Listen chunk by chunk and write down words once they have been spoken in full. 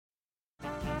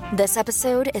This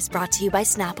episode is brought to you by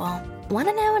Snapple. Want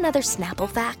to know another Snapple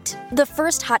fact? The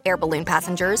first hot air balloon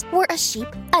passengers were a sheep,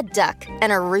 a duck,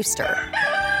 and a rooster.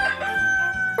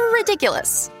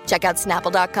 Ridiculous. Check out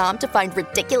Snapple.com to find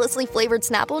ridiculously flavored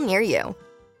Snapple near you.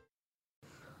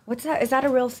 What's that? Is that a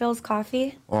real Phil's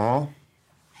coffee? Uh-huh.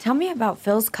 Tell me about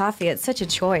Phil's coffee. It's such a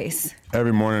choice.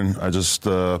 Every morning, I just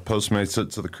Postmates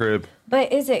it to the crib.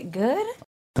 But is it good?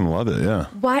 I love it, yeah.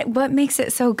 What makes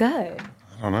it so good?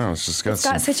 I don't know. It's just got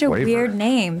such flavor. A weird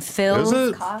name. Phil's Is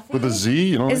it? Coffee? With a Z?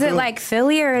 You know is it like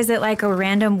Philly or is it like a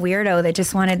random weirdo that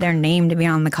just wanted their name to be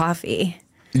on the coffee?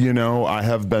 You know, I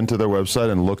have been to their website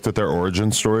and looked at their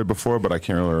origin story before, but I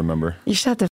can't really remember. You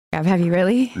shut the up. Have you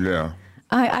really? Yeah.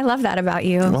 I love that about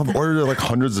you. Well, I've ordered it like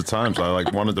hundreds of times. I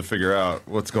wanted to figure out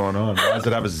what's going on. Why does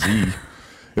it have a Z?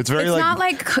 It's not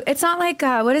like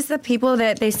what is the people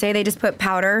that they say they just put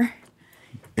powder?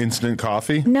 Instant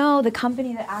coffee? No, the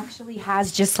company that actually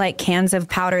has just like cans of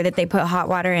powder that they put hot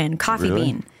water in. Coffee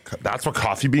Bean. That's what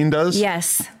Coffee Bean does?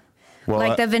 Yes. Well,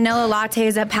 like the vanilla latte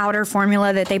is a powder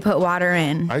formula that they put water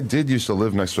in. I did used to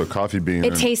live next to a Coffee Bean.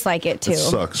 It tastes like it too. It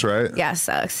sucks, right? Yeah, it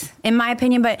sucks. In my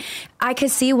opinion, but I could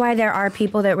see why there are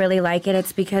people that really like it.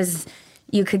 It's because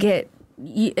you could get,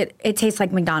 it tastes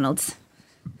like McDonald's.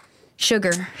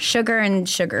 Sugar and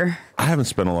sugar. I haven't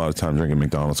spent a lot of time drinking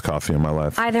McDonald's coffee in my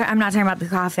life. Either. I'm not talking about the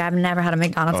coffee. I've never had a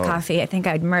McDonald's coffee. I think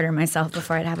I'd murder myself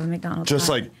before I'd have a McDonald's Just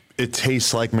coffee. like it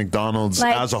tastes like McDonald's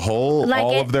as a whole, like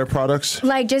all of their products?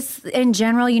 Like just in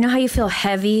general, you know how you feel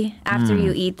heavy after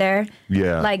you eat there?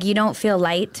 Yeah. Like you don't feel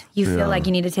light. You feel like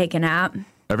you need to take a nap.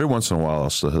 Every once in a while, I'll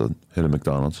still hit a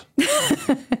McDonald's.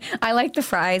 I like the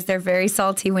fries. They're very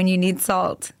salty when you need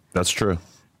salt. That's true.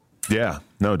 Yeah.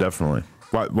 No, definitely.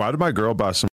 Why did my girl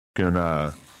buy some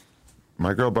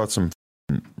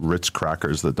Ritz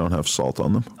crackers that don't have salt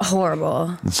on them?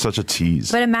 Horrible. It's such a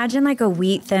tease. But imagine like a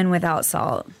wheat thin without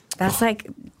salt. That's like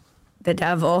the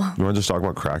devil. You want to just talk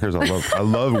about crackers? I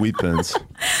love wheat thins.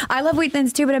 I love wheat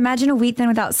thins too, but imagine a wheat thin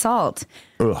without salt.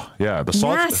 Ugh, yeah, the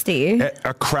salt. Nasty.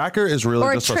 A cracker is really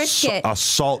or just a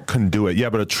salt conduit. Yeah,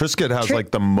 but a Triscuit has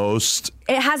like the most.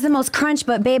 It has the most crunch,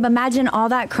 but babe, imagine all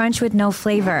that crunch with no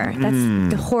flavor.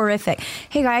 That's horrific.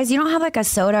 Hey guys, you don't have like a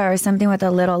soda or something with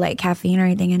a little like caffeine or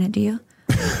anything in it, do you?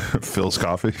 Phil's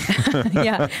coffee.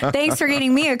 Yeah. Thanks for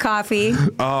getting me a coffee.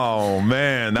 Oh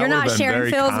man, you're not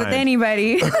sharing Phil's with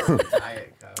anybody.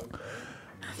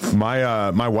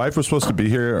 My wife was supposed to be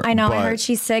here. I know. I heard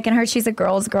she's sick and heard she's a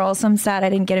girl's girl, so I'm sad I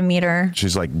didn't get to meet her.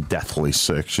 She's like deathly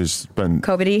sick. She's been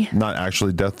COVID-y? Not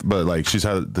actually death, but like she's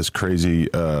had this crazy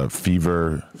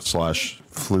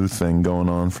fever/flu thing going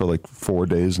on for like 4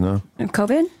 days now.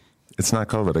 COVID? It's not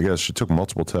COVID. I guess she took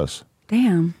multiple tests.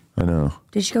 Damn. I know.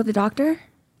 Did she go to the doctor?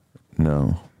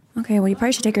 No. Okay, well, you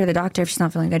probably should take her to the doctor if she's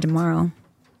not feeling good tomorrow.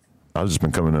 I've just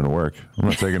been coming into work. I'm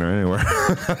not taking her anywhere.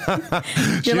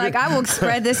 You're like, I will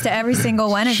spread this to every single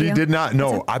one of you. She did not.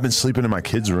 No, I've been sleeping in my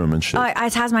kids' room and shit. Oh,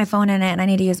 it has my phone in it, and I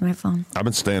need to use my phone. I've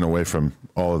been staying away from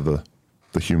all of the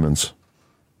humans.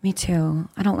 Me too.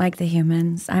 I don't like the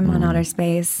humans. I'm on outer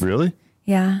space. Really?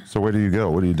 Yeah. So where do you go?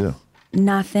 What do you do?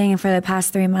 Nothing. For the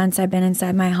past 3 months, I've been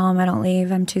inside my home. I don't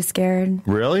leave. I'm too scared.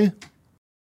 Really?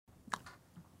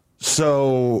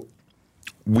 So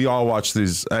we all watch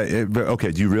these.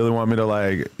 Okay, do you really want me to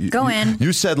like go in?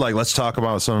 You said like let's talk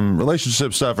about some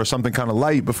relationship stuff or something kind of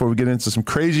light before we get into some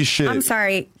crazy shit. I'm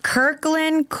sorry.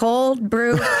 Kirkland cold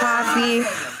brew coffee,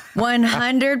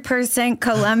 100%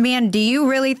 Colombian. Do you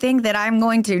really think that I'm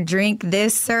going to drink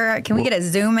this, sir? Can we get a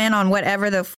zoom in on whatever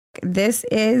the this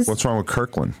is? What's wrong with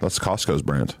Kirkland? That's Costco's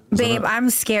brand. Babe, I'm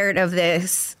scared of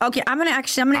this. Okay, I'm gonna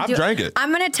drank it. I'm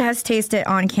gonna taste it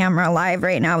on camera live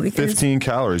right now because 15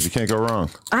 calories. You can't go wrong.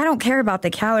 I don't care about the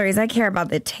calories. I care about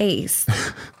the taste.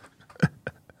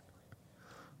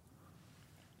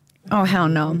 Oh hell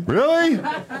no! Really?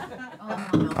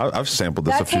 I've sampled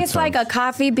this a few times. That tastes like a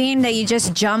coffee bean that you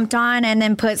just jumped on and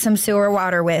then put some sewer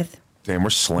water with. Damn,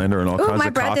 we're slandering all kinds of coffee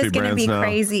brands now. My breath is going to be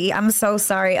crazy. I'm so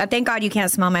sorry. Thank God you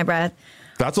can't smell my breath.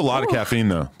 That's a lot of caffeine,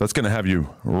 though. That's going to have you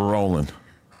rolling.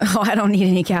 Oh, I don't need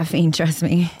any caffeine. Trust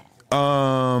me.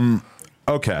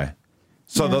 Okay.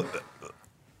 So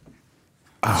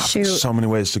Shoot. So many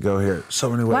ways to go here. So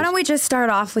many ways. Why don't we just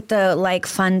start off with the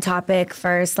fun topic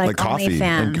first, like coffee OnlyFans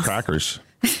and crackers.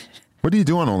 What do you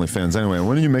do on OnlyFans anyway?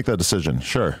 When did you make that decision?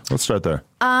 Sure. Let's start there.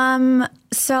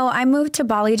 So I moved to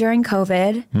Bali during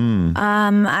COVID.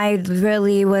 I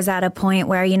really was at a point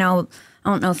where, I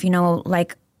don't know if you know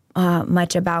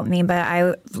much about me, but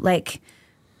I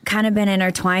kind of been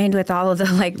intertwined with all of the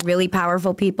like really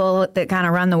powerful people that kind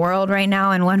of run the world right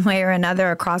now in one way or another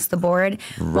across the board.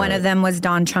 Right. One of them was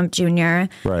Don Trump Jr.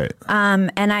 Right.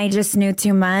 And I just knew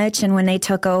too much. And when they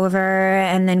took over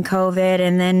and then COVID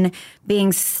and then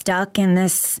being stuck in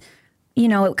this, you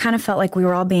know, it kind of felt like we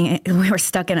were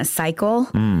stuck in a cycle.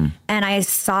 And I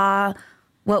saw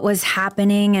what was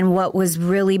happening and what was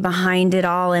really behind it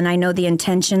all. And I know the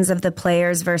intentions of the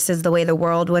players versus the way the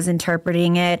world was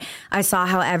interpreting it. I saw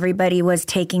how everybody was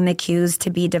taking the cues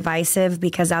to be divisive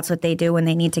because that's what they do when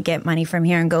they need to get money from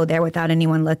here and go there without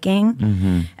anyone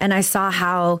looking. And I saw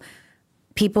how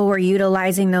people were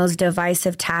utilizing those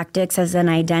divisive tactics as an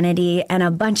identity and a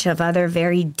bunch of other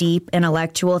very deep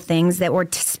intellectual things that were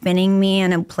spinning me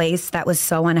in a place that was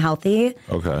so unhealthy.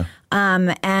 Okay.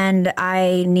 And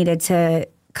I needed to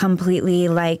completely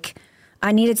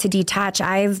I needed to detach.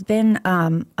 I've been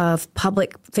a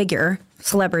public figure,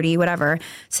 celebrity, whatever,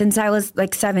 since I was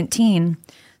like 17.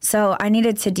 So I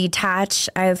needed to detach.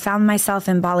 I found myself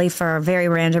in Bali for a very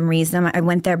random reason. I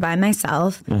went there by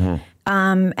myself.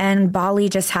 And Bali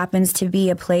just happens to be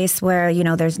a place where, you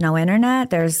know, there's no internet,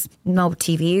 there's no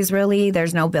TVs really,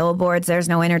 there's no billboards, there's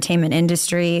no entertainment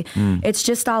industry. It's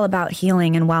just all about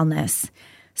healing and wellness.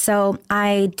 So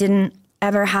I didn't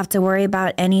ever have to worry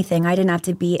about anything. I didn't have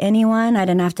to be anyone. I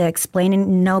didn't have to explain it.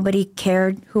 Nobody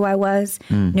cared who I was,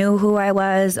 knew who I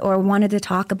was, or wanted to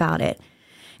talk about it.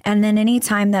 And then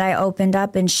anytime that I opened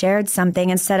up and shared something,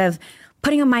 instead of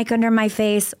putting a mic under my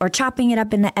face or chopping it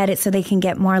up in the edit so they can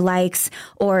get more likes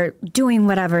or doing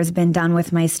whatever's been done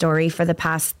with my story for the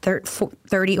past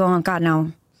 30, oh God,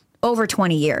 no, over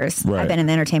 20 years. Right. I've been in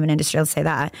the entertainment industry, I'll say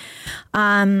that.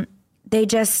 They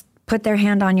just put their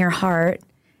hand on your heart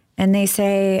and they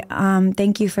say,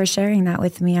 thank you for sharing that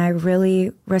with me. I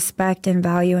really respect and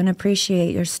value and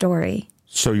appreciate your story.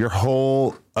 So your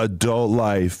whole adult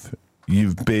life,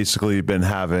 you've basically been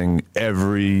having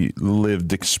every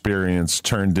lived experience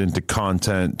turned into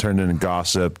content, turned into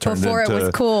gossip, turned before into it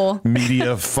was cool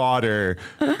media fodder,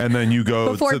 and then you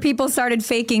go before people started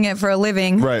faking it for a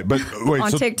living. Right, but wait,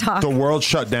 on so TikTok. The world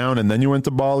shut down, and then you went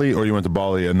to Bali, or you went to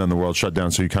Bali and then the world shut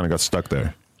down, so you kind of got stuck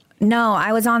there. No,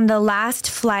 I was on the last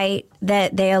flight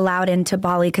that they allowed into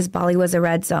Bali because Bali was a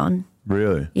red zone.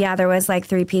 Really? Yeah, there was like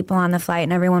 3 people on the flight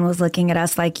and everyone was looking at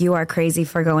us like, you are crazy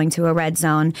for going to a red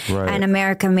zone. Right. And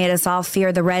America made us all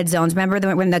fear the red zones.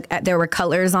 Remember when there were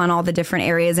colors on all the different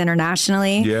areas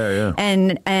internationally? Yeah.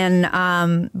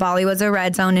 And Bali was a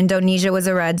red zone. Indonesia was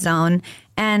a red zone.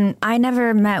 And I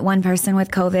never met one person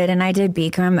with COVID, and I did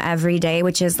Bikram every day,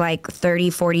 which is like 30,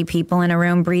 40 people in a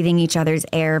room breathing each other's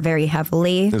air very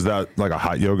heavily. Is that like a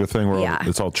hot yoga thing where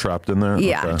it's all trapped in there?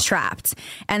 Yeah, okay. Trapped.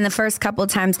 And the first couple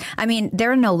times, I mean,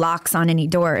 there are no locks on any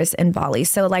doors in Bali.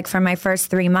 So like for my first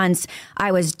 3 months,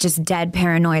 I was just dead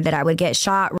paranoid that I would get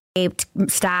shot, raped,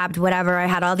 stabbed, whatever. I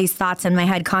had all these thoughts in my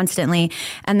head constantly.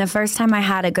 And the first time I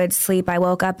had a good sleep, I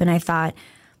woke up and I thought,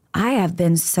 I have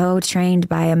been so trained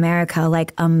by America,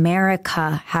 like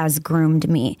America has groomed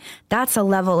me. That's a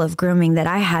level of grooming that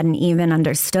I hadn't even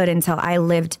understood until I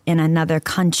lived in another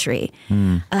country.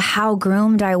 How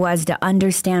groomed I was to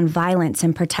understand violence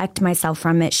and protect myself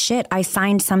from it. Shit, I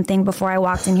signed something before I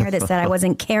walked in here that said I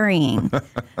wasn't carrying.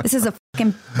 This is a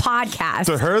fucking podcast.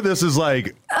 To her, this is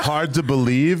like hard to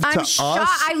believe. I'm to shocked.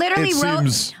 us, I literally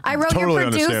wrote totally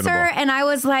your producer and I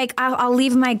was like, I'll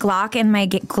leave my Glock in my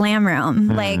glam room.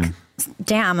 Like,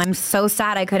 damn, I'm so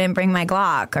sad I couldn't bring my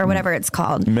Glock or whatever it's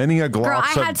called. Many a Glock. Girl,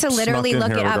 I had to literally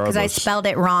look it up because I spelled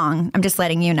it wrong. I'm just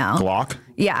letting you know. Glock?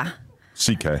 Yeah.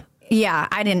 CK. Yeah,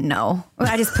 I didn't know.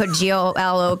 I just put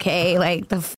GOLOK.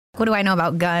 Like, what do I know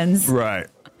about guns? Right.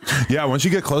 Yeah, once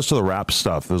you get close to the rap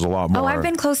stuff, there's a lot more. Oh, I've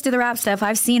been close to the rap stuff.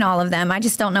 I've seen all of them. I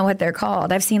just don't know what they're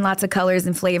called. I've seen lots of colors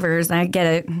and flavors, and I get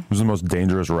it. Who's the most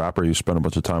dangerous rapper you spent a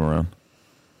bunch of time around?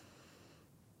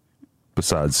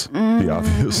 Besides the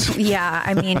obvious. Yeah,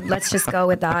 I mean, let's just go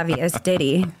with the obvious.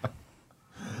 Diddy.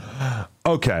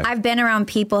 Okay. I've been around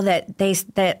people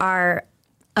that are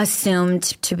assumed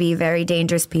to be very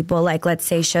dangerous people, like let's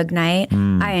say Suge Knight.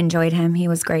 I enjoyed him. He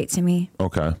was great to me.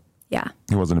 Okay. Yeah.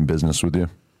 He wasn't in business with you?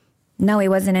 No, he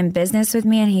wasn't in business with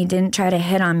me, and he didn't try to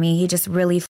hit on me. He just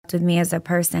really fucked with me as a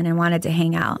person and wanted to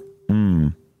hang out.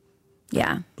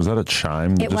 Yeah. Was that a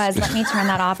chime? It was. Let me turn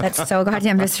that off. That's so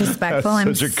goddamn disrespectful.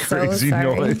 That's such a crazy so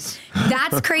sorry. noise.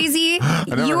 That's crazy.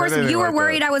 You were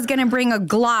worried I was going to bring a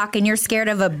Glock and you're scared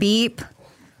of a beep.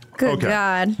 Good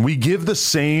God. We give the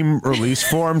same release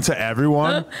form to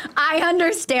everyone. I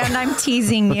understand. I'm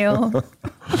teasing you.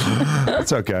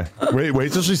 It's okay.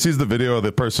 Wait till she sees the video of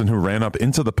the person who ran up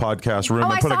into the podcast room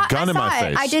and put a gun in my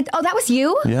face. I did. Oh, that was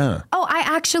you? Yeah. Oh, I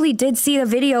actually did see the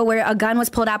video where a gun was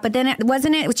pulled out, but then it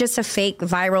was just a fake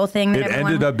viral thing. It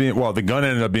ended up being, the gun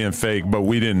ended up being fake, but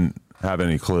we didn't have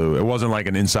any clue. It wasn't like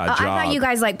an inside job. I thought you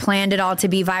guys like planned it all to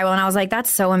be viral, and I was like,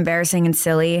 that's so embarrassing and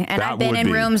silly. And I've been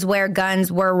in rooms where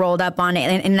guns were rolled up on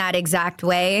it in that exact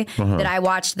way that I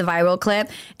watched the viral clip,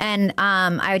 and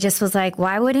I just was like,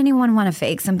 why would anyone want to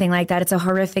fake something like that? It's a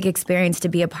horrific experience to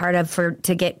be a part of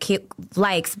to get cute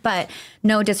likes, but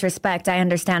no disrespect. I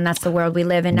understand that's the world we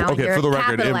live in now. Okay, for the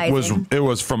record, it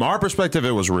was from our perspective,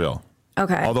 it was real.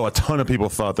 Okay. Although a ton of people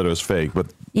thought that it was fake, but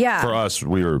for us,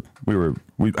 we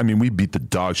beat the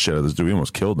dog shit out of this dude. We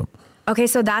almost killed him. Okay,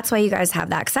 so that's why you guys have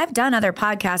that. Because I've done other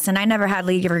podcasts, and I never had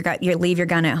leave your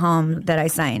gun at home that I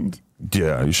signed.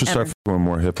 Yeah, you should start doing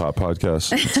more hip hop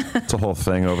podcasts. It's a whole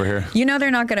thing over here. You know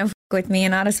they're not going to f with me,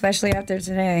 and not especially after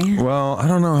today. Well, I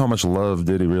don't know how much love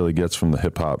Diddy really gets from the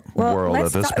hip hop world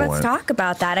at this point. Let's talk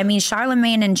about that. I mean,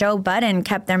 Charlamagne and Joe Budden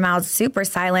kept their mouths super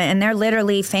silent, and they're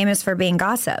literally famous for being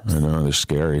gossips. I know, they're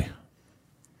scary.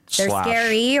 They're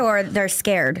scary, or they're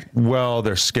scared? Well,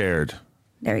 they're scared.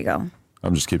 There you go.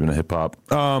 I'm just keeping it hip hop.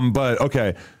 But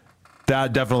okay,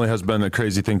 that definitely has been a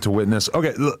crazy thing to witness.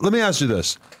 Okay, let me ask you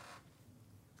this.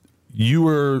 You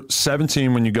were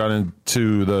 17 when you got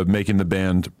into the making the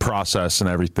band process and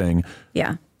everything.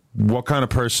 Yeah. What kind of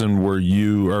person were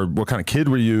you, or what kind of kid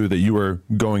were you that you were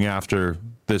going after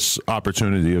this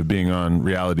opportunity of being on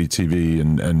reality TV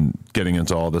and getting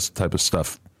into all this type of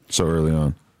stuff so early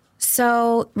on?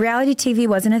 So reality TV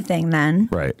wasn't a thing then.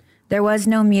 Right. There was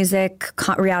no music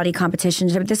reality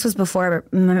competitions. This was before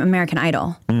American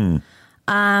Idol.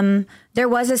 There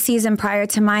was a season prior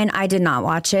to mine. I did not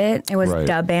watch it. It was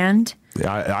Dub Band.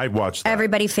 Yeah, I watched that.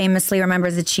 Everybody famously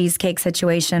remembers the cheesecake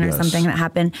situation or something that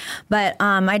happened. But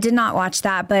I did not watch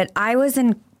that. But I was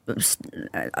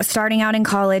starting out in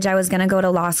college. I was going to go to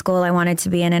law school. I wanted to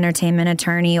be an entertainment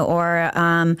attorney, or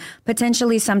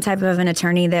potentially some type of an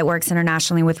attorney that works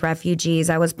internationally with refugees.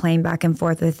 I was playing back and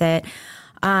forth with it.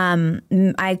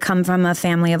 I come from a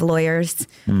family of lawyers,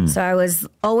 so I was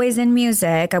always in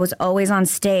music. I was always on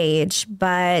stage,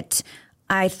 but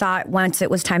I thought once it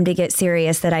was time to get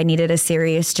serious that I needed a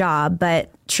serious job.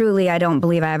 But truly, I don't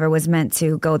believe I ever was meant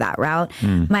to go that route.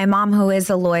 My mom, who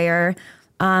is a lawyer,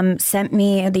 sent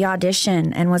me the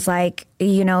audition and was like,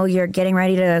 you're getting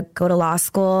ready to go to law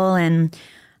school, and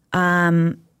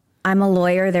I'm a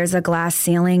lawyer. There's a glass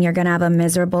ceiling. You're going to have a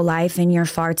miserable life, and you're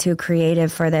far too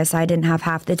creative for this. I didn't have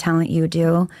half the talent you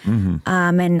do.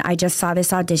 And I just saw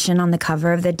this audition on the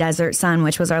cover of the Desert Sun,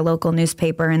 which was our local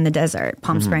newspaper in the desert,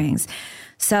 Palm Springs.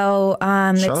 So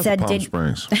it said Palm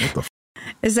Springs. What the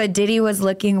it said Diddy was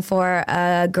looking for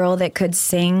a girl that could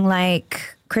sing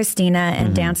like Christina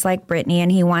and dance like Britney,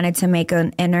 and he wanted to make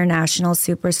an international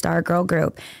superstar girl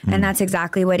group. And that's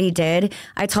exactly what he did.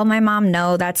 I told my mom,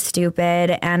 no, that's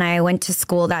stupid. And I went to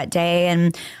school that day,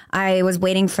 and I was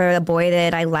waiting for the boy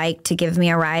that I liked to give me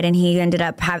a ride, and he ended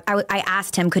up I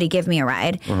asked him, could he give me a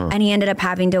ride? And he ended up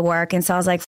having to work. And so I was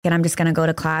like, F it, I'm just going to go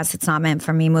to class. It's not meant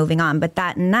for me, moving on. But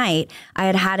that night I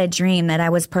had a dream that I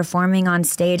was performing on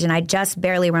stage, and I just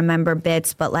barely remember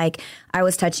bits, but like I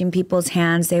was touching people's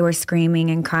hands. They were screaming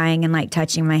and crying and like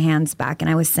touching my hands back, and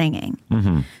I was singing.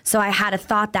 So I had a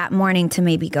thought that morning to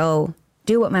maybe go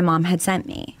do what my mom had sent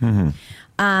me.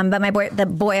 But the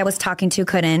boy I was talking to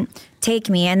couldn't take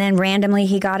me. And then randomly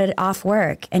he got it off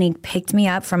work, and he picked me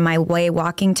up from my way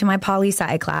walking to my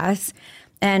poli-sci class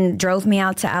and drove me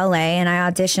out to LA, and I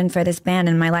auditioned for this band,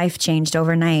 and my life changed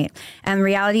overnight. And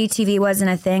reality TV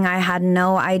wasn't a thing. I had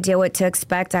no idea what to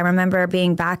expect. I remember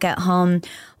being back at home,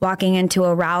 walking into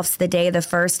a Ralph's the day the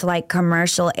first like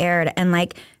commercial aired, and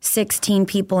like 16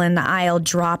 people in the aisle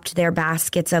dropped their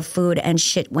baskets of food and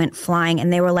shit went flying.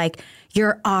 And they were like,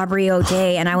 "You're Aubrey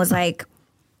O'Day." And I was like,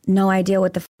 no idea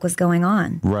what the was going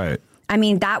on. Right. I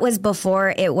mean, that was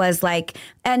before it was like,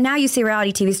 and now you see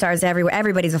reality TV stars everywhere.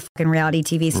 Everybody's a fucking reality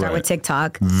TV star with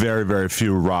TikTok. Very, very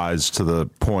few rise to the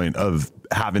point of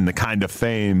having the kind of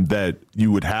fame that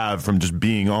you would have from just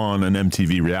being on an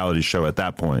MTV reality show at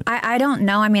that point. I don't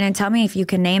know. I mean, and tell me if you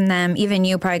can name them, even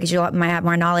you probably, because you might have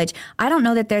more knowledge. I don't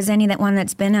know that there's one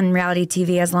that's been on reality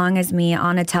TV as long as me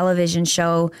on a television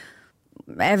show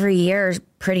every year,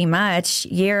 pretty much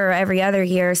every other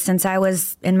year since I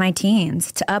was in my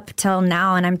teens to up till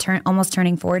now, and I'm almost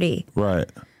turning 40. Right.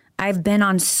 I've been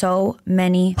on so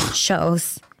many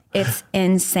shows It's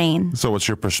insane. So what's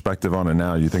your perspective on it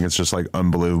now? You think it's just like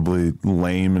unbelievably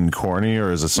lame and corny,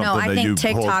 or is it something that you hold close to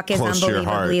your heart? No, I think TikTok is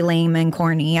unbelievably lame and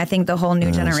corny. I think the whole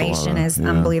new generation is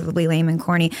unbelievably lame and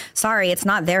corny. Sorry, it's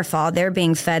not their fault. They're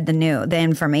being fed the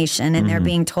information, and they're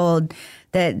being told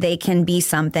that they can be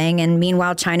something. And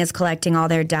meanwhile, China's collecting all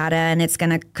their data, and it's going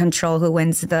to control who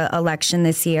wins the election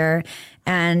this year.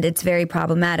 And it's very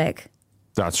problematic.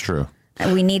 That's true.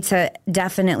 We need to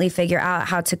definitely figure out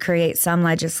how to create some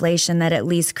legislation that at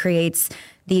least creates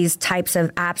these types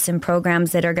of apps and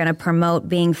programs that are going to promote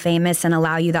being famous and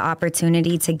allow you the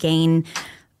opportunity to gain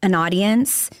an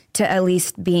audience, to at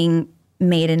least being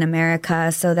made in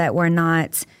America, so that we're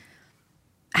not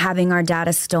having our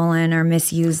data stolen or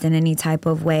misused in any type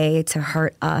of way to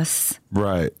hurt us.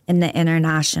 Right. In the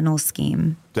international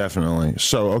scheme. Definitely.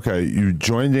 So, okay, you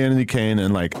joined Danity Kane,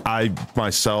 and like I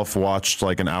myself watched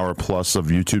like an hour plus of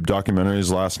YouTube documentaries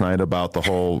last night about the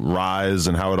whole rise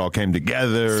and how it all came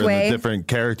together Sway. and the different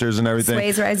characters and everything.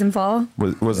 Sway's Rise and Fall.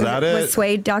 Was that it? Was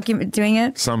Sway doing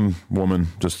it? Some woman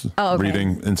just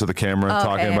reading into the camera,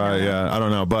 talking about it. Yeah, I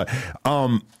don't know. But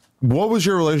what was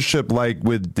your relationship like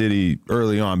with Diddy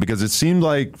early on? Because it seemed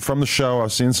like from the show,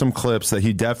 I've seen some clips that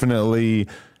he definitely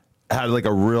had like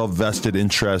a real vested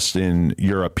interest in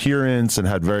your appearance and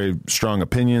had very strong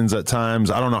opinions at times.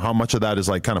 I don't know how much of that is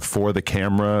like kind of for the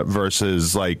camera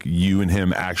versus like you and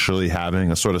him actually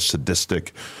having a sort of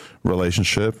sadistic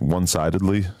relationship,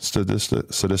 one-sidedly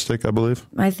sadistic, I believe.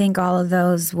 I think all of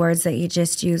those words that you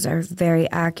just used are very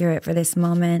accurate for this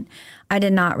moment. I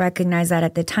did not recognize that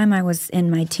at the time. I was in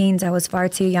my teens. I was far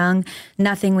too young.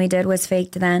 Nothing we did was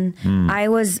faked then.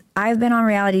 I've been on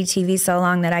reality TV so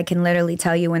long that I can literally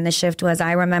tell you when the shift was.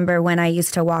 I remember when I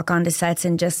used to walk onto sets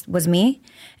and just was me.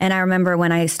 And I remember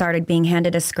when I started being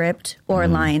handed a script or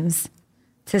lines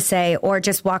to say, or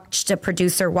just watched a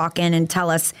producer walk in and tell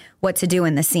us what to do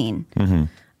in the scene.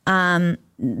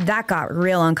 That got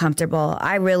real uncomfortable.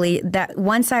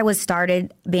 Once I was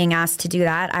started being asked to do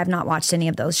that, I've not watched any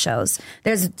of those shows.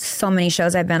 There's so many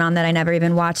shows I've been on that I never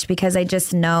even watched because I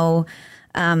just know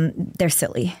they're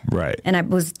silly. Right. And I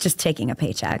was just taking a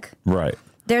paycheck. Right.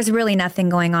 There's really nothing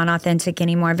going on authentic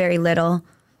anymore. Very little.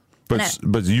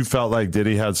 But you felt like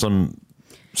Diddy had some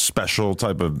special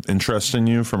type of interest in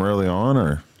you from early on,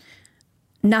 or?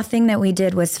 Nothing that we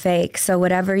did was fake. So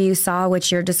whatever you saw,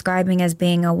 which you're describing as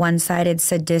being a one-sided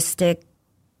sadistic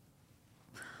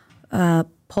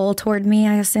pull toward me,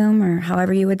 I assume, or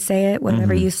however you would say it,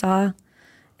 whatever you saw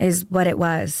is what it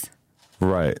was.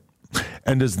 Right.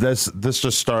 And does this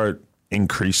just start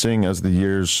increasing as the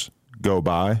years go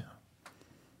by?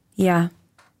 Yeah.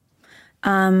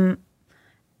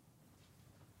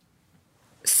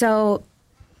 So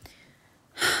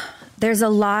there's a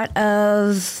lot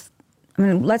of,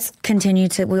 let's continue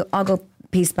I'll go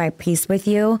piece by piece with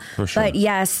you. For sure. But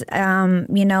yes,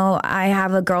 I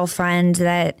have a girlfriend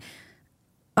that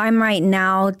I'm right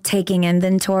now taking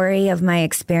inventory of my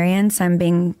experience. I'm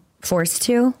being forced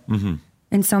to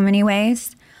in so many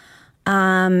ways.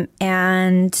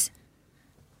 And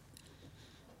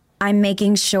I'm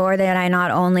making sure that I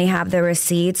not only have the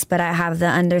receipts, but I have the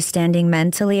understanding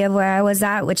mentally of where I was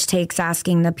at, which takes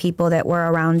asking the people that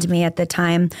were around me at the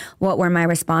time, what were my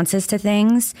responses to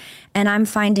things. And I'm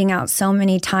finding out so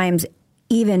many times,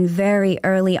 even very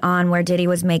early on, where Diddy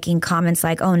was making comments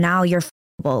like, oh, now you're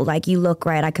f***able, like you look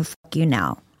right, I could fuck you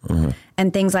now.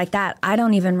 And things like that. I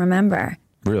don't even remember.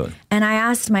 Really? And I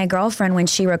asked my girlfriend when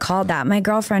she recalled that. My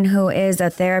girlfriend, who is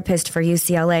a therapist for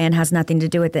UCLA and has nothing to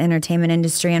do with the entertainment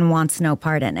industry and wants no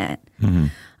part in it.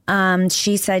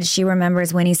 She said she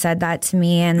remembers when he said that to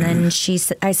me. And then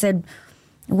I said,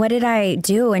 what did I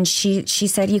do? And she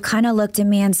said, you kind of looked at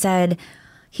me and said,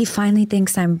 he finally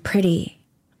thinks I'm pretty.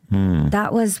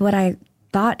 That was what I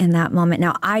thought in that moment.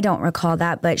 Now, I don't recall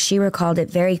that, but she recalled it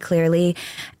very clearly.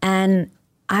 And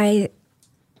I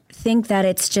think that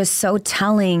it's just so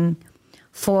telling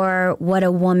for what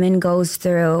a woman goes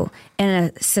through in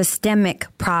a systemic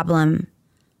problem.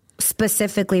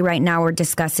 Specifically right now we're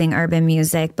discussing urban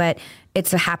music, but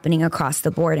it's happening across the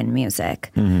board in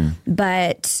music.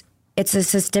 But it's a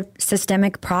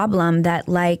systemic problem that,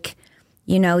 like,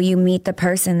 you meet the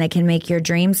person that can make your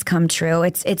dreams come true.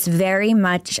 It's very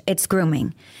much, it's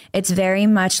grooming. It's very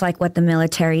much like what the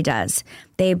military does.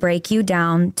 They break you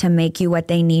down to make you what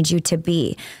they need you to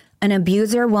be. An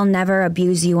abuser will never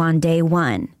abuse you on day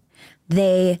one.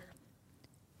 They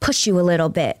push you a little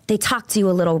bit. They talk to you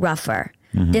a little rougher.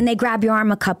 Then they grab your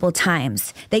arm a couple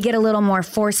times. They get a little more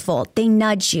forceful. They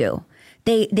nudge you.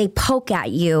 They poke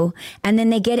at you. And then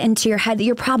they get into your head that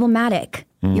you're problematic.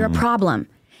 You're a problem.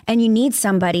 And you need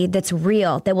somebody that's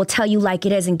real, that will tell you like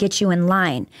it is and get you in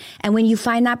line. And when you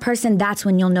find that person, that's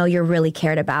when you'll know you're really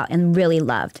cared about and really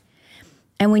loved.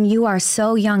 And when you are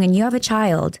so young and you have a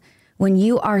child, when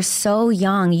you are so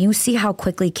young, you see how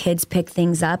quickly kids pick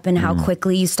things up and how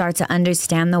quickly you start to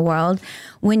understand the world.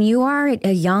 When you are at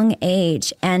a young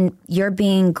age and you're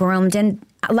being groomed, and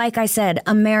like I said,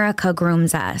 America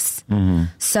grooms us.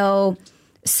 So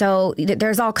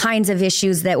there's all kinds of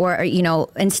issues that were,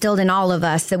 instilled in all of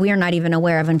us that we are not even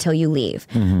aware of until you leave.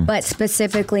 But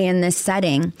specifically in this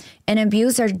setting, an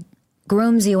abuser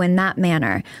grooms you in that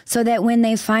manner so that when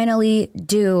they finally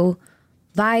do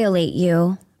violate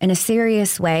you in a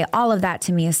serious way, all of that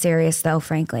to me is serious though,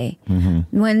 frankly,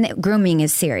 when grooming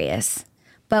is serious,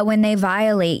 but when they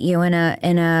violate you in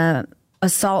a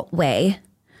assault way,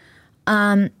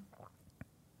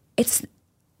 it's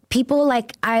people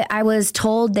like I was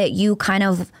told that you kind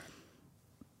of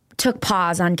took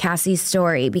pause on Cassie's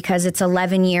story because it's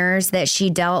 11 years that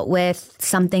she dealt with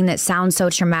something that sounds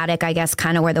so traumatic. I guess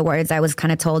kind of were the words I was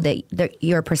kind of told that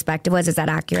your perspective was. Is that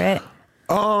accurate?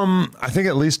 I think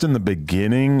at least in the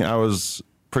beginning, I was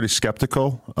pretty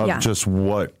skeptical of just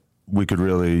what we could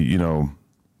really,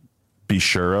 be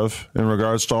sure of in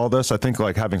regards to all this. I think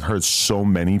like having heard so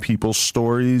many people's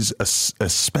stories,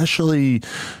 especially,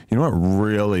 what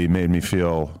really made me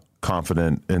feel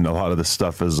confident in a lot of this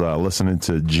stuff is listening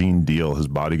to Gene Deal, his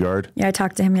bodyguard. Yeah, I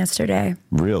talked to him yesterday.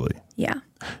 Really? Yeah.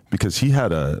 Because he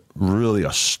had a really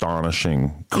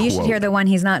astonishing quote. You should hear the one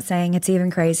he's not saying. It's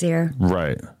even crazier.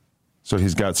 Right. So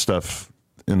he's got stuff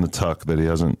in the tuck that he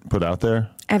hasn't put out there?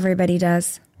 Everybody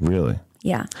does. Really?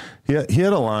 Yeah. He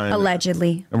had a line.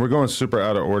 Allegedly. And we're going super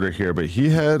out of order here, but he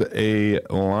had a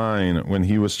line when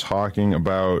he was talking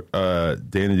about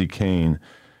Danity Kane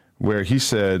where he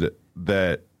said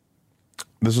that,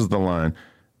 this is the line,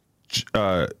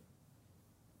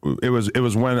 it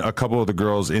was when a couple of the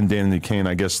girls in Danity Kane,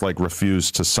 I guess, like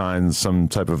refused to sign some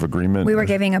type of agreement. We were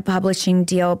giving a publishing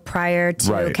deal prior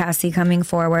to Cassie coming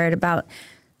forward, about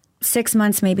 6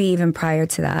 months, maybe even prior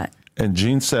to that. And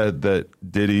Gene said that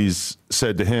Diddy's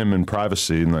said to him in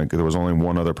privacy, and like there was only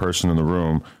one other person in the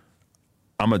room,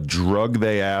 I'm going to drug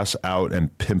they ass out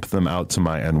and pimp them out to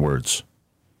my N-words.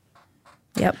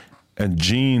 Yep. And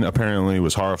Gene apparently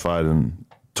was horrified and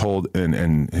told,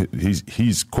 and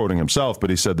he's quoting himself, but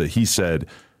he said that he said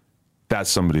that's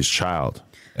somebody's child.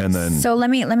 And then so let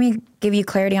me give you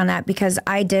clarity on that, because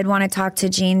I did want to talk to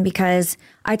Gene because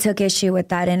I took issue with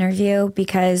that interview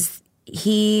because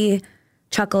he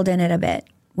chuckled in it a bit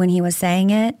when he was saying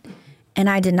it, and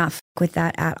I did not with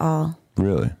that at all.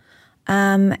 Really?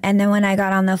 And then when I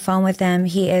got on the phone with him,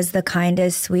 he is the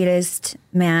kindest, sweetest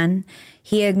man.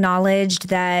 He acknowledged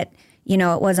that,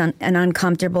 it was an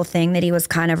uncomfortable thing that he was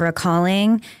kind of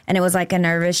recalling, and it was like a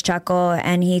nervous chuckle,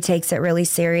 and he takes it really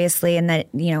seriously, and that,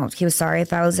 he was sorry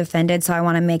if I was offended. So I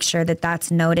want to make sure that that's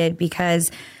noted,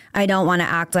 because I don't want to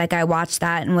act like I watched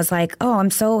that and was like, oh, I'm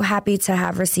so happy to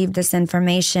have received this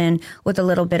information with a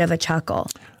little bit of a chuckle.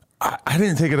 I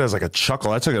didn't take it as like a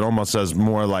chuckle. I took it almost as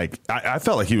more like, I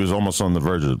felt like he was almost on the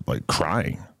verge of like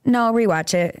crying. No,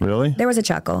 rewatch it. Really? There was a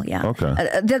chuckle, yeah. Okay.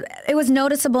 It was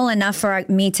noticeable enough for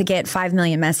me to get 5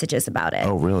 million messages about it.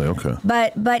 Oh, really? Okay.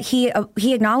 But he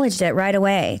acknowledged it right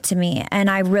away to me,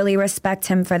 and I really respect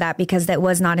him for that, because that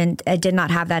was not it did not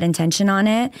have that intention on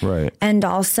it. Right. And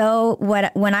also,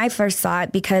 when I first saw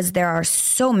it, because there are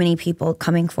so many people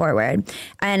coming forward,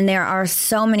 and there are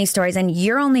so many stories, and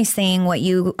you're only seeing what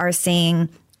you are seeing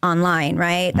online,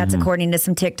 right? That's according to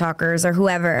some TikTokers or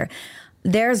whoever.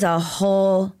 There's a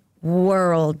whole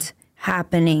world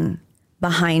happening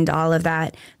behind all of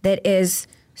that is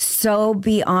so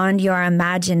beyond your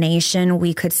imagination.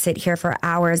 We could sit here for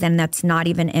hours, and that's not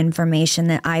even information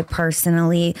that I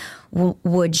personally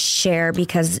would share,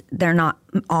 because they're not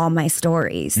all my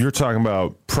stories. You're talking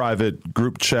about private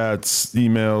group chats,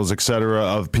 emails, etc.,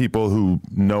 of people who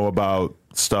know about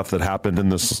stuff that happened in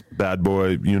this bad boy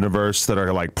universe that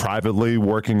are like privately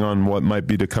working on what might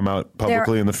be to come out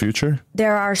publicly in the future?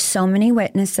 There are so many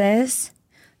witnesses.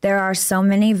 There are so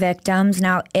many victims.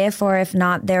 Now, if or if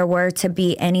not there were to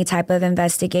be any type of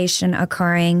investigation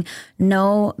occurring,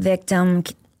 no victim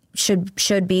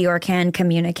should be or can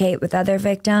communicate with other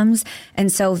victims. And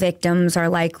so victims are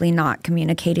likely not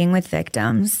communicating with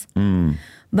victims.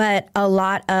 But a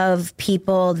lot of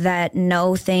people that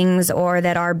know things or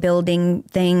that are building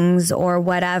things or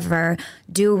whatever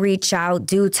do reach out,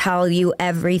 do tell you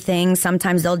everything.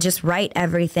 Sometimes they'll just write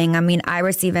everything. I mean, I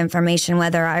receive information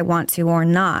whether I want to or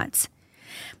not.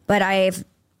 But I've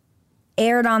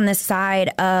erred on the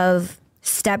side of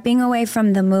stepping away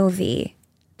from the movie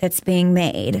that's being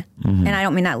made, and I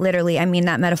don't mean that literally, I mean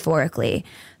that metaphorically,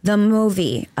 the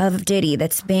movie of Diddy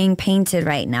that's being painted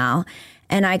right now,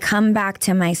 and I come back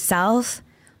to myself,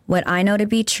 what I know to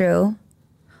be true,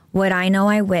 what I know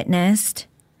I witnessed,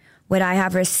 what I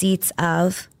have receipts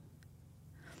of,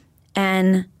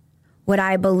 and what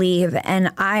I believe,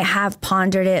 and I have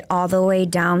pondered it all the way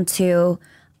down to,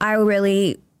 I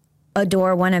really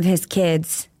adore one of his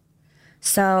kids.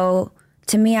 So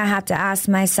to me, I have to ask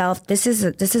myself, this is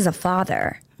a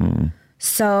father.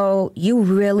 So you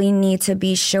really need to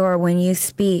be sure when you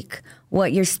speak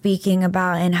what you're speaking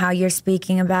about and how you're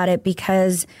speaking about it,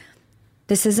 because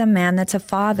this is a man that's a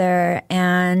father,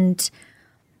 and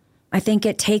I think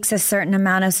it takes a certain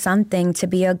amount of something to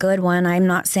be a good one. I'm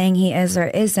not saying he is or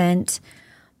isn't,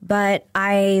 but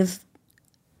I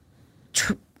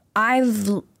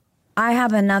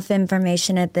have enough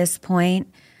information at this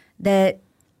point that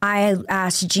I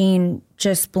asked Gene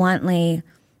just bluntly,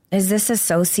 is this a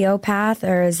sociopath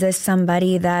or is this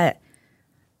somebody that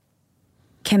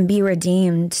can be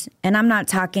redeemed? And I'm not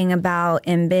talking about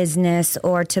in business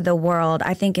or to the world.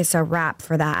 I think it's a wrap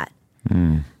for that.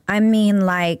 I mean,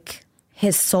 like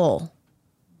his soul,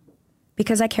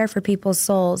 because I care for people's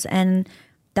souls. And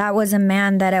that was a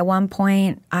man that at one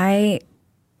point I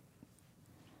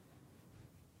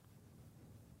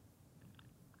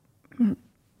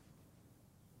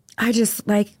just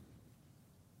like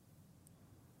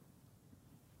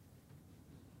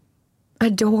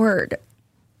adored,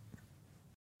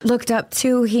 looked up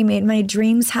to. He made my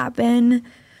dreams happen.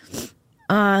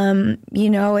 You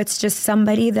know, it's just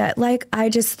somebody that like I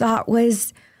just thought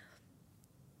was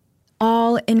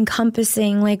all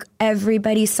encompassing, like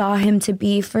everybody saw him to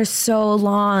be for so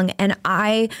long. And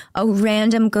I, a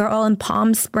random girl in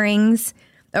Palm Springs,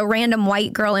 a random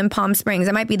white girl in Palm Springs,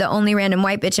 I might be the only random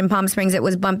white bitch in Palm Springs that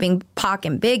was bumping Pac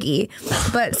and Biggie,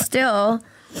 but still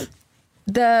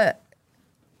a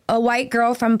white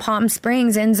girl from Palm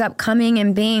Springs ends up coming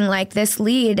and being like this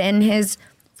lead in his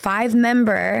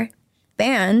 5-member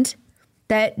band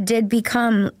that did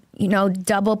become, you know,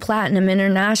 double platinum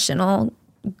international,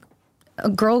 a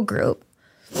girl group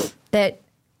that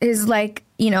is like,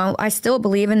 you know, I still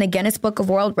believe in the Guinness Book of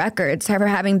World Records for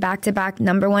having back-to-back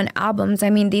 #1 albums. I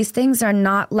mean, these things are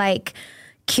not like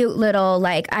cute little,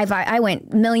 like I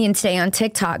went million today on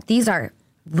TikTok. These are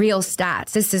real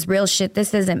stats. This is real shit.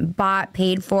 This isn't bought,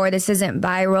 paid for. This isn't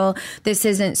viral. This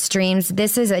isn't streams.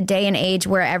 This is a day and age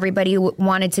where everybody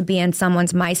wanted to be in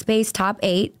someone's MySpace top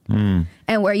 8 and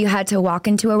where you had to walk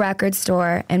into a record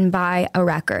store and buy a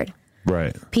record.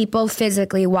 Right. People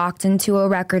physically walked into a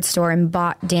record store and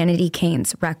bought Danity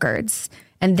Kane's records.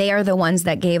 And they are the ones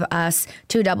that gave us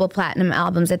 2 double platinum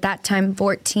albums. At that time,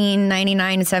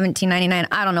 $14.99, $17.99.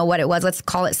 I don't know what it was. Let's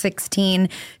call it 16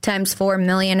 times 4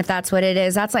 million, if that's what it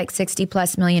is. That's like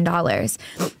 $60+ million.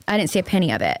 I didn't see a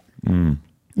penny of it.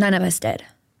 None of us did.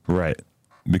 Right.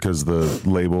 Because the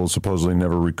label supposedly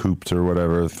never recouped or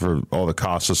whatever for all the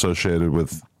costs associated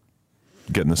with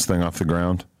getting this thing off the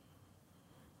ground.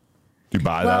 Do you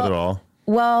buy that at all?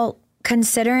 Well,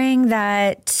 considering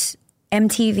that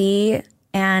MTV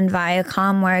and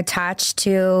Viacom were attached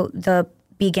to the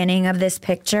beginning of this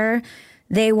picture,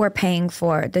 they were paying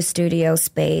for the studio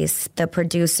space, the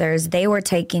producers. They were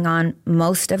taking on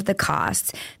most of the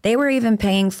costs. They were even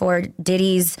paying for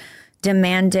Diddy's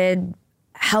demanded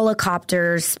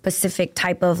helicopter specific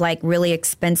type of like really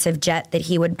expensive jet that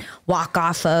he would walk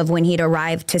off of when he'd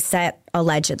arrive to set,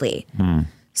 allegedly.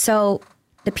 So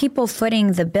the people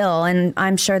footing the bill, and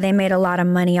I'm sure they made a lot of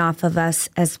money off of us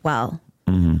as well.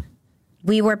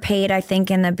 We were paid, I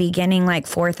think, in the beginning, like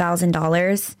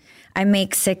 $4,000. I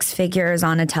make 6 figures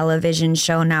on a television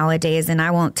show nowadays, and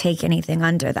I won't take anything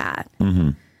under that.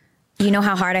 You know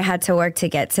how hard I had to work to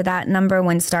get to that number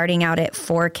when starting out at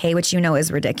 4K, which you know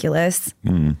is ridiculous.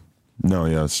 No,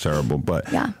 yeah, it's terrible.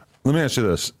 But yeah. Let me ask you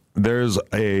this. There's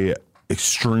a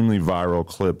extremely viral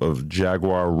clip of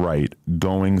Jaguar Wright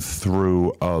going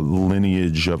through a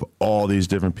lineage of all these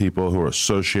different people who are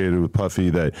associated with Puffy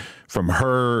that from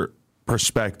her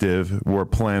perspective were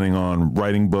planning on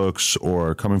writing books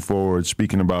or coming forward,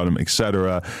 speaking about him,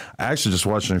 etc. I actually just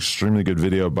watched an extremely good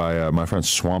video by my friend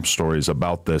Swamp Stories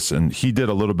about this, and he did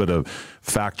a little bit of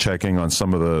fact checking on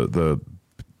some of the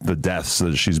deaths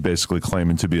that she's basically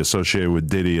claiming to be associated with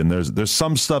Diddy. And there's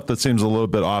some stuff that seems a little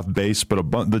bit off base,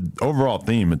 but the overall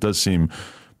theme, it does seem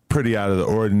pretty out of the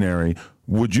ordinary.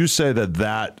 Would you say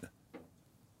that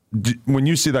when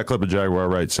you see that clip of Jaguar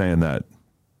Wright saying that?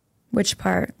 Which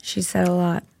part? She said a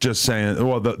lot. Just saying,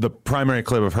 well, the primary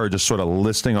clip of her just sort of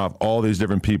listing off all these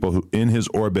different people who in his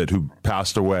orbit who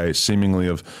passed away seemingly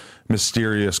of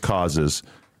mysterious causes.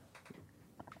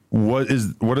 What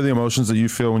are the emotions that you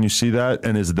feel when you see that?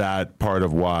 And is that part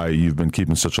of why you've been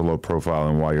keeping such a low profile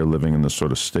and why you're living in this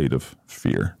sort of state of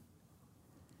fear?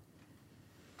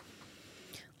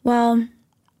 Well,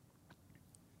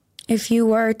 if you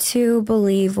were to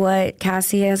believe what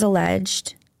Cassie has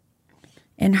alleged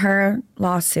in her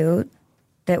lawsuit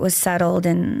that was settled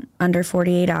in under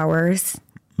 48 hours,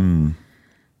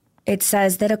 it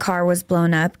says that a car was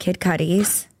blown up, Kid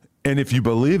Cudi's. And if you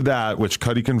believe that, which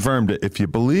Cudi confirmed it, if you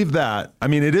believe that, I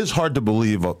mean, it is hard to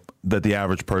believe that the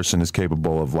average person is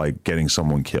capable of like getting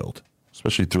someone killed,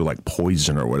 especially through like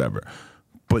poison or whatever.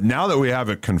 But now that we have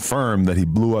it confirmed that he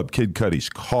blew up Kid Cudi's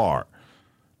car,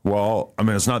 well, I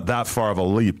mean, it's not that far of a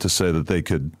leap to say that they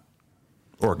could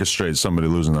orchestrate somebody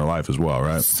losing their life as well,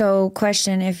 right? So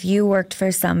question, if you worked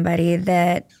for somebody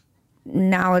that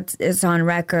now it's on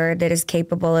record that is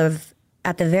capable of,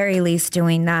 at the very least,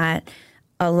 doing that,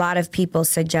 a lot of people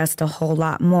suggest a whole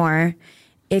lot more.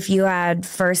 If you had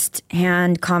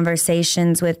first-hand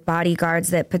conversations with bodyguards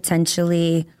that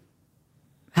potentially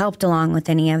helped along with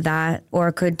any of that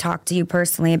or could talk to you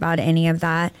personally about any of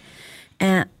that,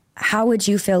 and how would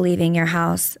you feel leaving your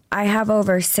house? I have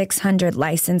over 600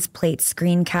 license plates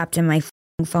screen capped in my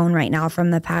phone right now from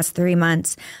the past 3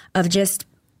 months of just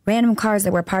random cars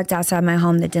that were parked outside my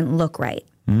home that didn't look right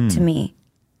to me.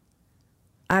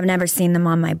 I've never seen them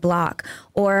on my block.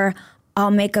 Or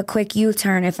I'll make a quick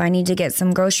U-turn if I need to get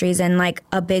some groceries and like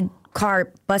a big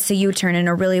car busts a U-turn in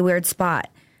a really weird spot.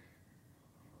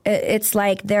 It's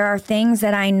like there are things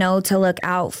that I know to look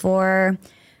out for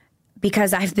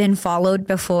because I've been followed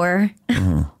before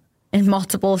in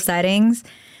multiple settings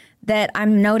that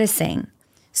I'm noticing.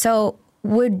 So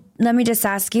let me just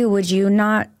ask you, would you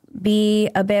not be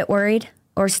a bit worried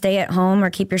or stay at home or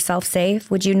keep yourself safe?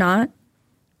 Would you not?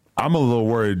 I'm a little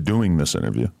worried doing this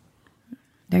interview.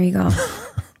 There you go.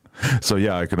 So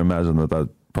yeah, I can imagine that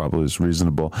probably is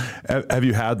reasonable. Have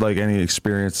you had like any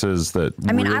experiences that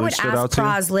really I would stood ask out to you?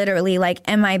 Praz literally, like,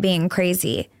 am I being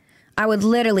crazy? I would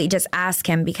literally just ask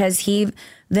him because he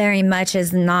very much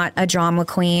is not a drama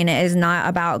queen, is not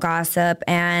about gossip,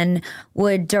 and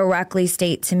would directly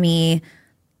state to me,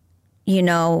 you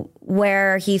know,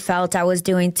 where he felt I was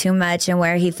doing too much and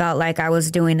where he felt like I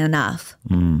was doing enough.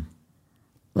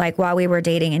 Like while we were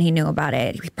dating and he knew about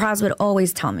it. Praz would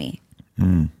always tell me.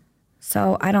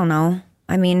 So I don't know.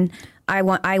 I mean,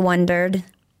 I wondered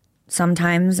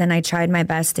sometimes and I tried my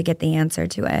best to get the answer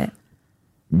to it.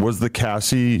 Was the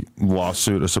Cassie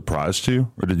lawsuit a surprise to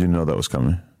you, or did you know that was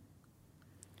coming?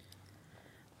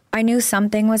 I knew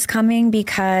something was coming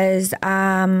because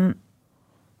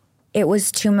it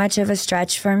was too much of a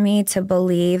stretch for me to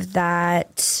believe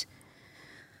that.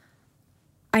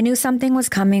 I knew something was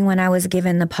coming when I was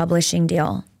given the publishing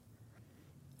deal.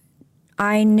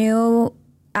 I knew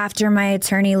after my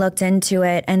attorney looked into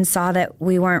it and saw that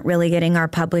we weren't really getting our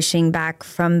publishing back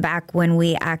from back when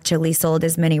we actually sold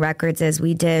as many records as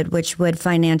we did, which would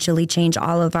financially change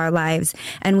all of our lives.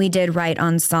 And we did write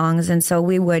on songs, and so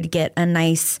we would get a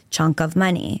nice chunk of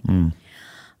money.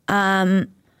 I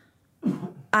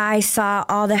saw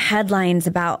all the headlines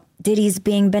about Diddy's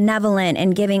being benevolent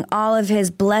and giving all of his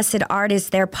blessed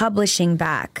artists their publishing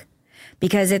back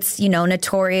because it's, you know,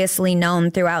 notoriously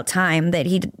known throughout time that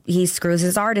he screws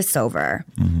his artists over,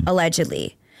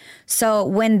 allegedly. So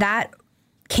when that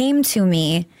came to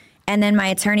me and then my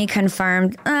attorney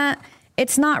confirmed,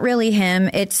 it's not really him,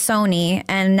 it's Sony,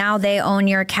 and now they own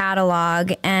your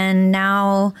catalog, and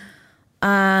now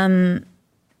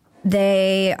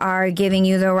they are giving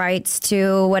you the rights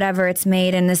to whatever it's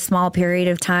made in this small period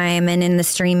of time. And in the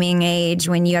streaming age,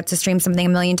 when you have to stream something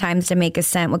 1 million times to make a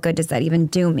cent, what good does that even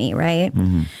do me, right?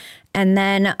 And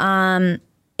then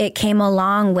it came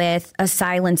along with a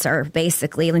silencer,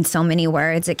 basically, in so many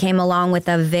words. It came along with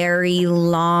a very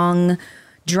long,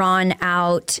 drawn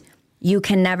out, you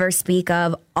can never speak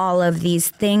of all of these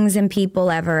things and people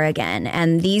ever again.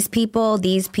 And these people,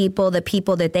 the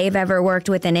people that they've ever worked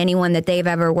with, and anyone that they've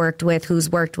ever worked with, who's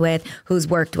worked with.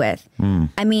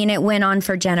 I mean, it went on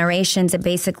for generations. It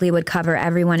basically would cover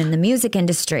everyone in the music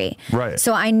industry. Right.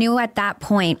 So I knew at that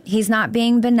point, he's not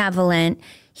being benevolent.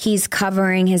 He's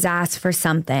covering his ass for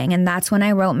something. And that's when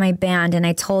I wrote my band and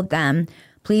I told them,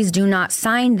 please do not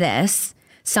sign this.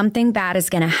 Something bad is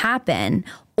going to happen.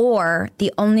 Or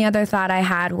the only other thought I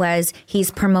had was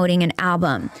he's promoting an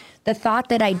album. The thought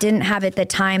that I didn't have at the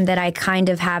time that I kind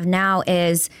of have now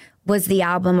is, was the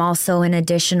album also an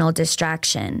additional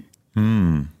distraction?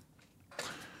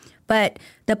 But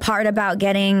the part about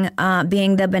getting,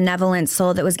 being the benevolent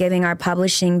soul that was giving us our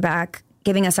publishing back,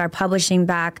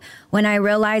 when I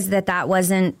realized that that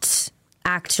wasn't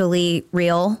actually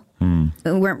real, we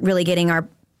weren't really getting our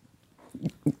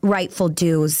rightful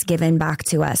dues given back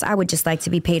to us. I would just like to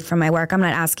be paid for my work. I'm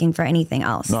not asking for anything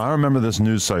else. No, I remember this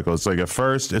news cycle. It's like at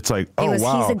first, it's like, wow,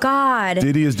 he's a god.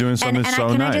 Diddy is doing something so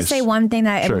nice. Can I just say one thing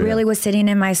that really was sitting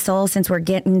in my soul since we're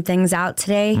getting things out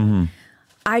today? Mm-hmm.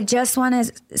 I just want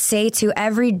to say to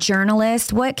every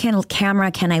journalist, what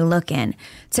camera can I look in?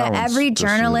 To every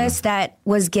journalist that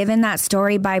was given that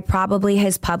story by probably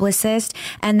his publicist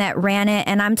and that ran it,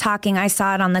 and I'm talking, I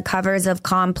saw it on the covers of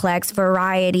Complex,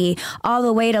 Variety, all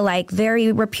the way to like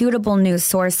very reputable news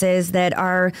sources that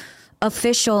are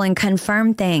official and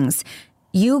confirm things.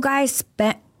 You guys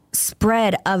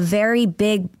spread a very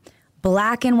big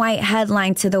black and white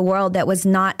headline to the world that was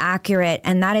not accurate,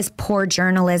 and that is poor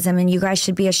journalism, and you guys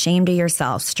should be ashamed of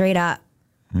yourselves, straight up.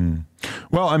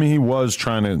 Well, I mean, he was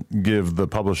trying to give the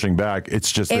publishing back.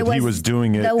 It's just that he was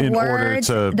doing it in order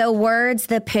to... The words,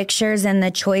 the pictures, and the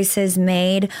choices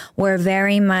made were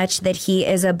very much that he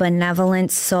is a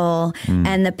benevolent soul.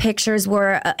 And the pictures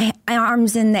were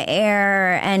arms in the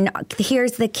air, and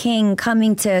here's the king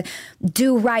coming to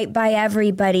do right by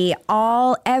everybody.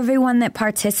 Everyone that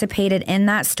participated in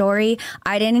that story,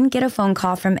 I didn't get a phone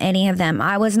call from any of them.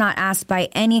 I was not asked by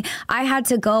any... I had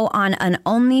to go on an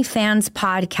Onlyfans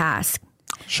podcast.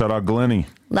 Shout out Glenny.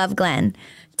 Love Glenn.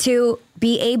 To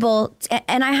be able,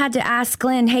 and I had to ask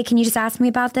Glenn, hey, can you just ask me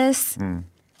about this?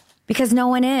 Because no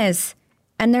one is.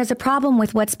 And there's a problem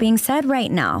with what's being said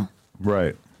right now.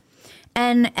 Right.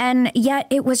 And yet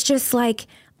it was just like,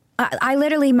 I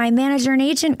literally, my manager and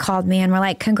agent called me and were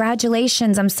like,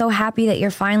 congratulations, I'm so happy that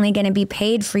you're finally going to be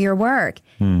paid for your work.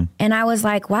 And I was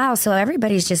like, wow, so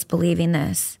everybody's just believing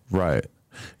this. Right.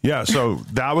 Yeah, so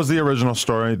that was the original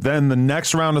story. Then the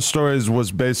next round of stories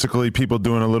was basically people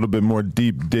doing a little bit more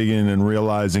deep digging and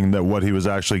realizing that what he was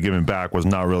actually giving back was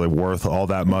not really worth all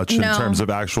that much in terms of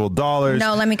actual dollars.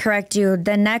 No, let me correct you.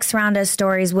 The next round of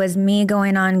stories was me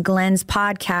going on Glenn's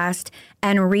podcast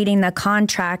and reading the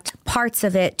contract, parts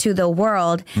of it, to the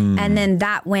world. And then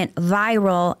that went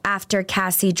viral after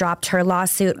Cassie dropped her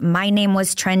lawsuit. My name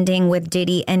was trending with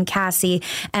Diddy and Cassie.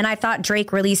 And I thought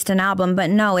Drake released an album, but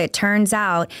no, it turns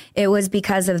out it was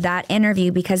because of that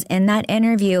interview. Because in that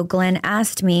interview, Glenn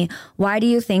asked me, why do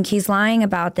you think he's lying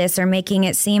about this or making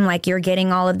it seem like you're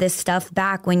getting all of this stuff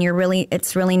back when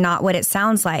it's really not what it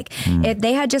sounds like? If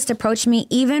they had just approached me,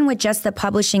 even with just the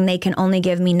publishing they can only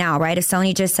give me now, right? If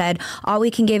Sony just said, all we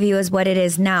can give you is what it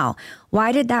is now.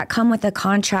 Why did that come with a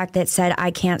contract that said I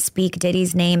can't speak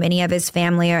Diddy's name, any of his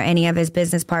family, or any of his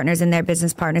business partners and their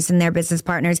business partners and their business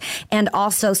partners, and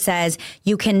also says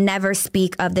you can never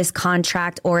speak of this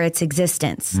contract or its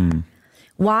existence?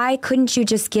 Why couldn't you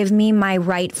just give me my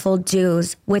rightful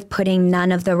dues with putting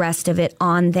none of the rest of it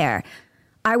on there?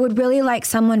 I would really like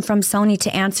someone from Sony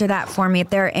to answer that for me. If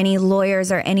there are any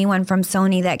lawyers or anyone from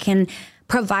Sony that can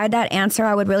provide that answer,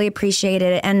 I would really appreciate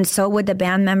it. And so would the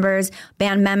band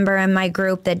member in my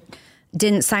group that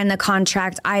didn't sign the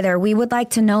contract either. We would like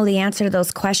to know the answer to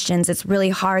those questions. It's really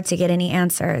hard to get any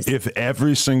answers. If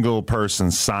every single person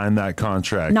signed that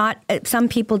contract. Some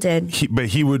people did. But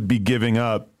he would be giving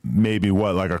up maybe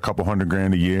like a couple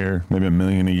 $100,000 a year, maybe $1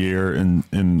 million a year.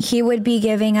 And he would be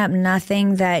giving up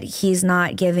nothing that he's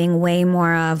not giving way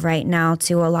more of right now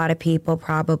to a lot of people,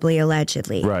 probably,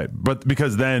 allegedly. Right. But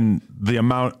because then the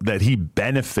amount that he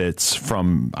benefits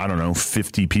from, I don't know,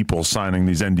 50 people signing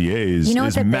these NDAs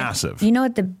is massive.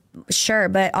 Sure.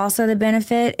 But also the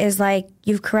benefit is like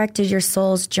you've corrected your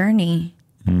soul's journey.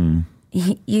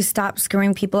 You stop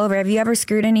screwing people over. Have you ever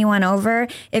screwed anyone over?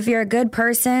 If you're a good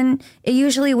person, it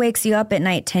usually wakes you up at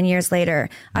night 10 years later.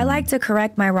 I like to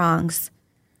correct my wrongs.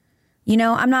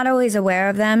 I'm not always aware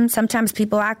of them. Sometimes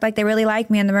people act like they really like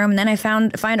me in the room, and then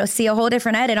I see a whole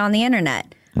different edit on the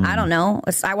internet. I don't know.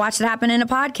 I watched it happen in a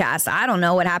podcast. I don't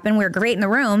know what happened. We were great in the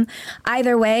room.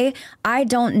 Either way, I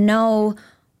don't know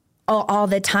all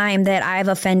the time that I've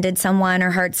offended someone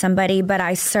or hurt somebody, but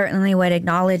I certainly would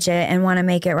acknowledge it and want to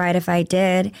make it right if I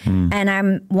did. And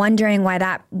I'm wondering where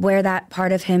that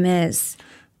part of him is.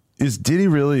 Is Diddy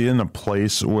really in a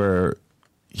place where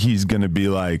he's going to be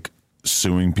like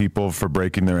suing people for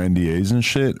breaking their NDAs and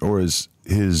shit, or is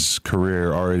his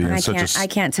career already in I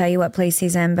can't tell you what place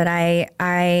he's in, but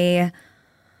I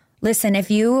listen,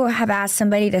 if you have asked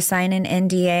somebody to sign an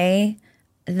NDA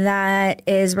that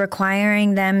is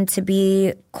requiring them to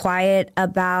be quiet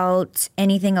about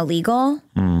anything illegal,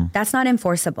 that's not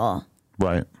enforceable.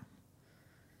 Right.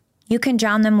 You can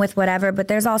drown them with whatever, but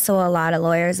there's also a lot of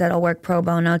lawyers that'll work pro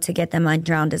bono to get them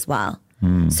undrowned as well.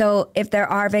 So if there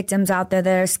are victims out there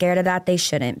that are scared of that, they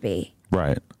shouldn't be.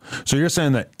 Right. So you're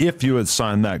saying that if you had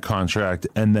signed that contract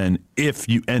and then if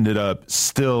you ended up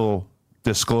still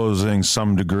disclosing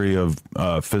some degree of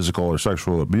physical or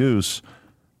sexual abuse,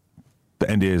 the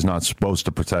NDA is not supposed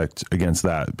to protect against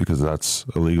that because that's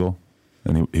illegal,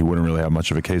 and he wouldn't really have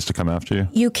much of a case to come after you?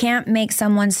 You can't make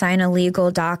someone sign a legal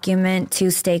document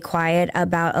to stay quiet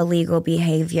about illegal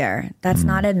behavior. That's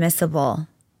not admissible.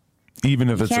 Even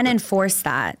if You it's can't enforce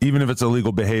that. even if it's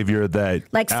illegal behavior that,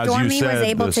 Like as you Stormy said, was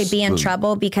able to be in the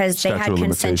trouble because they had statute of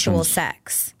consensual limitations.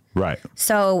 sex. Right.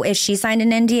 So if she signed an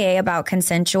NDA about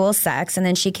consensual sex and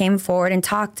then she came forward and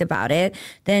talked about it,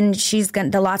 then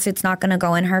the lawsuit's not going to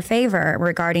go in her favor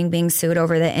regarding being sued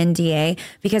over the NDA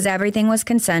because everything was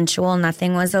consensual,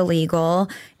 nothing was illegal,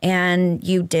 and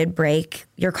you did break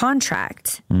your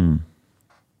contract.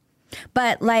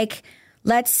 But like,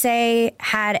 let's say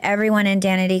had everyone in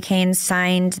Danity Kane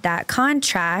signed that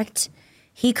contract,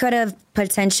 he could have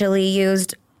potentially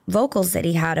used vocals that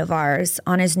he had of ours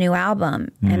on his new album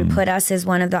and put us as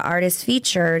one of the artists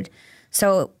featured.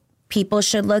 So people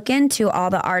should look into all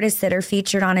the artists that are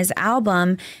featured on his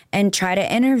album and try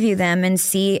to interview them and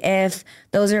see if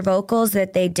those are vocals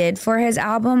that they did for his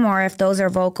album or if those are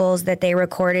vocals that they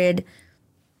recorded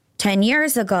 10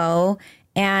 years ago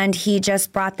and he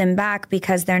just brought them back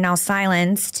because they're now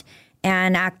silenced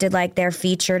and acted like they're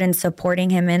featured and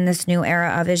supporting him in this new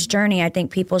era of his journey. I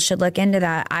think people should look into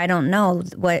that. I don't know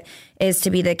what is to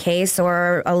be the case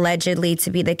or allegedly to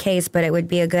be the case, but it would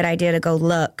be a good idea to go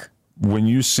look. When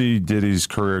you see Diddy's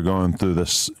career going through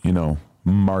this,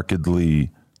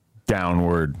 markedly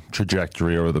downward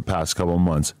trajectory over the past couple of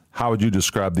months, how would you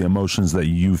describe the emotions that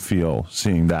you feel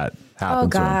seeing that happen? Oh, to him?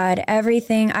 God,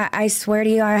 everything. I swear to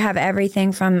you, I have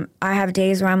everything I have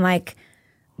days where I'm like,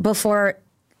 before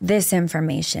this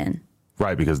information.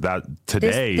 Right, because that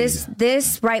today...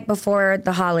 This right before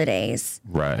the holidays.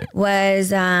 Right.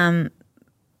 Was a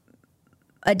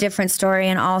different story.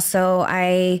 And also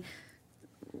I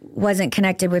wasn't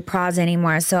connected with Praz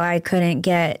anymore, so I couldn't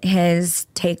get his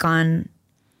take on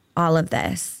all of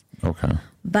this. Okay.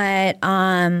 But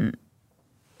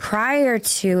prior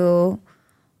to,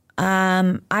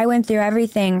 I went through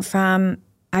everything from,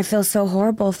 I feel so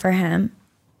horrible for him.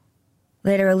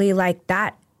 Literally, like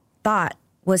that thought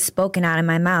was spoken out of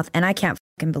my mouth, and I can't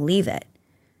fucking believe it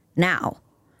now.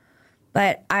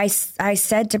 But I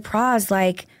said to Praz,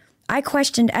 like, I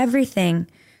questioned everything.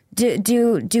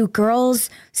 Do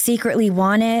girls secretly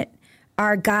want it?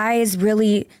 Are guys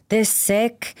really this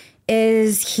sick?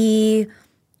 Is he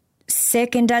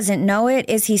sick and doesn't know it?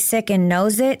 Is he sick and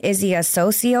knows it? Is he a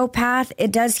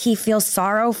sociopath? Does he feel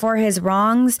sorrow for his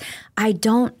wrongs? I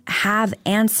don't have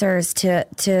answers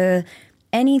to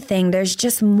anything. There's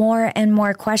just more and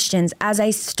more questions. As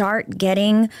I start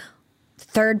getting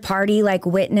third party like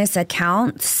witness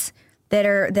accounts that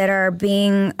are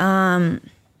being say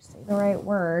the right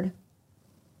word,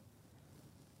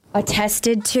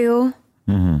 attested to,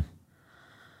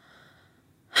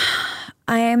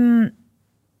 I'm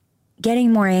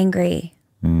getting more angry.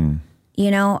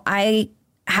 I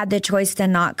had the choice to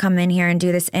not come in here and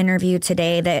do this interview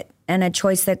today, and a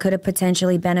choice that could have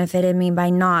potentially benefited me by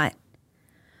not.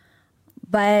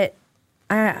 But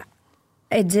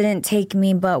it didn't take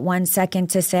me but 1 second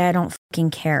to say I don't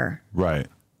fucking care. Right.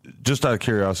 Just out of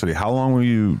curiosity, how long were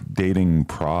you dating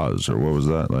Praz, or what was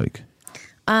that like?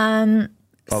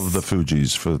 Of the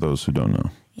Fugees, for those who don't know.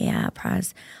 Yeah,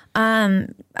 Praz.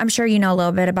 I'm sure you know a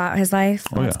little bit about his life,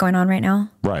 what's going on right now.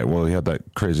 Right. Well, he had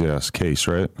that crazy ass case,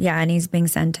 right? Yeah, and he's being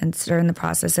sentenced, or in the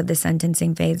process of the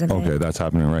sentencing phase of it. Okay, that's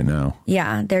happening right now.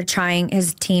 Yeah, they're trying.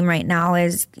 His team right now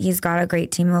he's got a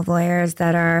great team of lawyers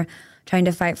that are trying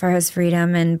to fight for his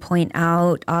freedom and point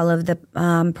out all of the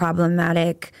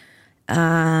problematic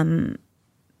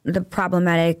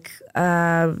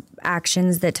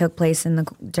actions that took place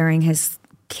during his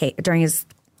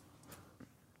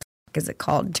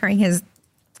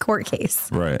court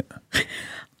case. Right.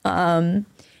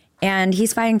 And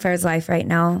he's fighting for his life right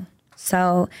now.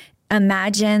 So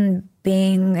imagine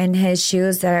being in his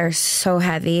shoes that are so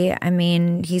heavy. I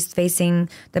mean, he's facing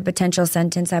the potential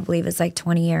sentence, I believe, is like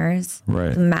 20 years,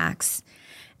 right, max.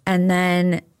 And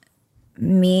then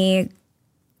me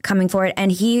coming forward.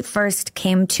 And he first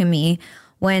came to me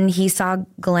when he saw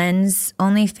Glenn's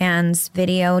OnlyFans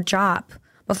video drop.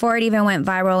 Before it even went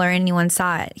viral or anyone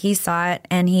saw it, he saw it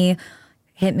and he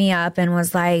hit me up and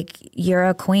was like, "You're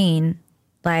a queen."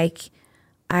 Like,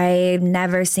 I've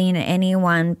never seen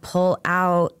anyone pull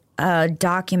out a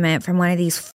document from one of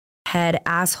these head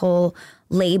asshole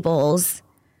labels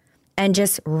and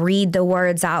just read the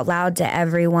words out loud to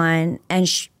everyone and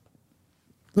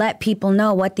let people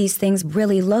know what these things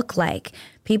really look like.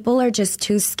 People are just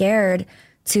too scared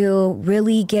to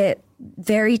really get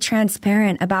very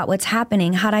transparent about what's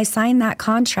happening. Had I signed that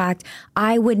contract,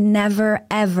 I would never,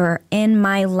 ever in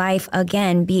my life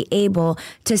again be able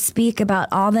to speak about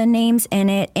all the names in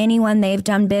it, anyone they've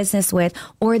done business with,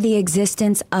 or the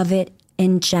existence of it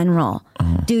in general.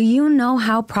 Do you know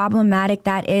how problematic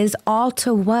that is? All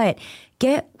to what?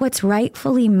 Get what's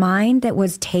rightfully mine that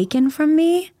was taken from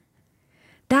me?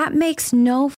 That makes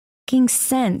no fucking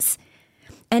sense.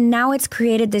 And now it's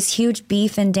created this huge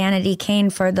beef and Danity Kane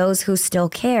for those who still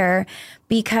care,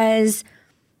 because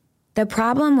the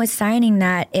problem with signing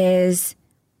that is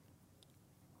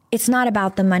it's not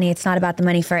about the money. It's not about the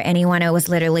money for anyone. It was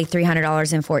literally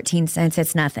 $300.14.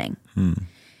 It's nothing.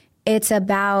 It's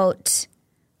about,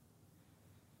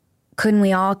 couldn't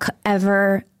we all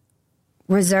ever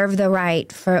reserve the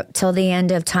right for till the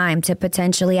end of time to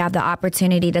potentially have the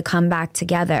opportunity to come back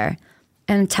together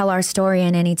and tell our story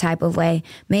in any type of way?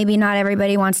 Maybe not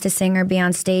everybody wants to sing or be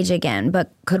on stage again,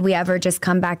 but could we ever just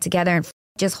come back together and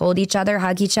just hold each other,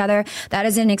 hug each other? That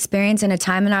is an experience and a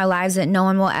time in our lives that no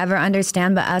one will ever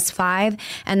understand but us five.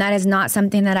 And that is not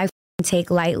something that I take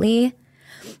lightly.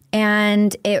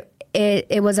 And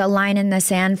it was a line in the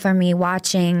sand for me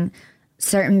watching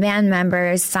certain band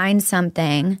members sign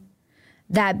something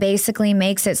that basically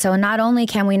makes it so not only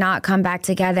can we not come back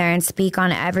together and speak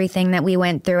on everything that we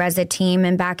went through as a team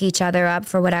and back each other up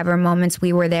for whatever moments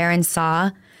we were there and saw,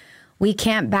 we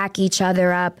can't back each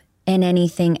other up in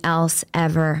anything else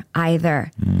ever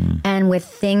either. And with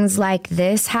things like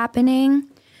this happening,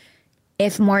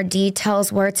 if more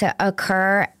details were to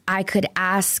occur, I could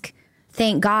ask.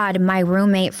 Thank God my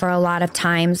roommate for a lot of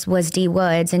times was D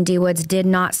Woods, and D Woods did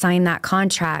not sign that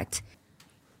contract.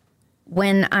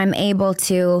 When I'm able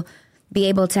to be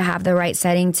able to have the right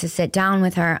setting to sit down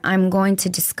with her, I'm going to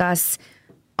discuss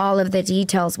all of the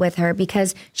details with her,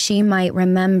 because she might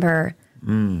remember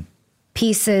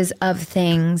pieces of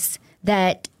things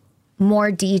that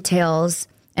more details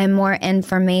and more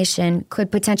information could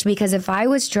potentially, because if I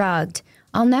was drugged,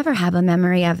 I'll never have a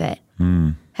memory of it.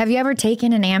 Have you ever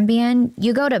taken an Ambien?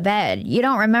 You go to bed, you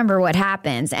don't remember what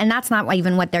happens. And that's not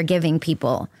even what they're giving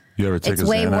people. You ever take It's a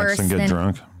way Xanax worse and get than-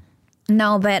 drunk?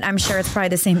 No, but I'm sure it's probably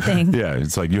the same thing. Yeah,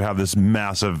 it's like you have this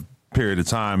massive period of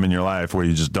time in your life where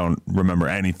you just don't remember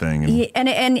anything.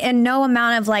 And no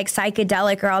amount of like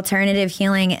psychedelic or alternative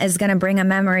healing is going to bring a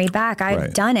memory back.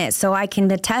 I've done it, so I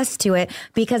can attest to it,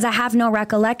 because I have no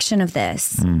recollection of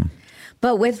this.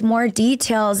 But with more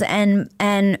details and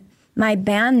my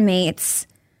bandmates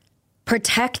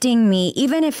protecting me,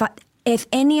 even if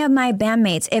any of my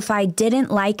bandmates, if I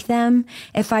didn't like them,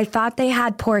 if I thought they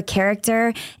had poor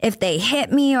character, if they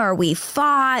hit me or we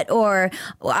fought or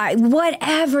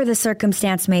whatever the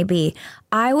circumstance may be,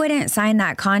 I wouldn't sign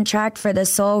that contract for the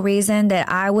sole reason that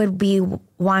I would be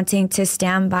wanting to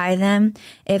stand by them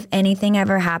if anything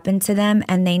ever happened to them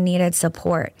and they needed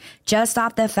support. Just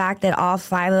off the fact that all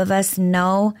five of us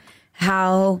know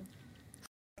how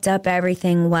up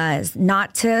everything was.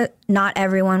 Not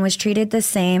everyone was treated the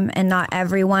same, and not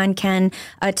everyone can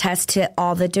attest to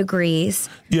all the degrees.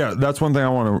 Yeah, that's one thing I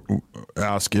want to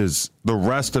ask is the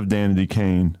rest of Danity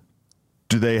Kane,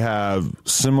 do they have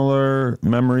similar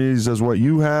memories as what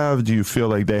you have? Do you feel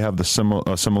like they have a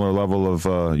similar level of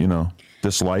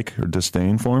dislike or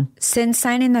disdain for him? Since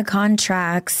signing the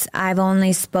contracts, I've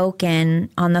only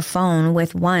spoken on the phone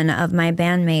with one of my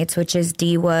bandmates, which is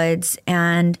D Woods,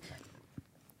 and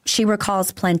she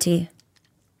recalls plenty.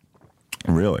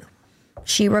 Really?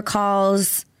 She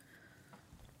recalls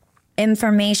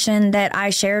information that I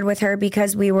shared with her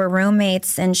because we were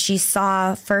roommates, and she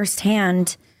saw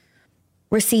firsthand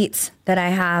receipts that I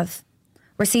have.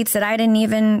 Receipts that I didn't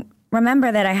even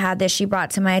remember that I had, that she brought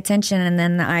to my attention, and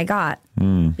then I got.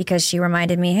 Because she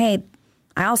reminded me, hey,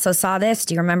 I also saw this.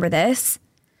 Do you remember this?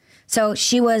 So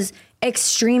she was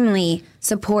extremely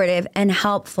supportive and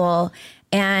helpful.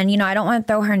 And, I don't want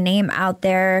to throw her name out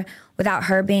there without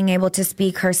her being able to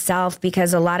speak herself,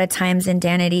 because a lot of times in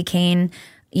Danity Kane,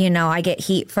 I get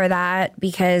heat for that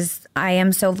because I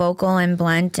am so vocal and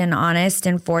blunt and honest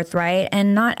and forthright,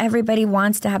 and not everybody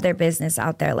wants to have their business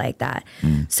out there like that.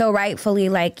 So rightfully,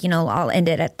 I'll end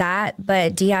it at that.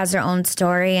 But Dee has her own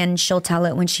story, and she'll tell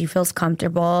it when she feels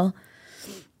comfortable.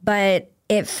 But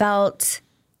it felt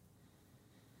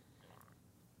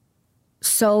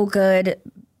so good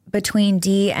between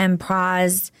Dee and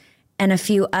Praz and a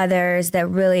few others that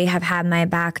really have had my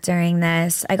back during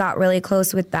this. I got really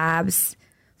close with Babs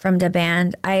from the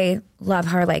band. I love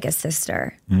her like a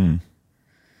sister.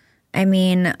 I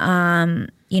mean, none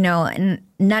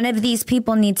of these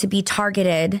people need to be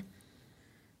targeted.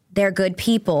 They're good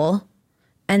people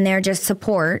and they're just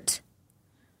support.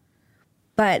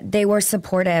 but they were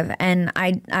supportive. And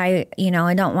I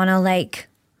don't want to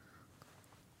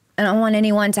I don't want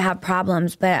anyone to have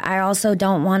problems, but I also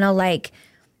don't want to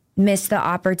miss the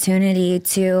opportunity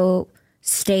to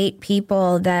state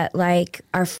people that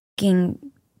are fucking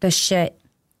the shit.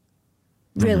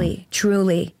 Really,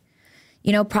 truly.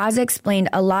 Praz explained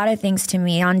a lot of things to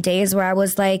me on days where I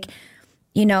was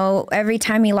every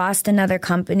time he lost another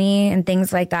company and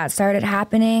things like that started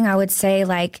happening, I would say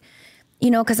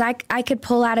because I could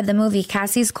pull out of the movie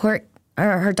Cassie's court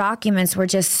or her documents were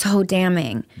just so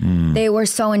damning. They were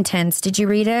so intense. Did you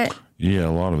read it? Yeah,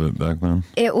 a lot of it back then.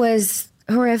 It was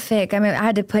horrific. I mean, I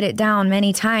had to put it down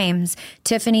many times.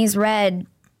 Tiffany's read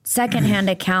secondhand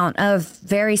account of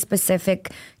very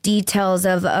specific details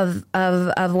of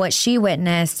what she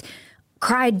witnessed,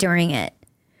 cried during it.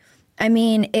 I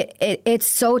mean, it's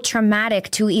so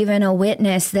traumatic to even a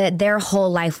witness that their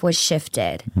whole life was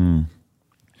shifted.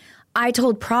 I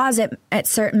told Praz at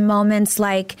certain moments,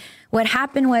 what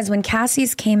happened was when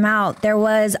Cassie's came out, there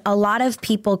was a lot of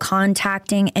people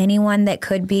contacting anyone that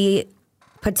could be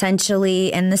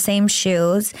potentially in the same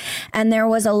shoes. And there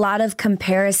was a lot of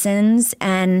comparisons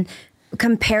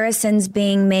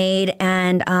being made.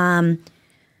 And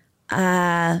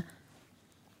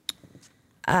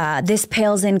this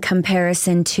pales in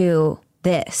comparison to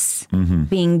this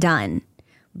being done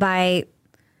by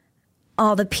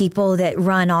all the people that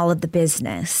run all of the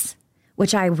business,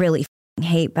 which I really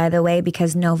hate, by the way,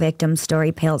 because no victim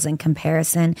story pales in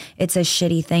comparison. It's a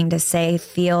shitty thing to say,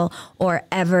 feel, or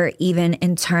ever even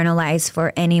internalize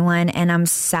for anyone. And I'm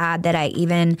sad that I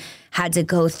even had to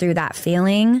go through that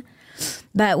feeling.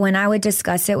 But when I would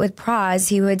discuss it with Praz,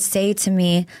 he would say to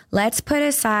me, let's put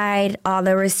aside all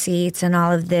the receipts and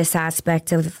all of this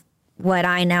aspect of what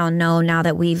I now know now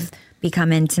that we've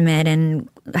become intimate and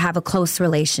have a close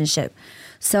relationship.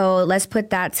 So let's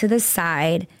put that to the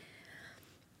side.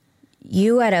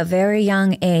 You at a very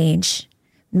young age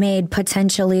made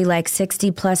potentially 60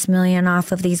 plus million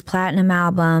off of these platinum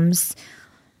albums,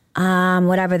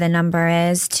 whatever the number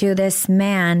is, to this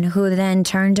man who then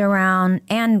turned around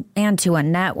and to a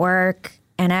network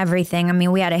and everything. I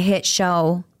mean, we had a hit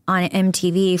show on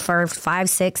MTV for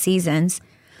 5-6 seasons.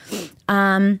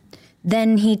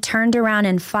 Then he turned around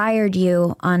and fired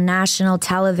you on national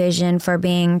television for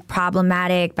being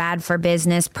problematic, bad for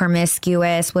business,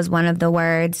 promiscuous was one of the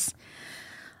words,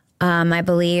 I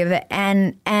believe,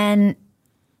 and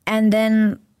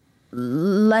then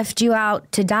left you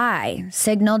out to die,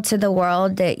 signaled to the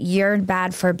world that you're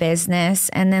bad for business,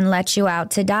 and then let you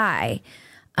out to die.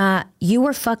 You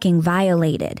were fucking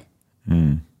violated.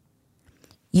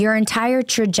 Your entire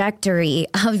trajectory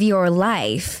of your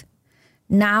life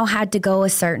now had to go a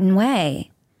certain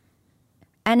way.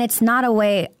 And it's not a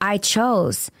way I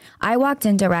chose. I walked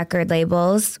into record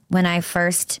labels when I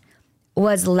first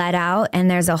was let out,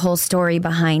 and there's a whole story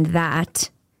behind that.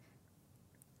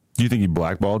 Do you think he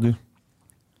blackballed you?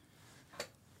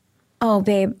 Oh,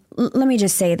 babe, let me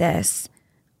just say this.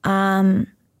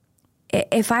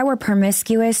 If I were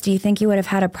promiscuous, do you think you would have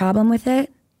had a problem with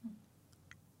it?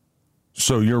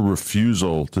 So your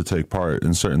refusal to take part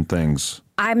in certain things.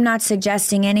 I'm not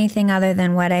suggesting anything other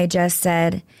than what I just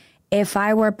said. If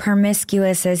I were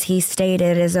promiscuous, as he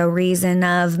stated, as a reason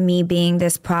of me being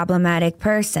this problematic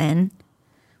person,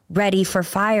 ready for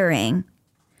firing,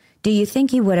 do you think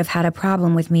he would have had a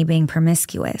problem with me being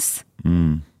promiscuous?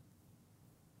 The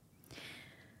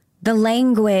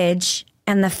language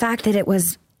and the fact that it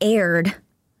was aired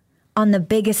on the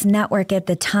biggest network at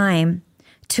the time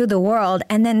to the world,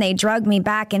 and then they drugged me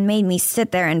back and made me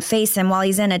sit there and face him while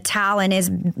he's in a towel in his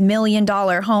 $1 million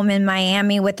home in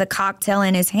Miami with a cocktail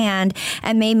in his hand,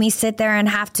 and made me sit there and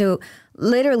have to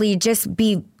literally just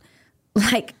be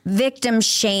victim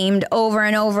shamed over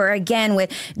and over again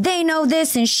with they know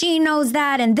this and she knows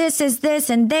that and this is this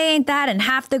and they ain't that, and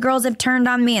half the girls have turned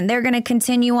on me and they're going to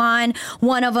continue on.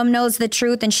 One of them knows the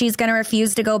truth and she's going to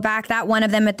refuse to go back. That one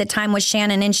of them at the time was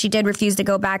Shannon, and she did refuse to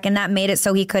go back, and that made it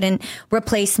so he couldn't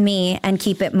replace me and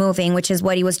keep it moving, which is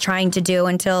what he was trying to do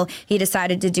until he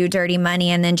decided to do Dirty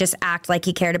Money and then just act like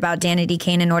he cared about Danity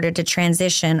Kane in order to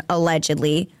transition,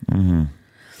 allegedly.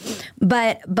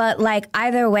 But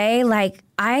either way,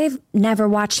 I've never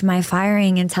watched my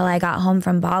firing until I got home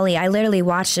from Bali. I literally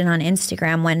watched it on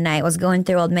Instagram one night. I was going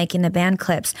through old Making the Band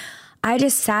clips. I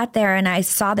just sat there and I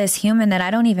saw this human that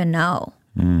I don't even know.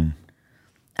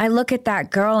 I look at that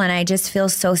girl and I just feel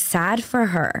so sad for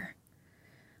her.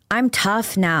 I'm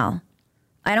tough now.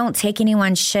 I don't take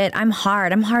anyone's shit. I'm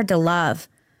hard to love.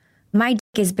 My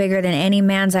dick is bigger than any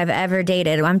man's I've ever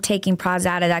dated. I'm taking Praz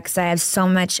out of that because I have so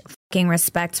much fucking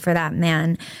respect for that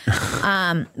man.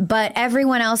 But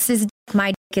everyone else's dick,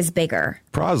 my dick is bigger.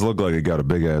 Praz looked like he got a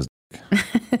big ass.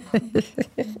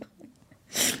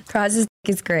 Praz's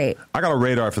is great. I got a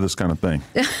radar for this kind of thing.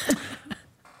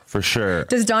 For sure.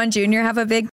 Does Don Jr. have a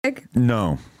big dick?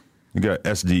 No. You got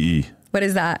SDE. What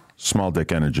is that? Small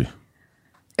dick energy.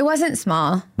 It wasn't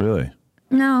small. Really?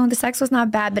 No, the sex was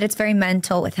not bad, but it's very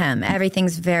mental with him.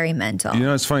 Everything's very mental. You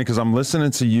know, it's funny because I'm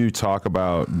listening to you talk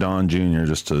about Don Jr.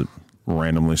 just to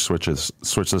randomly switch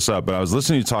this up, but I was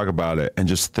listening to you talk about it and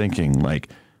just thinking, like,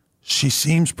 she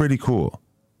seems pretty cool.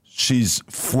 She's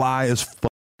fly as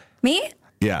fuck. Me?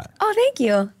 Yeah. Oh, thank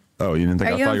you. Oh, you didn't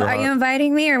think I thought you were hot? Are you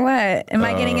inviting me or what? Am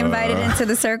I getting invited into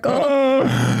the circle?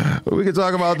 We could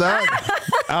talk about that.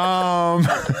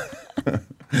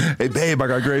 Hey, babe, I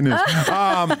got great news.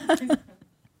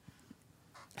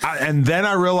 And then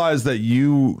I realized that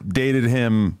you dated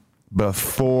him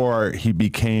before he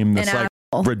became this like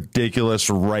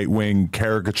ridiculous right-wing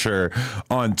caricature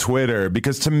on Twitter.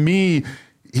 Because to me,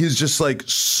 he's just like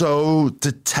so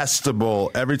detestable.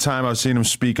 Every time I've seen him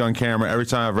speak on camera, every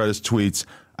time I've read his tweets,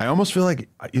 I almost feel like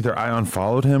either I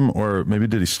unfollowed him or maybe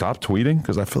did he stop tweeting?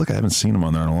 Because I feel like I haven't seen him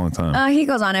on there in a long time. He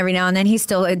goes on every now and then. He's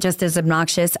still just as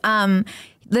obnoxious.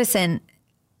 Listen,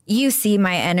 you see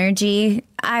my energy.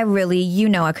 I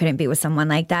couldn't be with someone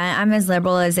like that. I'm as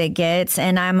liberal as it gets,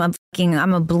 and I'm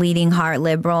a bleeding heart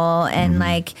liberal.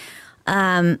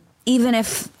 And even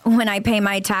if when I pay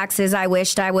my taxes, I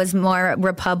wished I was more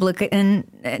Republican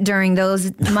during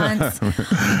those months.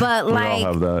 But we all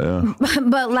have that, yeah.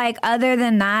 But like other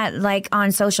than that, like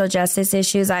on social justice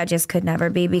issues, I just could never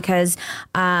be because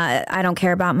I don't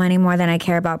care about money more than I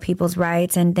care about people's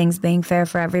rights and things being fair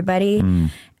for everybody.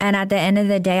 And at the end of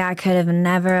the day, I could have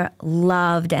never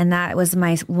loved, and that was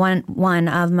my one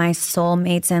of my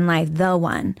soulmates in life, the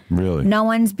one. Really? No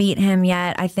one's beat him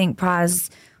yet. I think Praz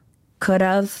could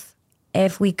have.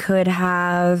 If we could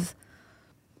have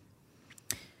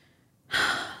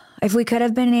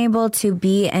been able to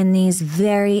be in these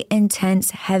very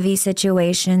intense, heavy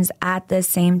situations at the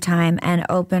same time and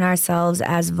open ourselves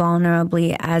as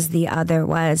vulnerably as the other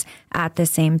was at the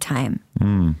same time.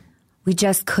 We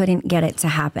just couldn't get it to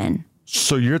happen.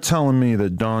 So you're telling me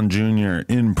that Don Jr.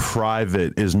 in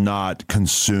private is not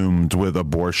consumed with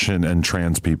abortion and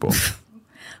trans people?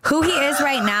 Who he is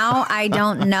right now, I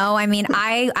don't know. I mean,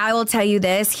 I will tell you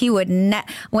this. He would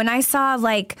when I saw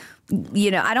like,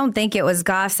 you know, I don't think it was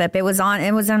gossip. It was on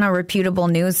a reputable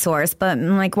news source, but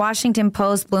like Washington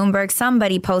Post, Bloomberg,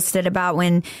 somebody posted about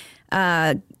when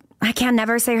I can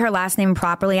never say her last name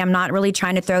properly. I'm not really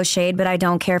trying to throw shade, but I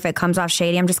don't care if it comes off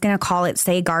shady. I'm just going to call it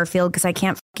Say Garfield because I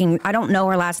don't know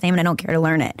her last name and I don't care to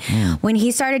learn it. When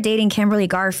he started dating Kimberly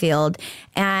Garfield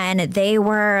and they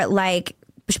were like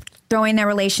throwing their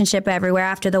relationship everywhere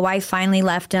after the wife finally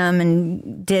left him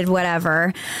and did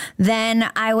whatever, then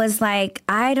I was like,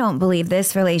 I don't believe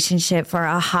this relationship for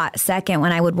a hot second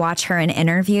when I would watch her in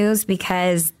interviews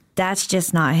because that's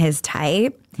just not his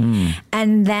type.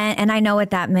 And I know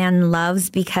what that man loves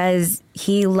because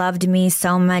he loved me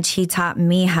so much. He taught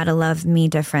me how to love me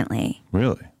differently.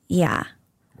 Really? Yeah.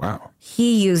 Wow.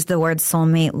 He used the word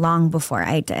soulmate long before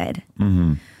I did.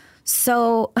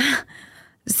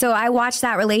 So I watched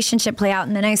that relationship play out,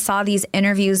 and then I saw these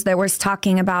interviews that was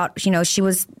talking about, you know, she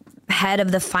was head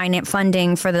of the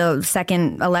funding for the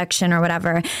second election or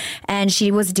whatever, and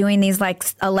she was doing these like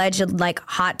alleged like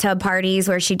hot tub parties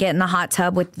where she'd get in the hot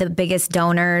tub with the biggest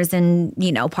donors and,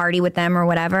 you know, party with them or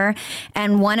whatever.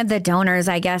 And one of the donors,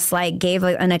 I guess, like gave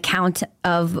an account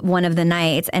of one of the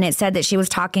nights, and it said that she was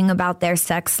talking about their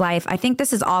sex life. I think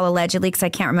this is all allegedly because I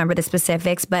can't remember the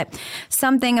specifics, but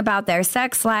something about their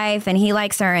sex life, and he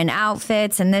likes her in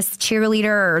outfits and this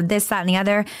cheerleader or this, that, and the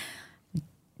other.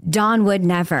 Don would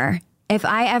never. If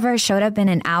I ever showed up in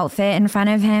an outfit in front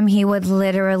of him, he would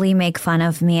literally make fun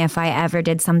of me if I ever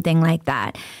did something like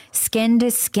that. Skin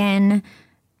to skin,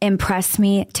 impress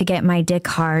me to get my dick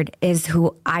hard is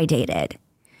who I dated.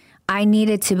 I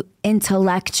needed to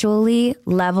intellectually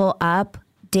level up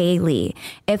daily.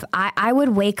 If I would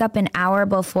wake up an hour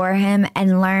before him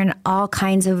and learn all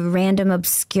kinds of random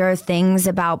obscure things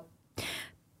about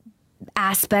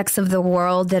aspects of the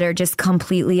world that are just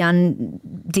completely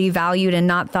devalued and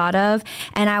not thought of.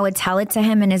 And I would tell it to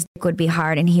him and his dick would be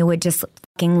hard and he would just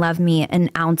fucking love me an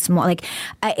ounce more. Like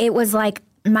it was like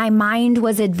my mind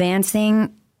was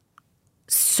advancing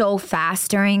so fast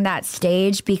during that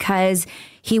stage because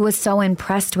he was so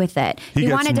impressed with it. He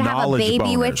wanted to have a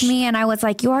baby with me, and I was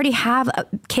like, you already have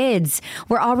kids.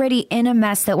 We're already in a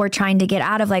mess that we're trying to get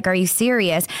out of. Like, are you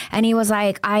serious? And he was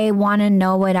like, I want to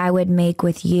know what I would make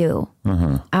with you.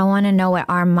 I want to know what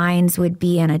our minds would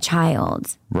be in a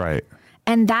child. Right.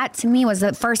 And that to me was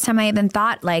the first time I even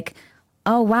thought, like,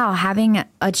 oh, wow, having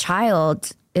a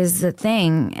child is the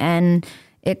thing. And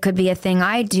it could be a thing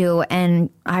I do.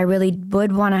 And I really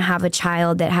would want to have a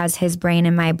child that has his brain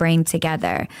and my brain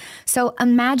together. So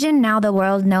imagine now the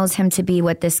world knows him to be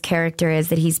what this character is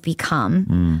that he's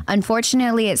become.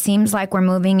 Unfortunately, it seems like we're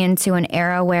moving into an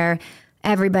era where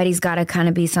everybody's got to kind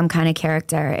of be some kind of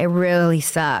character. It really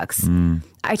sucks.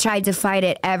 I tried to fight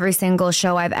it every single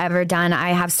show I've ever done. I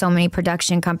have so many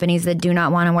production companies that do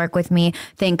not want to work with me,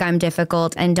 think I'm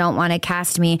difficult, and don't want to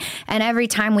cast me. And every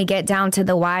time we get down to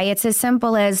the why, it's as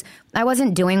simple as I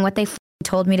wasn't doing what they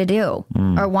told me to do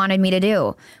or wanted me to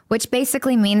do, which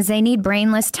basically means they need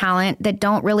brainless talent that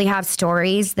don't really have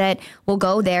stories that will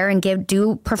go there and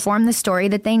perform the story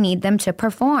that they need them to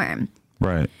perform.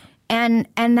 Right. And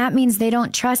that means they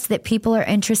don't trust that people are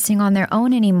interesting on their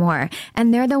own anymore.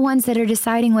 And they're the ones that are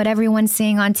deciding what everyone's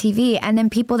seeing on TV. And then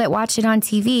people that watch it on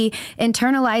TV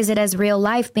internalize it as real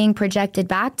life being projected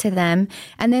back to them.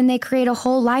 And then they create a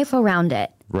whole life around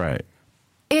it. Right.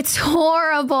 It's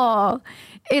horrible.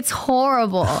 It's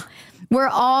horrible. We're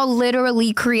all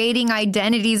literally creating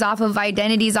identities off of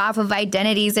identities off of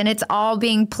identities, and it's all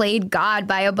being played God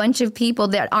by a bunch of people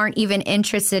that aren't even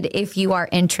interested if you are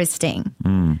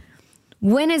interesting.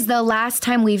 When is the last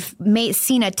time we've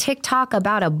seen a TikTok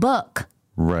about a book?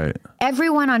 Right.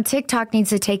 Everyone on TikTok needs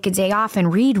to take a day off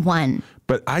and read one.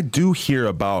 But I do hear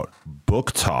about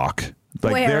book talk.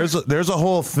 Like Where? there's a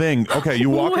whole thing. Okay, you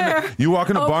walk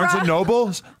into Barnes and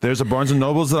Nobles. There's a Barnes and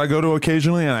Nobles that I go to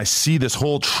occasionally, and I see this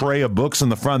whole tray of books in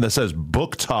the front that says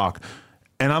book talk,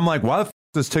 and I'm like, why the f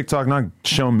does TikTok not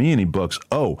show me any books?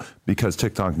 Oh, because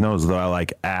TikTok knows that I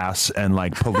like ass and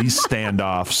like police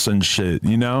standoffs and shit.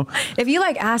 You know, if you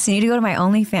like ass, you need to go to my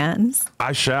Onlyfans.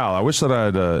 I shall. I wish that I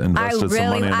had invested some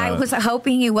money in I that. was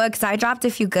hoping you would, because I dropped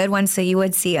a few good ones so you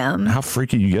would see them. How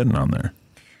freaky you getting on there?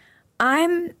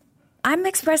 I'm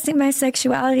expressing my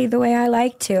sexuality the way I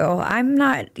like to. I'm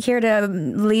not here to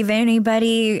leave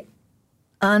anybody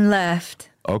unleft.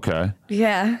 Okay.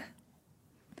 Yeah.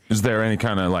 Is there any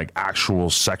kind of like actual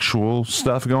sexual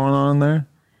stuff going on there?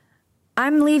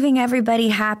 I'm leaving everybody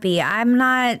happy. I'm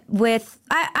not with.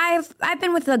 I've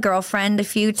been with a girlfriend a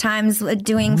few times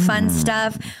doing fun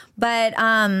stuff, but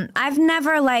I've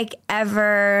never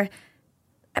ever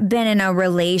been in a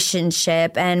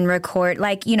relationship and record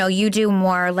you do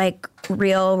more like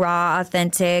real, raw,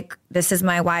 authentic. This is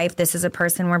my wife. This is a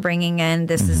person we're bringing in.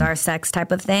 This is our sex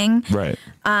type of thing. Right.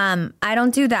 I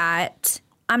don't do that.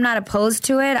 I'm not opposed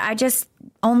to it. I just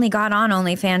only got on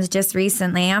OnlyFans just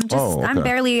recently.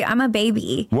 I'm a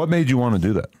baby. What made you want to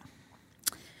do that?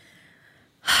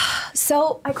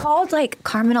 So I called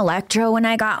Carmen Electra when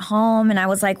I got home, and I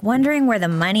was wondering where the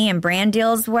money and brand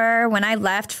deals were. When I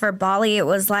left for Bali, it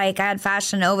was I had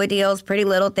Fashion Nova deals, Pretty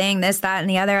Little Thing, this, that, and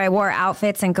the other. I wore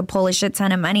outfits and could pull a shit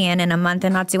ton of money in a month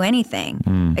and not do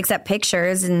anything except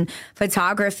pictures and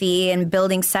photography and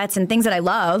building sets and things that I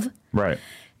love. Right.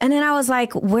 And then I was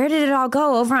like, where did it all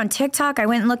go? Over on TikTok, I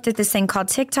went and looked at this thing called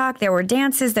TikTok. There were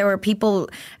dances. There were people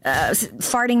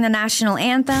farting the national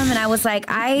anthem. And I was like,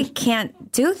 I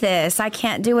can't do this. I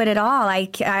can't do it at all.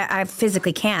 I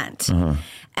physically can't.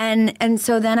 And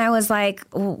so then I was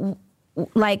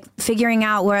figuring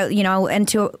out where,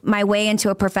 into my way into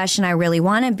a profession I really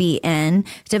want to be in,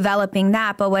 developing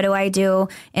that. But what do I do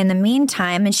in the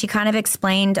meantime? And she kind of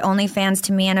explained OnlyFans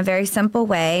to me in a very simple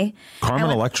way. Carmen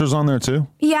Electra's on there too?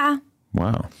 Yeah.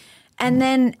 Wow. And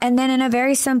then in a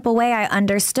very simple way, I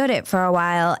understood it for a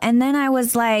while. And then I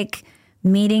was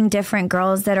meeting different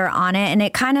girls that are on it. And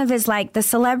it kind of is the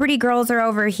celebrity girls are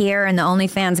over here and the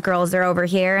OnlyFans girls are over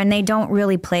here, and they don't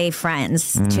really play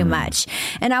friends too much.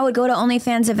 And I would go to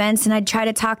OnlyFans events and I'd try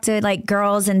to talk to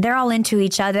girls, and they're all into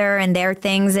each other and their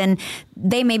things. And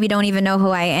they maybe don't even know who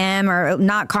I am, or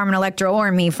not Carmen Electra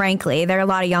or me, frankly. There are a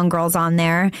lot of young girls on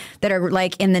there that are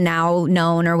in the now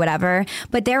known or whatever,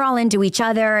 but they're all into each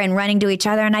other and running to each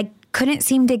other. And I couldn't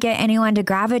seem to get anyone to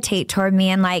gravitate toward me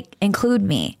and include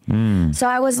me. So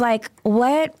I was like,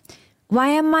 what? Why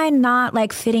am I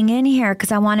not fitting in here?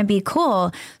 Because I want to be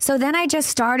cool. So then I just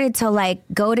started to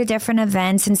go to different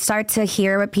events and start to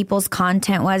hear what people's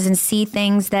content was and see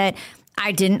things that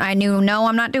I knew, no,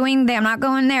 I'm not doing that. I'm not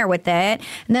going there with it.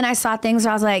 And then I saw things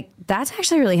where I was like, that's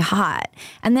actually really hot.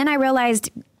 And then I realized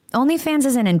OnlyFans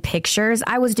isn't in pictures.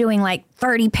 I was doing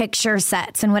 30 picture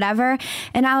sets and whatever.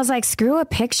 And I was like, screw a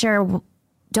picture.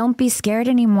 Don't be scared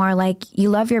anymore. You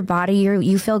love your body.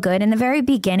 You feel good. In the very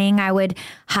beginning, I would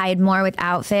hide more with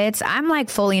outfits. I'm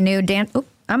fully nude.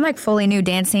 I'm fully nude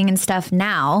dancing and stuff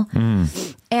now.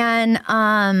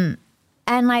 And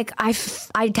And like, I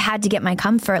had to get my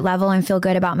comfort level and feel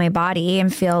good about my body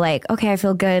and feel like, okay, I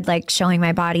feel good, like showing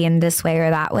my body in this way or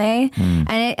that way.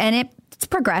 And it's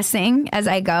progressing as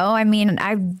I go. I mean,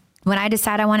 when I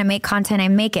decide I want to make content, I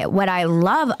make it. What I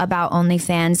love about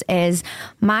OnlyFans is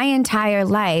my entire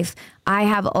life, I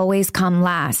have always come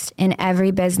last in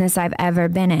every business I've ever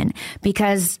been in.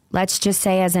 Because let's just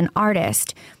say as an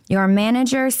artist, your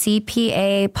manager,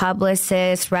 CPA,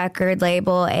 publicist, record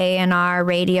label, A&R,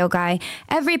 radio guy,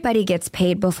 everybody gets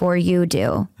paid before you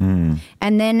do. And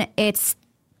then it's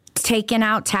taken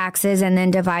out taxes and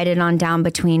then divided on down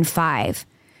between 5.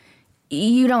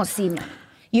 You don't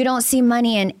see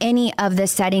money in any of the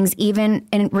settings, even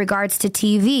in regards to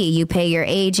TV. You pay your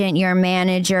agent, your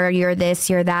manager, your this,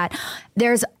 your that.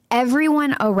 There's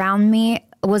everyone around me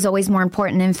was always more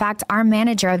important. In fact, our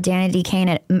manager of Danity Kane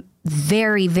at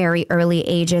very, very early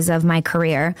ages of my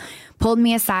career pulled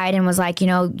me aside and was like,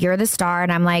 you're the star.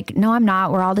 And I'm like, no, I'm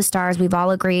not. We're all the stars. We've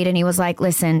all agreed. And he was like,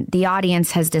 listen, the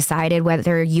audience has decided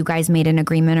whether you guys made an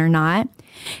agreement or not.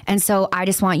 And so I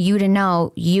just want you to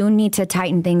know you need to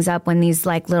tighten things up when these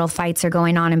like little fights are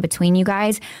going on in between you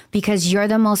guys, because you're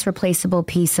the most replaceable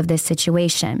piece of this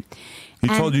situation. He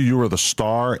told you were the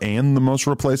star and the most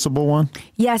replaceable one?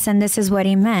 Yes, and this is what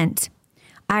he meant.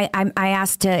 I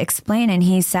asked to explain, and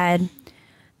he said,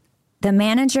 the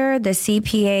manager, the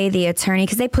CPA, the attorney,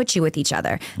 because they put you with each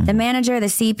other. The manager, the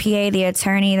CPA, the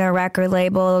attorney, the record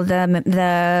label,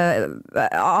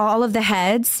 all of the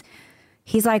heads.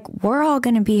 He's like, we're all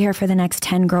going to be here for the next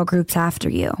 10 girl groups after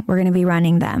you. We're going to be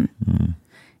running them.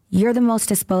 You're the most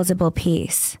disposable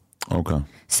piece. Okay.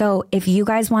 So if you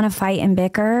guys want to fight and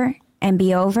bicker and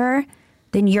be over,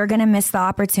 then you're going to miss the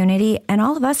opportunity. And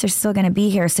all of us are still going to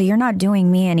be here. So you're not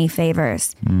doing me any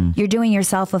favors. You're doing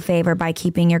yourself a favor by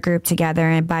keeping your group together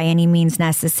and by any means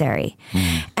necessary.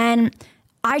 And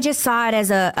I just saw it as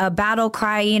a battle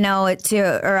cry,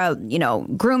 or a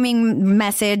grooming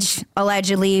message,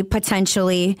 allegedly,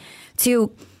 potentially,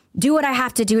 to do what I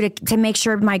have to do to make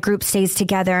sure my group stays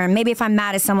together. And maybe if I'm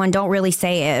mad at someone, don't really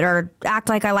say it, or act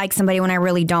like I like somebody when I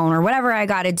really don't, or whatever I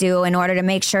got to do in order to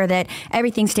make sure that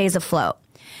everything stays afloat.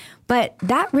 But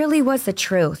that really was the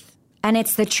truth. And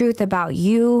it's the truth about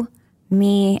you,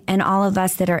 me, and all of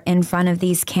us that are in front of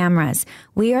these cameras.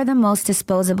 We are the most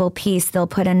disposable piece. They'll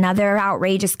put another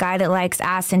outrageous guy that likes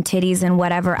ass and titties and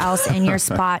whatever else in your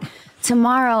spot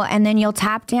tomorrow, and then you'll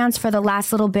tap dance for the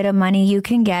last little bit of money you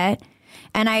can get.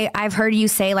 And I've heard you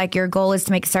say, like, your goal is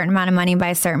to make a certain amount of money by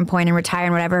a certain point and retire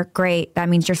and whatever. Great. That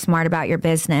means you're smart about your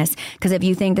business. Because if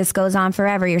you think this goes on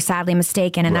forever, you're sadly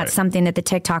mistaken. And that's something that the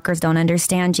TikTokers don't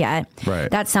understand yet.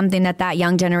 Right. That's something that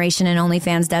young generation in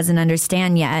OnlyFans doesn't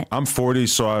understand yet. I'm 40,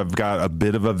 so I've got a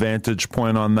bit of a vantage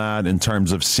point on that in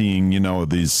terms of seeing,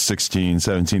 these 16,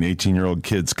 17, 18-year-old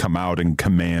kids come out and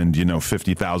command,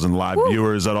 50,000 live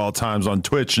viewers at all times on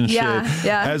Twitch and shit.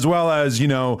 Yeah. As well as,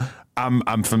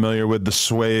 I'm familiar with the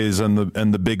Sways and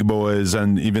the big boys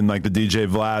and even like the DJ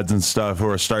Vlads and stuff who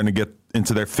are starting to get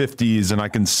into their 50s, and I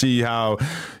can see how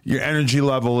your energy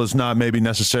level is not maybe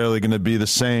necessarily going to be the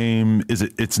same.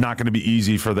 It's not going to be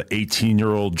easy for the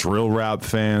 18-year-old drill rap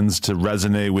fans to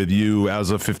resonate with you as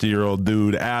a 50-year-old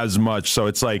dude as much. So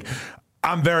it's like,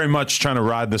 I'm very much trying to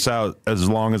ride this out as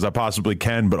long as I possibly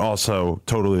can, but also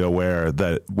totally aware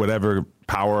that whatever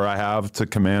power I have to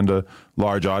command a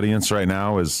large audience right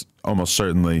now is almost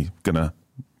certainly going to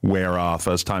wear off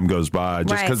as time goes by.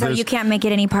 Just right, so you can't make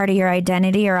it any part of your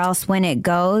identity, or else when it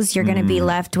goes, you're going to be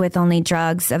left with only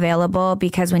drugs available,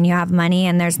 because when you have money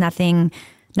and there's no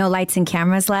lights and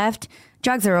cameras left,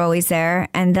 drugs are always there,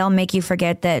 and they'll make you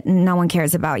forget that no one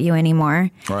cares about you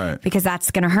anymore. Right. Because that's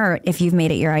going to hurt if you've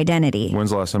made it your identity. When's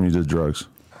the last time you did drugs?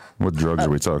 What drugs are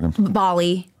we talking?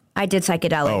 Bali. I did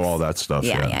psychedelics. Oh, all that stuff.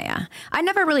 Yeah. I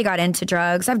never really got into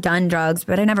drugs. I've done drugs,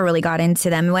 but I never really got into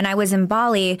them. When I was in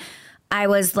Bali, I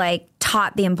was like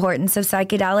taught the importance of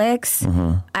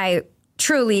psychedelics. I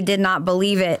truly did not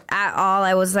believe it at all.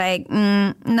 I was like,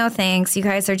 no thanks. You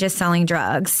guys are just selling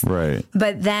drugs. Right.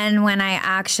 But then when I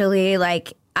actually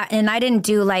and I didn't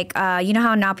do you know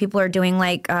how now people are doing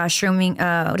shrooming,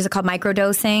 what is it called?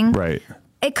 Microdosing. Right.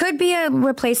 It could be a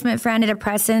replacement for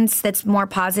antidepressants that's more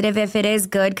positive if it is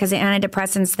good, because the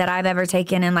antidepressants that I've ever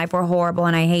taken in life were horrible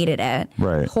and I hated it.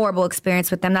 Right. Horrible experience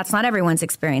with them. That's not everyone's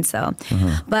experience, though.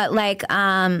 But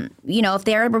if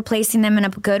they're replacing them in a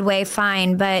good way,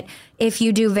 fine. But if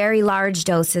you do very large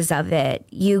doses of it,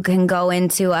 you can go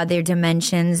into other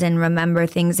dimensions and remember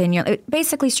things it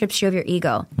basically strips you of your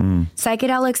ego.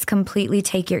 Psychedelics completely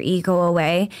take your ego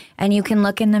away, and you can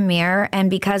look in the mirror,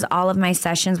 and because all of my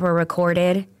sessions were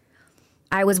recorded,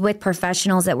 I was with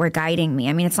professionals that were guiding me.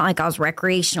 I mean, it's not like I was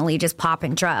recreationally just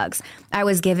popping drugs. I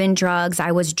was given drugs.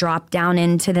 I was dropped down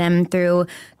into them through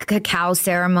cacao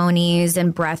ceremonies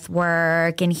and breath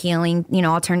work and healing, you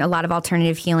know, a lot of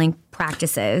alternative healing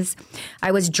practices.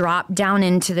 I was dropped down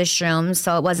into the shrooms.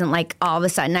 So it wasn't like all of a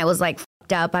sudden I was like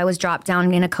fucked up. I was dropped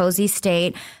down in a cozy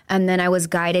state. And then I was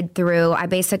guided through. I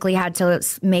basically had to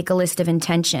make a list of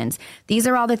intentions. These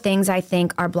are all the things I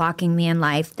think are blocking me in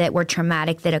life that were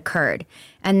traumatic that occurred.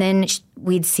 And then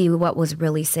we'd see what was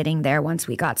really sitting there once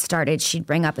we got started. She'd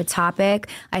bring up a topic.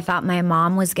 I thought my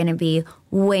mom was going to be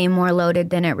way more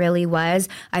loaded than it really was.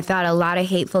 I thought a lot of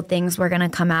hateful things were going to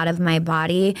come out of my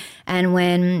body. And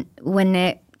when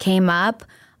it came up,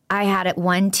 I had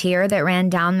one tear that ran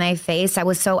down my face. I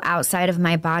was so outside of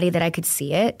my body that I could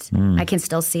see it. I can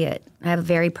still see it. I have a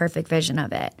very perfect vision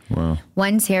of it. Wow.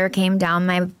 One tear came down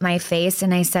my face,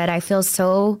 and I said, I feel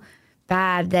so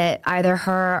bad that either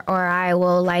her or I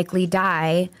will likely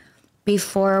die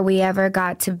before we ever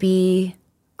got to be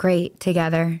great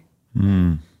together.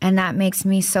 And that makes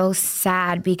me so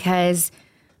sad because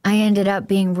I ended up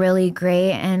being really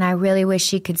great, and I really wish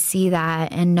she could see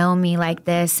that and know me like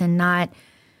this and not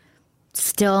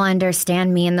still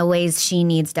understand me in the ways she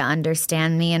needs to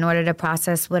understand me in order to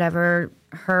process whatever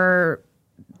her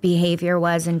behavior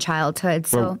was in childhood.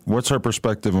 So, well, what's her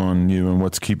perspective on you, and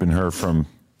what's keeping her from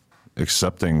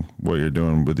accepting what you're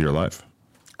doing with your life?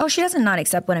 Oh, she doesn't not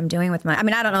accept what I'm doing with I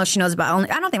mean, I don't know if she knows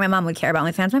about I don't think my mom would care about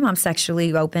OnlyFans. My mom's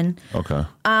sexually open. Okay.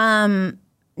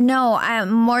 No,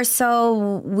 more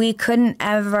so we couldn't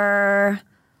ever.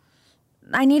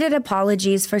 I needed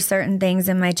apologies for certain things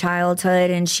in my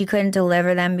childhood, and she couldn't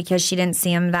deliver them because she didn't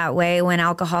see them that way. When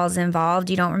alcohol's involved,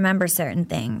 you don't remember certain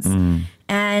things.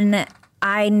 And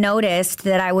I noticed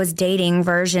that I was dating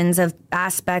versions of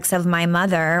aspects of my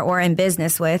mother, or in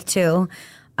business with too,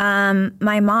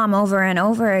 my mom over and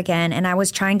over again. And I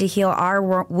was trying to heal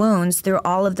our wounds through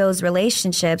all of those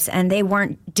relationships, and they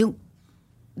weren't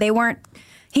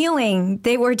healing.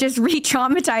 They were just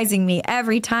re-traumatizing me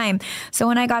every time. So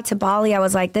when I got to Bali, I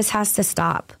was like, this has to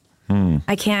stop.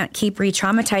 I can't keep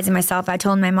re-traumatizing myself. I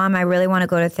told my mom, I really want to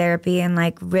go to therapy and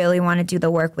like really want to do the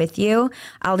work with you.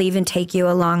 I'll even take you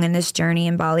along in this journey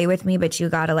in Bali with me, but you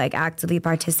got to like actively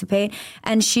participate.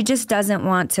 And she just doesn't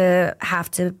want to have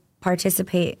to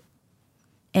participate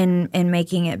in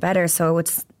making it better. So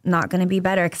it's not going to be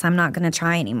better because I'm not going to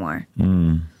try anymore.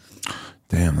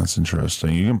 Damn, that's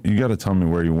interesting. You got to tell me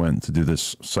where you went to do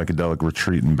this psychedelic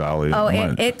retreat in Bali. Oh,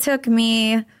 it took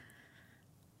me.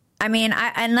 I mean,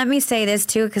 and let me say this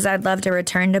too, because I'd love to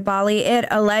return to Bali. It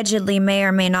allegedly may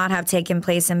or may not have taken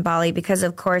place in Bali because,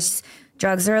 of course,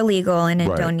 drugs are illegal in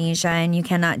Indonesia and you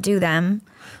cannot do them.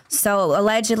 So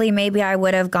allegedly, maybe I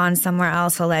would have gone somewhere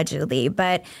else allegedly.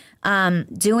 But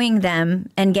doing them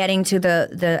and getting to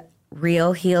the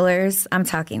real healers, I'm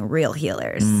talking real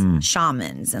healers,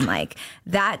 shamans, and like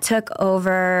that took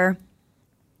over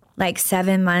like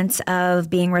 7 months of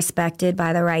being respected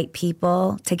by the right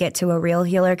people to get to a real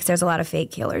healer, because there's a lot of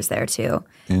fake healers there too.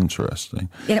 Interesting.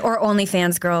 Or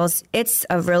OnlyFans girls. It's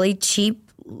a really cheap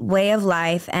way of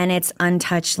life, and it's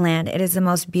untouched land. It is the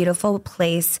most beautiful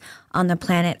place on the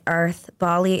planet Earth.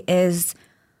 Bali is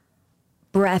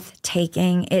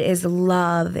breathtaking. It is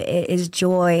love. It is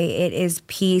joy. It is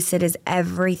peace. It is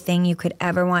everything you could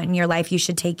ever want in your life. You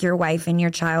should take your wife and your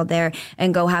child there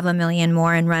and go have a million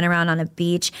more and run around on a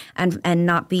beach and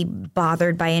not be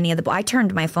bothered by any of the. I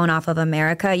turned my phone off of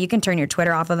America. You can turn your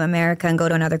Twitter off of America and go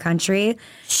to another country.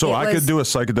 So I could do a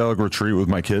psychedelic retreat with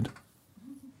my kid?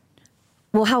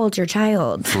 Well, how old's your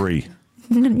child? 3.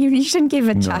 You shouldn't give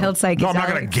a child psychedelic. No, I'm not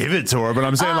going to give it to her, but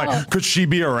I'm saying, like, could she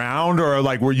be around, or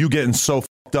like, were you getting so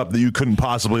fucked up that you couldn't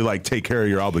possibly like take care of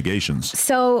your obligations?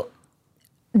 So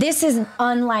this is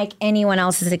unlike anyone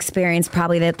else's experience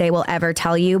probably that they will ever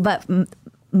tell you, but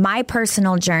my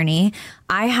personal journey,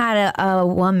 I had a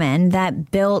woman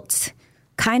that built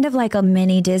kind of like a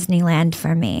mini Disneyland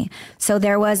for me. So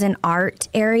there was an art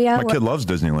area. My kid loves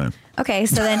Disneyland. Okay,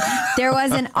 so then there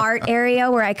was an art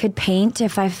area where I could paint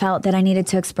if I felt that I needed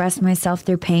to express myself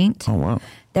through paint. Oh, wow.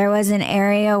 There was an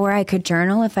area where I could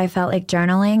journal if I felt like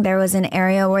journaling. There was an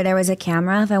area where there was a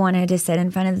camera if I wanted to sit in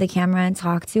front of the camera and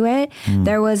talk to it.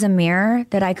 There was a mirror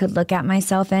that I could look at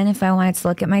myself in if I wanted to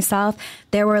look at myself.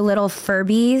 There were little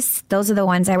Furbies. Those are the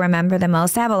ones I remember the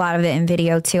most. I have a lot of it in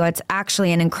video too. It's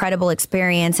actually an incredible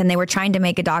experience, and they were trying to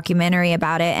make a documentary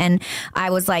about it. And I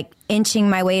was like inching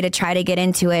my way to try to get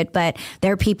into it, but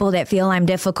there are people that feel I'm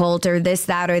difficult or this,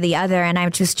 that, or the other. And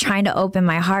I'm just trying to open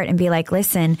my heart and be like,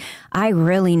 listen, I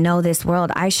really know this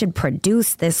world. I should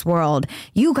produce this world.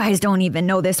 You guys don't even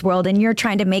know this world and you're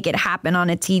trying to make it happen on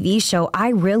a TV show. I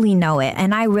really know it.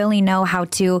 And I really know how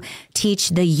to teach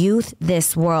the youth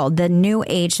this world, the new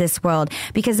age this world,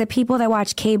 because the people that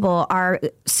watch cable are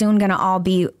soon going to all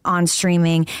be on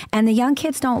streaming and the young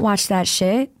kids don't watch that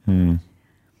shit.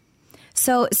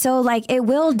 So like it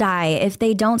will die if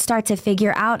they don't start to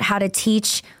figure out how to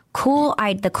teach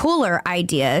the cooler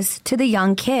ideas to the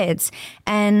young kids.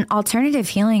 And alternative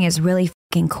healing is really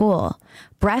fucking cool.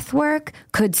 Breath work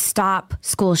could stop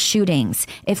school shootings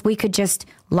if we could just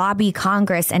lobby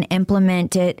Congress and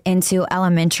implement it into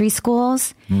elementary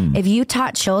schools. If you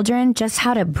taught children just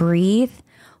how to breathe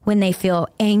when they feel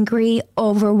angry,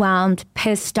 overwhelmed,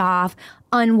 pissed off,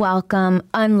 unwelcome,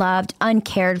 unloved,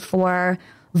 uncared for,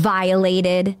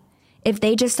 violated. If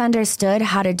they just understood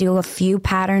how to do a few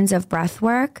patterns of breath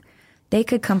work, they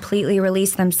could completely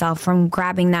release themselves from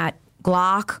grabbing that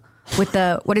Glock with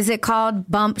the, what is it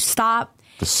called? Bump stop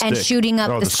and shooting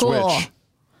up the school. Switch.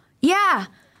 Yeah.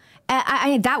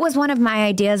 That was one of my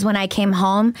ideas when I came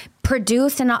home.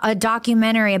 Produce a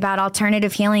documentary about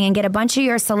alternative healing and get a bunch of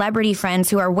your celebrity friends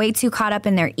who are way too caught up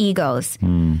in their egos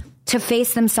to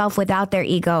face themselves without their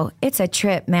ego. It's a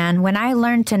trip, man. When I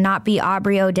learned to not be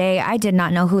Aubrey O'Day, I did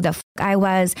not know who the I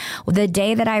was. The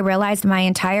day that I realized my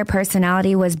entire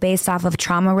personality was based off of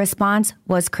trauma response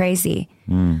was crazy.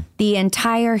 The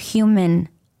entire human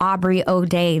Aubrey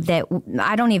O'Day that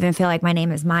I don't even feel like my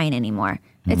name is mine anymore.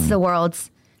 It's the world's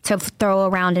to throw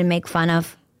around and make fun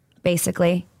of,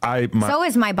 basically. So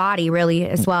is my body, really,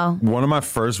 as well. One of my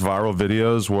first viral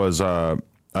videos was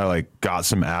I like got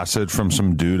some acid from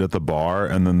some dude at the bar,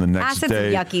 and then the next Acid's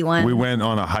day a yucky one. We went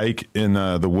on a hike in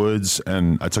the woods,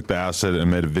 and I took the acid and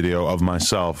made a video of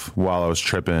myself while I was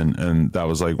tripping, and that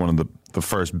was like one of the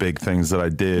first big things that I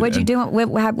did. What did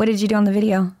you do on the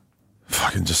video?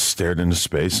 Fucking just stared into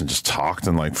space and just talked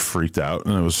and like freaked out,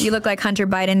 and it was. You look like Hunter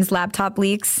Biden's laptop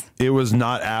leaks. It was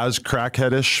not as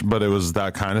crackheadish, but it was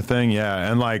that kind of thing,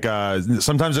 yeah. And like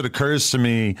sometimes it occurs to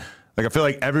me, like I feel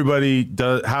like everybody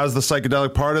has the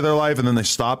psychedelic part of their life, and then they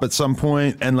stop at some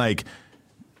point, and like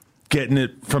getting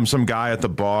it from some guy at the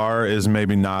bar is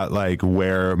maybe not like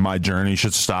where my journey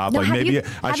should stop. No, like maybe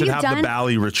I should have the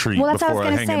Bali retreat before I hang it up. Well, that's what I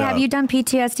was going to say. Have you done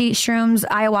PTSD, shrooms,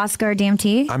 ayahuasca, or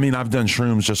DMT? I mean, I've done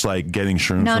shrooms, just like getting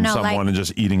shrooms from someone like and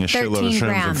just eating a shitload of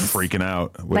shrooms and freaking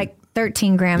out. Wait, like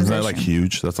 13 grams. Isn't that like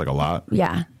huge? That's like a lot.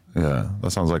 Yeah. Yeah,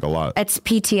 that sounds like a lot. It's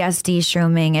PTSD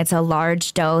shrooming. It's a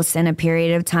large dose in a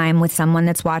period of time with someone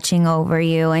that's watching over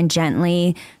you and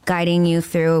gently guiding you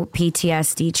through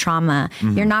PTSD trauma.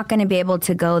 You're not going to be able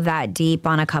to go that deep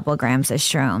on a couple grams of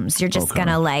shrooms. You're just going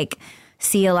to like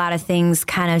see a lot of things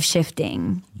kind of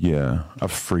shifting. Yeah,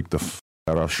 I've freaked the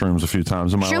out off shrooms a few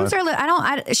times in my life.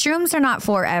 Shrooms are not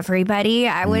for everybody.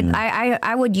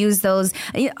 I would use those.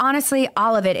 Honestly,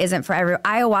 all of it isn't for everyone.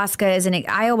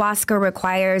 Ayahuasca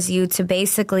requires you to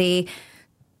basically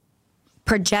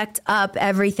project up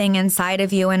everything inside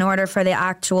of you in order for the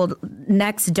actual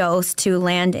next dose to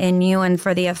land in you and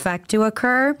for the effect to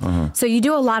occur. So you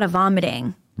do a lot of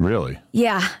vomiting. Really?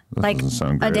 Yeah. That like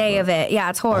great, a day of it.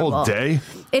 Yeah, it's horrible. A whole day?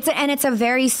 It's a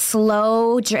very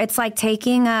slow, it's like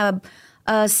taking a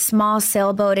small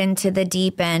sailboat into the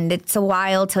deep end. It's a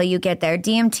while till you get there.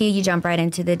 DMT, you jump right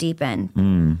into the deep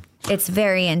end. It's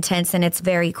very intense and it's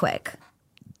very quick.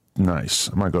 Nice.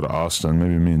 I might go to Austin.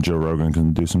 Maybe me and Joe Rogan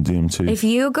can do some DMT. If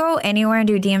you go anywhere and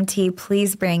do DMT,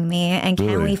 please bring me, and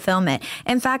can we film it?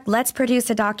 In fact, let's produce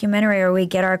a documentary where we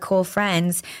get our cool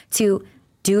friends to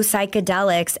do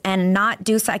psychedelics, and not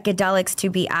do psychedelics to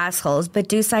be assholes, but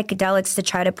do psychedelics to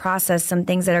try to process some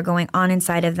things that are going on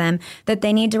inside of them that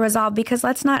they need to resolve. Because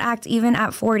let's not act even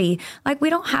at 40 like we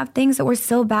don't have things that we're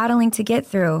still battling to get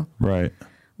through. Right.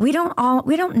 We don't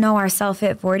know ourselves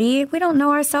at 40. We don't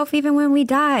know ourselves even when we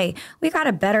die. We got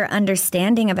a better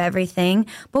understanding of everything.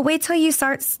 But wait till you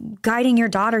start guiding your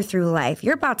daughter through life.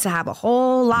 You're about to have a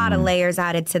whole lot of layers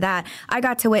added to that. I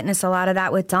got to witness a lot of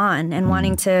that with Don, and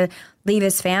wanting to leave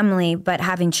his family, but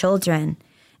having children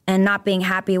and not being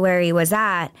happy where he was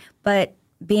at, but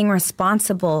being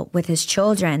responsible with his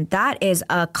children. That is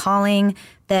a calling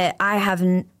that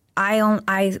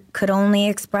I could only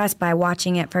express by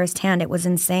watching it firsthand. It was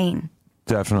insane.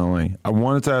 Definitely. I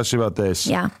wanted to ask you about this.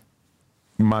 Yeah.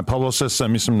 My publicist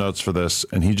sent me some notes for this,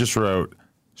 and he just wrote,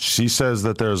 she says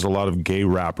that there's a lot of gay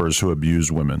rappers who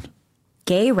abuse women.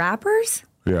 Gay rappers?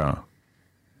 Yeah.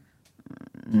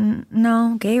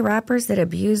 No, gay rappers that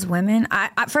abuse women. I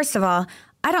first of all,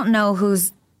 I don't know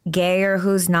who's gay or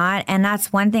who's not. And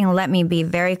that's one thing, let me be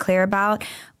very clear about.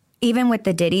 Even with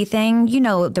the Diddy thing, you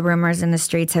know, the rumors in the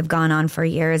streets have gone on for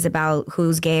years about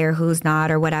who's gay or who's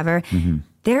not or whatever. Mm-hmm.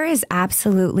 There is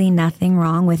absolutely nothing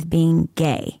wrong with being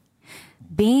gay.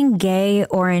 Being gay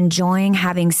or enjoying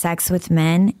having sex with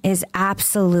men is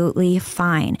absolutely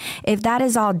fine. If that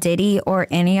is all Diddy or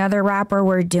any other rapper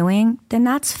were doing, then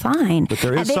that's fine. But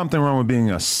there is something wrong with being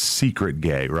a secret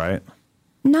gay, right?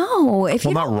 No,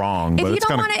 not wrong. If but you it's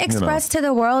don't kinda, want to express to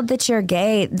the world that you're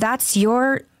gay, that's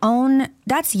your own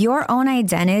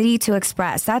identity to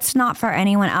express. That's not for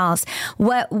anyone else.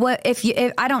 If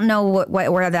I don't know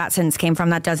where that sentence came from.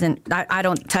 That doesn't. I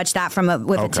don't touch that from a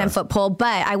 10-foot pole.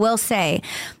 But I will say,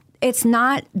 it's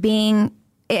not being,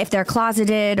 if they're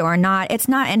closeted or not. It's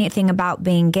not anything about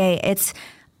being gay. It's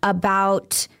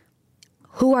about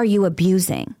who are you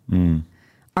abusing.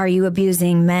 Are you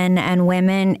abusing men and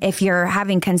women? If you're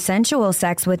having consensual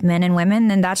sex with men and women,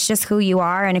 then that's just who you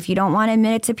are. And if you don't want to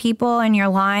admit it to people and you're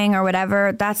lying or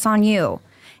whatever, that's on you.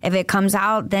 If it comes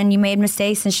out, then you made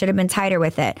mistakes and should have been tighter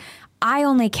with it. I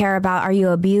only care about, are you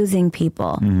abusing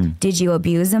people? Mm-hmm. Did you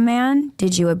abuse a man?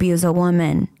 Did you abuse a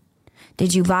woman?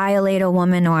 Did you violate a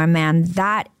woman or a man?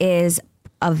 That is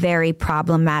a very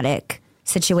problematic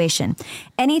situation.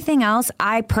 Anything else,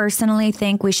 I personally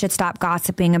think we should stop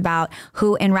gossiping about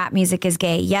who in rap music is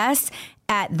gay. Yes,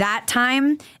 at that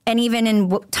time, and even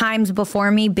in times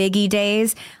before me, Biggie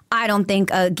days, I don't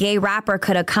think a gay rapper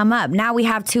could have come up. Now we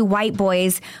have two white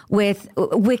boys with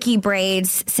wiki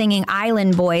braids singing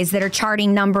Island Boys that are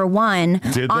charting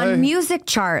 #1 on music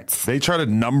charts. They charted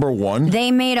 #1?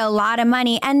 They made a lot of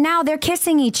money, and now they're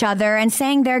kissing each other and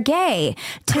saying they're gay.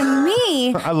 To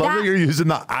me, I love that you're using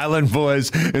the Island Boys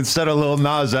instead of Lil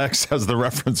Nas X as the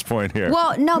reference point here.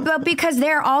 Well, no, but because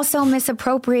they're also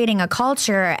misappropriating a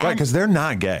culture. Right, because they're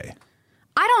not gay.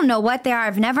 I don't know what they are.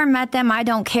 I've never met them. I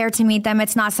don't care to meet them.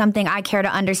 It's not something I care to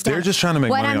understand. They're just trying to make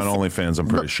money on OnlyFans, I'm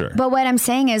pretty sure. But what I'm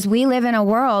saying is we live in a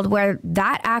world where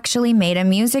that actually made a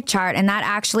music chart, and that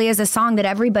actually is a song that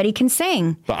everybody can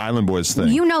sing. The Island Boys thing.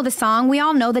 You know the song. We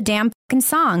all know the damn fucking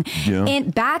song. Yeah.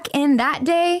 Back in that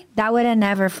day, that would have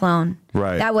never flown.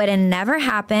 Right. That would have never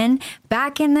happened.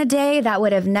 Back in the day, that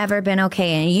would have never been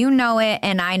okay. And you know it,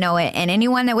 and I know it. And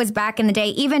anyone that was back in the day,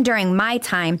 even during my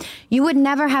time, you would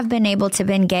never have been able to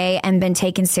been gay and been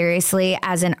taken seriously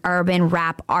as an urban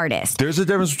rap artist. There's a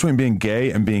difference between being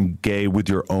gay and being gay with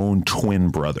your own twin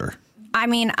brother. I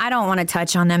mean, I don't want to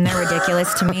touch on them. They're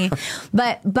ridiculous to me.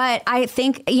 But I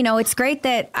think, it's great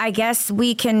that I guess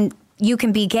you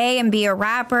can be gay and be a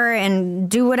rapper and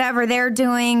do whatever they're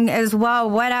doing as well,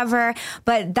 whatever.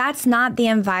 But that's not the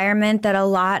environment that a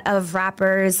lot of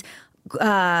rappers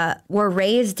were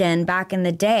raised in back in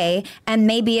the day. And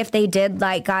maybe if they did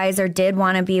like guys or did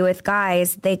want to be with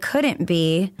guys, they couldn't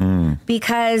be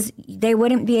because they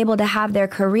wouldn't be able to have their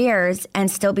careers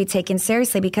and still be taken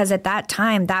seriously, because at that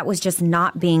time that was just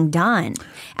not being done.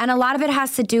 And a lot of it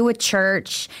has to do with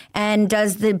church, and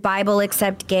does the Bible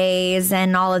accept gays,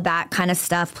 and all of that kind of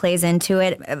stuff plays into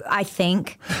it, I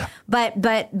think. But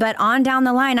on down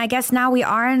the line, I guess now we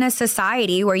are in a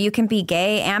society where you can be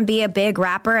gay and be a big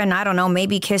rapper, and I don't know,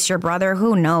 maybe kiss your brother.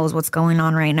 Who knows what's going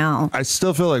on right now? I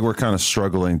still feel like we're kind of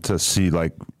struggling to see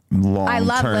like long-term I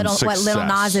love what Lil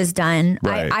Nas has done.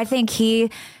 Right. I think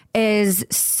he is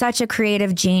such a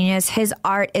creative genius. His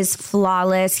art is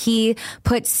flawless. He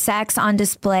puts sex on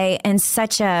display in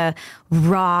such a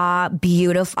raw,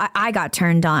 beautiful. I got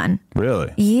turned on.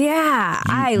 Really?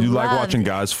 Yeah, you like watching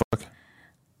guys fuck?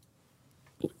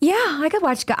 Yeah, I could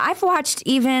watch. I've watched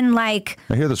even like.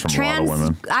 I hear this from a lot of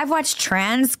women. I've watched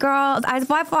trans girls.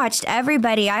 I've watched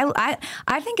everybody. I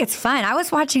think it's fun. I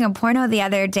was watching a porno the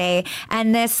other day,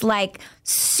 and this like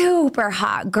super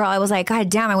hot girl. I was like,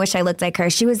 God damn, I wish I looked like her.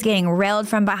 She was getting railed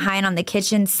from behind on the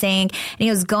kitchen sink, and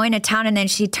he was going to town, and then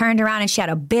she turned around and she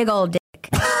had a big old dick.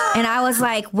 And I was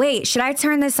like, wait, should I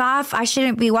turn this off? I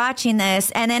shouldn't be watching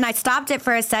this. And then I stopped it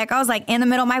for a sec. I was like in the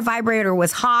middle. My vibrator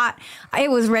was hot.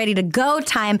 It was ready to go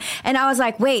time. And I was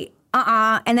like, wait,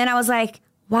 And then I was like,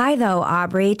 why though,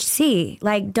 Aubrey? See,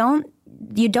 like, don't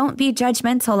be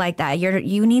judgmental like that.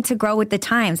 You need to grow with the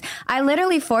times. I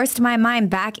literally forced my mind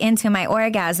back into my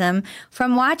orgasm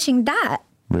from watching that.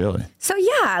 Really? So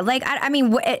yeah, like, I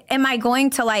mean, am I going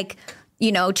to like,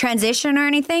 transition or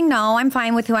anything? No, I'm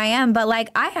fine with who I am. But like,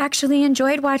 I actually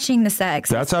enjoyed watching the sex.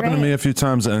 That's happened to me a few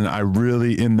times, and I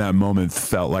really, in that moment,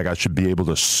 felt like I should be able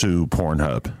to sue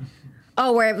Pornhub.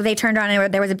 Oh, where they turned around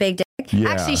and there was a big dick? Yeah.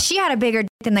 Actually, she had a bigger dick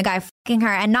than the guy fucking her.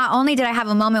 And not only did I have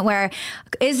a moment where,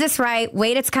 is this right?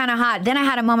 Wait, it's kind of hot. Then I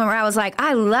had a moment where I was like,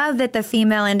 I love that the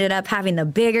female ended up having the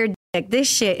bigger dick. This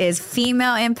shit is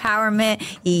female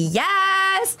empowerment.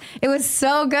 Yes! Yes. It was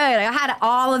so good. I had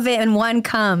all of it in one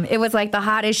cum. It was like the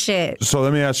hottest shit. So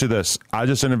let me ask you this. I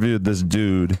just interviewed this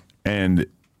dude, and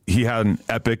he had an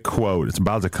epic quote. It's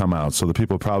about to come out, so the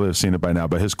people probably have seen it by now.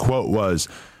 But his quote was,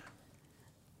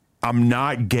 "I'm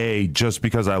not gay just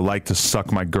because I like to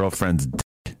suck my girlfriend's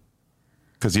dick,"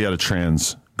 because he had a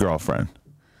trans girlfriend.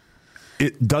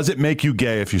 Does it make you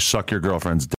gay if you suck your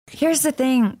girlfriend's dick? Here's the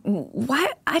thing. Why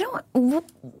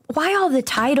all the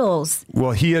titles?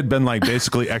 Well, he had been like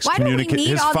basically excommunicated.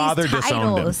 His father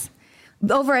disowned him.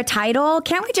 Over a title?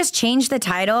 Can't we just change the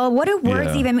title? What do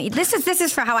words even mean? This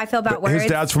is for how I feel about words.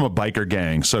 His dad's from a biker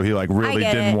gang, so he like really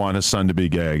didn't want his son to be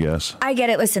gay, I guess. I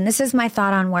get it. Listen, this is my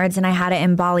thought on words, and I had it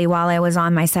in Bali while I was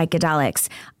on my psychedelics.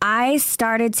 I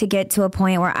started to get to a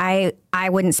point where I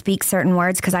wouldn't speak certain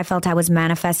words because I felt I was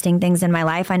manifesting things in my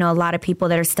life. I know a lot of people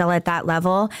that are still at that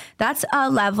level. That's a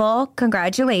level.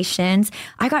 Congratulations.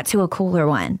 I got to a cooler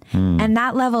one. And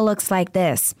that level looks like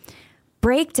this.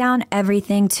 Break down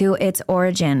everything to its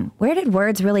origin. Where did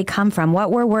words really come from? What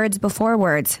were words before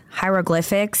words?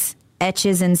 Hieroglyphics,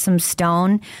 etches in some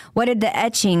stone. What did the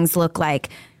etchings look like?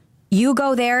 You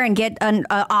go there and get an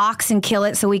ox and kill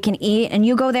it so we can eat, and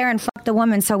you go there and fuck the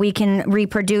woman so we can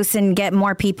reproduce and get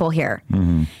more people here.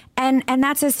 And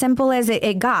that's as simple as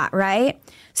it got, right?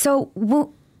 So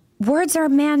words are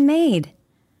man-made.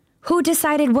 Who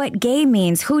decided what gay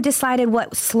means? Who decided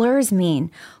what slurs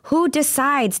mean? Who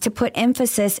decides to put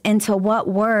emphasis into what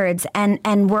words?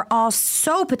 And we're all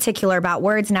so particular about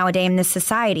words nowadays in this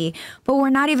society, but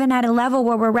we're not even at a level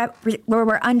where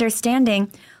we're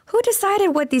understanding who decided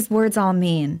what these words all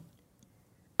mean.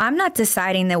 I'm not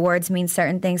deciding that words mean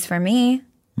certain things for me.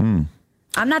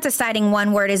 I'm not deciding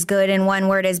one word is good and one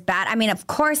word is bad. I mean, of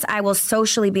course, I will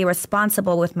socially be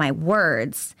responsible with my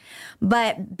words,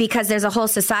 but because there's a whole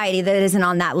society that isn't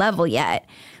on that level yet.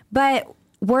 But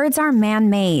words are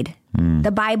man-made.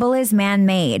 The Bible is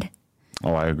man-made.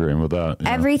 Oh, I agree with that. Yeah.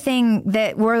 Everything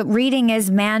that we're reading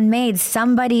is man-made.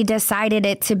 Somebody decided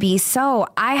it to be so.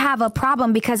 I have a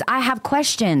problem because I have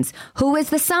questions. Who is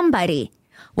the somebody?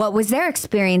 What was their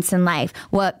experience in life?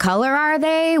 What color are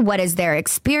they? What is their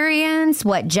experience?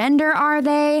 What gender are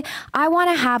they? I want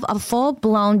to have a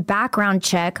full-blown background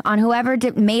check on whoever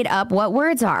made up what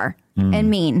words are and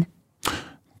mean.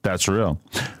 That's real.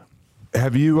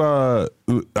 Have you, I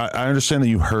understand that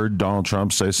you heard Donald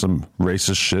Trump say some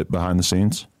racist shit behind the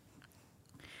scenes?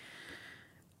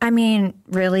 I mean,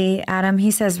 really, Adam, he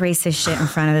says racist shit in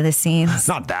front of the scenes.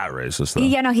 Not that racist, though.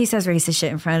 Yeah, no, he says racist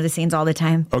shit in front of the scenes all the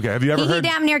time. Okay, have you ever heard... He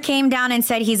damn near came down and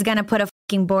said he's going to put a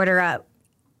fucking border up.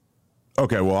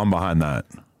 Okay, well, I'm behind that,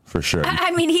 for sure. I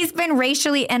mean, he's been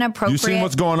racially inappropriate. You seen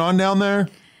what's going on down there?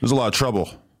 There's a lot of trouble.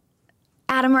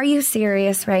 Adam, are you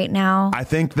serious right now? I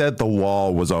think that the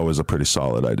wall was always a pretty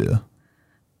solid idea.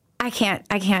 I can't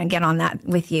get on that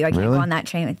with you. I can't go on that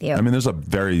train with you. I mean, there's a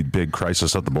very big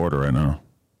crisis at the border right now.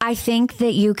 I think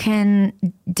that you can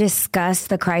discuss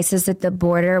the crisis at the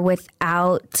border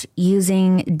without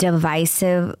using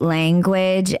divisive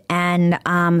language and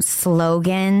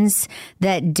slogans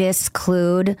that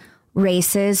disclude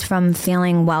races from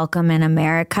feeling welcome in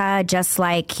America, just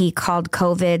like he called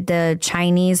COVID the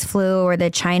Chinese flu or the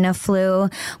China flu,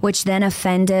 which then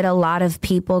offended a lot of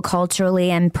people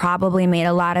culturally and probably made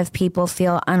a lot of people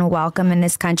feel unwelcome in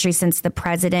this country since the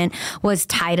president was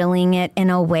titling it in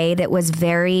a way that was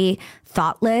very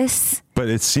thoughtless. But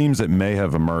it seems it may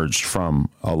have emerged from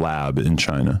a lab in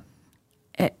China.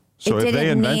 So if they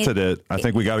invented it, I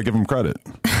think we got to give them credit.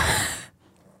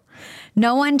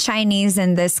 No one Chinese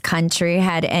in this country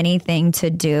had anything to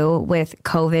do with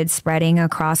COVID spreading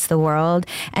across the world.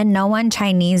 And no one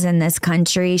Chinese in this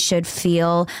country should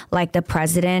feel like the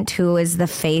president, who is the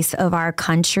face of our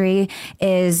country,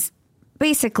 is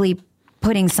basically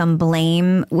putting some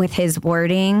blame with his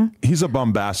wording. He's a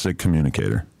bombastic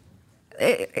communicator.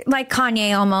 Like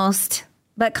Kanye almost.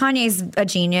 But Kanye's a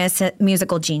genius, a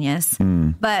musical genius.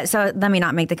 But so let me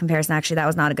not make the comparison. Actually, that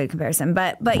was not a good comparison.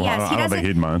 But yes, I don't think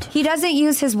he'd mind. He doesn't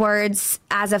use his words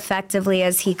as effectively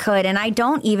as he could. And I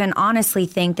don't even honestly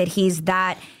think that he's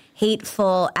that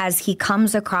hateful as he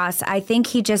comes across. I think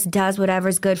he just does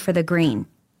whatever's good for the green.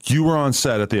 You were on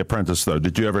set at The Apprentice, though.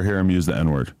 Did you ever hear him use the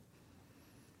N-word?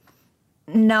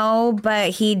 No,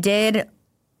 but he did,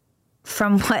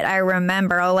 from what I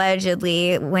remember,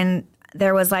 allegedly, when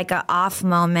there was like a off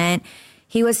moment,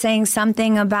 he was saying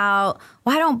something about,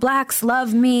 why don't blacks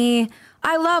love me?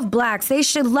 I love blacks. They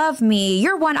should love me.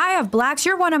 You're one. I have blacks.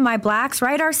 You're one of my blacks,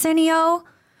 right, Arsenio?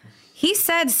 He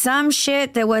said some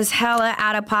shit that was hella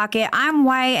out of pocket. I'm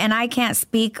white and I can't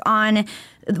speak on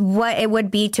what it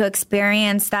would be to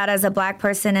experience that as a black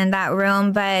person in that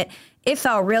room, but it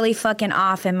felt really fucking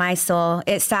off in my soul.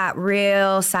 It sat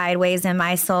real sideways in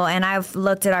my soul. And I've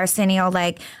looked at Arsenio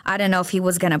like, I don't know if he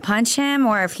was going to punch him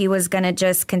or if he was going to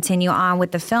just continue on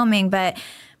with the filming. But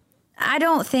I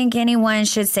don't think anyone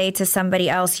should say to somebody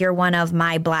else, you're one of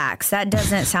my blacks. That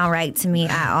doesn't sound right to me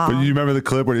at all. But you remember the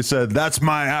clip where he said, that's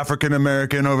my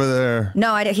African-American over there?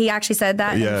 No, he actually said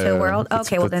that into the world?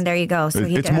 Okay, well, then there you go. So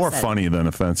it's more funny than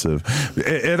offensive.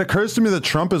 It occurs to me that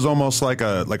Trump is almost like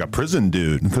a prison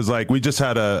dude. Because we just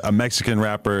had a Mexican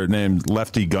rapper named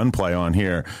Lefty Gunplay on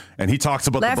here. And he talks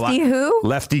about Lefty who?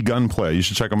 Lefty Gunplay. You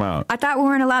should check him out. I thought we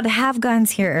weren't allowed to have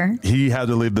guns here. He had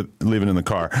to leave it in the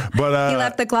car. But he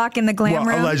left the Glock in the glam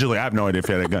room? Allegedly. I have no idea if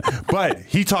he had a gun. But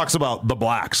he talks about the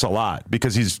blacks a lot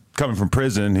because he's coming from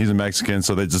prison. He's a Mexican,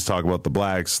 so they just talk about the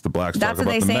blacks. The blacks That's talk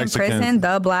about the Mexicans. That's what they say in prison,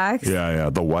 the blacks? Yeah.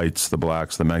 The whites, the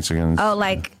blacks, the Mexicans. Oh,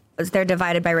 like they're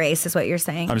divided by race is what you're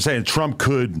saying? I'm saying Trump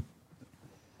could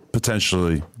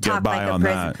potentially get by on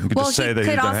that. You could just say that he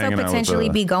could also potentially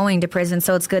be going to prison,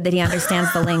 so it's good that he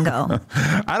understands the lingo.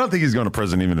 I don't think he's going to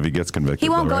prison even if he gets convicted. He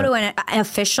won't go to an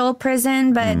official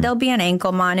prison, but there'll be an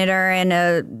ankle monitor and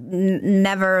a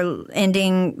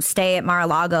never-ending stay at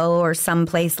Mar-a-Lago or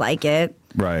someplace like it.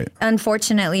 Right.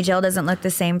 Unfortunately, jail doesn't look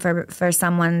the same for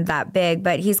someone that big,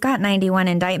 but he's got 91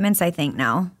 indictments, I think,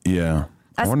 now. Yeah.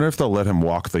 I wonder if they'll let him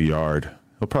walk the yard.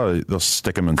 They'll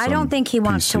stick him in some I don't think he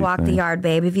wants to walk the yard,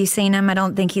 babe. Have you seen him? I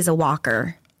don't think he's a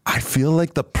walker. I feel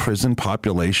like the prison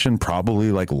population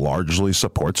probably largely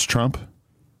supports Trump.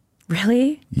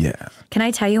 Really? Yeah. Can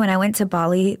I tell you, when I went to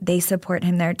Bali, they support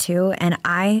him there too. And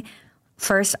I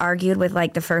first argued with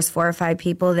the first 4 or 5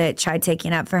 people that tried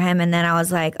taking up for him. And then I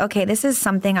was like, okay, this is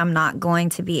something I'm not going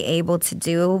to be able to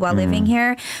do while living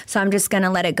here. So I'm just going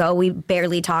to let it go. We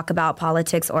barely talk about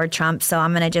politics or Trump, so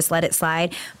I'm going to just let it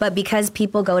slide. But because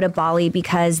people go to Bali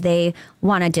because they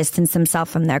want to distance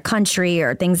themselves from their country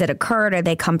or things that occurred, or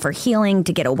they come for healing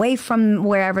to get away from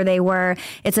wherever they were,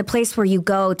 it's a place where you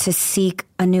go to seek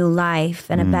a new life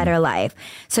and a better life.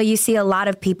 So you see a lot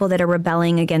of people that are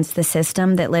rebelling against the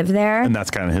system that live there. And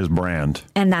that's kind of his brand.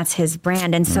 And that's his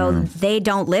brand. And so they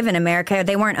don't live in America.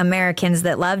 They weren't Americans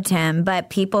that loved him,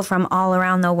 but people from all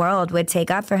around the world would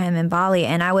take up for him in Bali.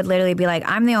 And I would literally be like,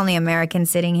 I'm the only American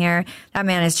sitting here. That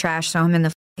man is trash, throw him in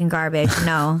the fucking garbage.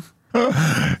 No.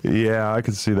 Yeah, I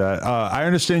can see that. I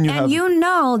understand you have... And you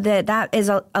know that is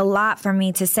a lot for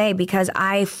me to say, because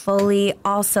I fully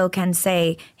also can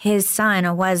say his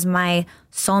son was my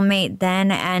soulmate then,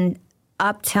 and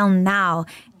up till now,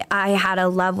 I had a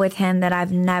love with him that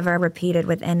I've never repeated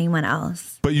with anyone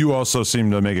else. But you also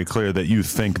seem to make it clear that you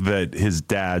think that his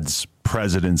dad's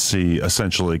presidency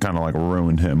essentially kind of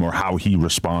ruined him, or how he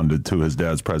responded to his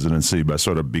dad's presidency by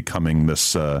sort of becoming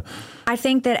this... I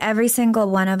think that every single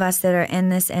one of us that are in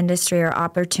this industry are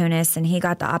opportunists, and he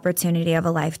got the opportunity of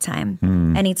a lifetime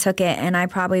and he took it, and I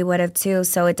probably would have too.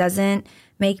 So it doesn't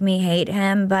make me hate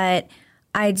him, but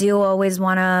I do always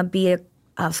want to be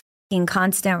a fucking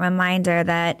constant reminder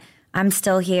that I'm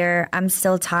still here, I'm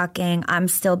still talking, I'm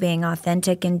still being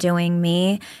authentic and doing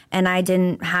me, and I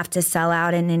didn't have to sell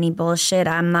out in any bullshit.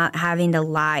 I'm not having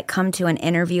to come to an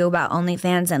interview about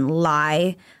Onlyfans and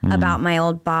lie about my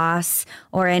old boss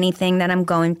or anything that I'm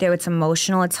going through. It's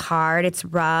emotional, it's hard, it's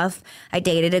rough. I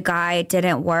dated a guy, it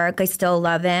didn't work, I still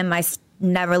love him. I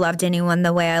never loved anyone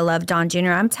the way I loved Don Jr.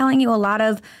 I'm telling you a lot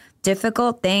of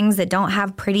difficult things that don't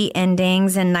have pretty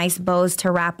endings and nice bows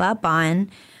to wrap up on,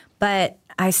 but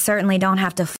I certainly don't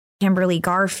have to Kimberly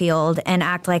Garfield and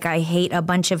act like I hate a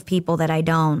bunch of people that I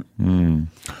don't.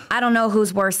 I don't know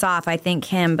who's worse off. I think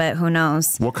him, but who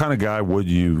knows? What kind of guy would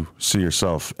you see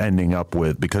yourself ending up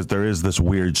with? Because there is this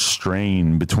weird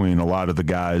strain between a lot of the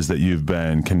guys that you've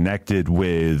been connected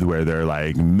with, where they're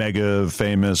mega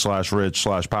famous / rich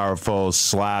 / powerful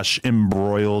 /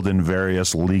 embroiled in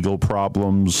various legal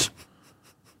problems.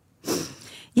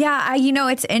 Yeah,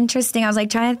 it's interesting. I was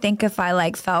trying to think if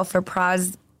I fell for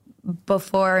Praz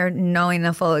before knowing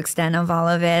the full extent of all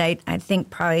of it. I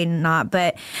think probably not,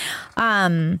 but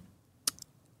Praz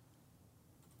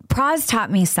taught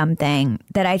me something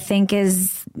that I think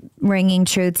is ringing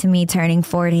true to me turning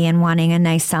 40 and wanting a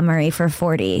nice summary for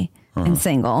 40 and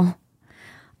single.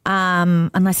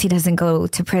 Unless he doesn't go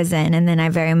to prison, and then I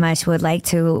very much would like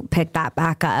to pick that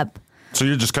back up. So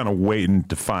you're just kind of waiting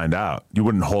to find out. You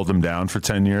wouldn't hold him down for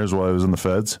 10 years while he was in the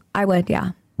feds? I would,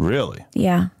 yeah. Really?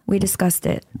 Yeah, we discussed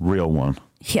it. Real one?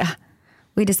 Yeah,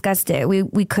 we discussed it.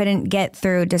 We couldn't get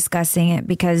through discussing it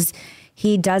because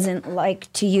he doesn't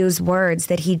like to use words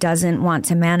that he doesn't want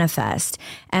to manifest.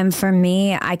 And for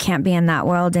me, I can't be in that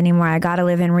world anymore. I got to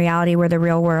live in reality where the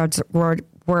real words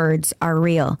are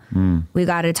real. We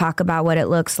got to talk about what it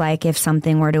looks like if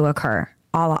something were to occur.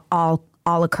 all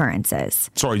occurrences.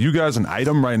 So are you guys an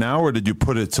item right now, or did you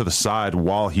put it to the side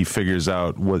while he figures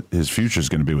out what his future is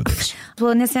going to be with this? Well,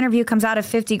 when this interview comes out, if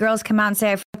 50 girls come out and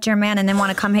say, I fucked your man, and then want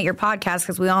to come hit your podcast,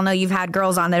 because we all know you've had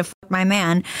girls on that have fucked my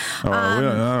man. We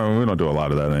don't do a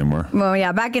lot of that anymore. Well,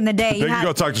 yeah, back in the day. You can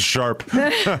go talk to Sharp.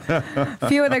 A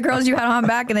few of the girls you had on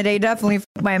back in the day definitely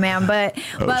fucked my man. But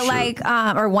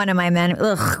or one of my men.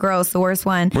 Ugh, gross, the worst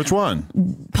one. Which one?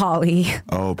 Pauly.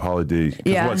 Oh, Pauly D.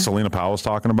 Yeah. What, Selena Powell was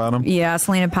talking about him? Yeah,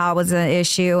 Selena Powell was an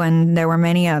issue, and there were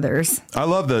many others. I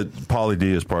love that Pauly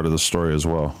D is part of the story as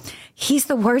well. He's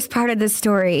the worst part of the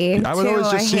story. I would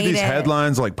always just see these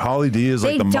headlines like Pauly D is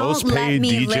like the most paid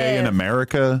DJ in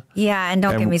America. Yeah, and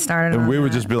don't get me started on we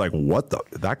would that. just be like, what the?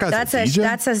 That guy's That's a DJ?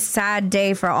 That's a sad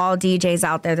day for all DJs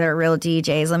out there that are real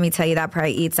DJs. Let me tell you, that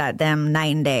probably eats at them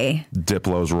night and day.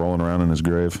 Diplo's rolling around in his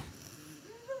grave.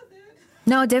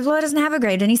 No, Diplo doesn't have a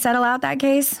grave. Didn't he settle out that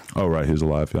case? Oh, right. He's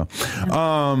alive, yeah.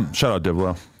 Shout out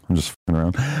Diplo. I'm just f***ing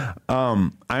around.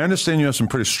 I understand you have some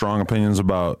pretty strong opinions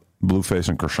about Blueface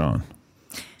and Krishan.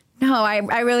 No,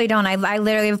 I really don't. I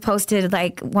literally have posted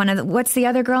like what's the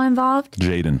other girl involved?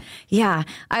 Jaden. Yeah.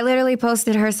 I literally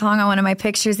posted her song on one of my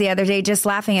pictures the other day just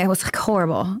laughing. It was like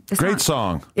horrible. Great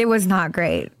song. It was not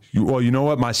great. You know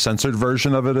what my censored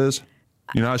version of it is?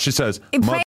 You know how she says,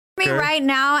 play me right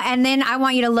now, and then I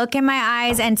want you to look in my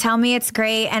eyes and tell me it's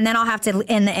great, and then I'll have to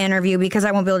end the interview because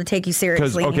I won't be able to take you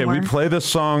seriously anymore. We play this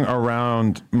song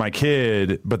around my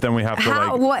kid, but then we have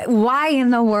to why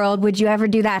in the world would you ever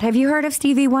do that? Have you heard of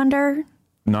Stevie Wonder?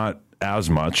 Not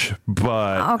as much,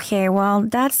 but... Okay, well,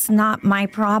 that's not my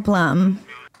problem.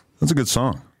 That's a good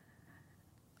song.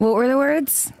 What were the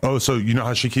words? Oh, so you know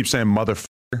how she keeps saying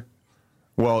motherfucker?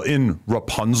 Well, in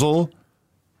Rapunzel,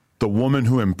 the woman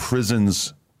who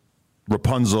imprisons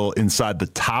Rapunzel inside the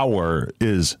tower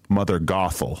is Mother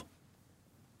Gothel.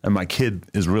 And my kid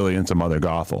is really into Mother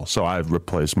Gothel, so I've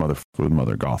replaced mother with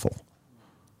Mother Gothel.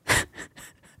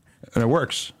 And it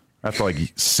works. I have to like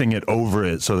sing it over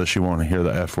it so that she won't hear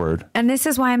the F word. And this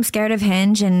is why I'm scared of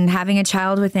Hinge and having a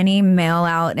child with any male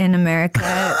out in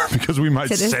America. Because we might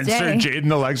censor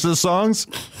Jaden Alexa's songs?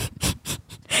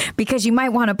 Because you might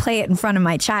want to play it in front of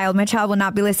my child. My child will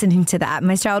not be listening to that.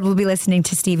 My child will be listening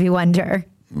to Stevie Wonder.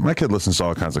 My kid listens to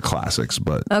all kinds of classics,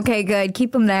 but... Okay, good.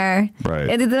 Keep them there.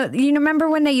 Right. You remember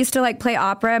when they used to like play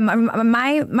opera?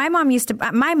 My mom used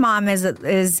to... My mom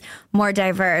is more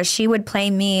diverse. She would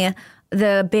play me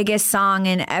the biggest song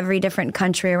in every different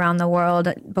country around the world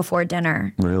before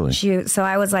dinner. Really? So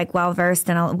I was like well-versed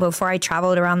in before I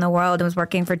traveled around the world and was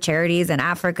working for charities in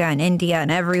Africa and India and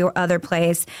every other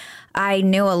place. I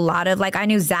knew a lot of, I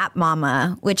knew Zap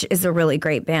Mama, which is a really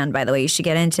great band, by the way. You should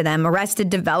get into them. Arrested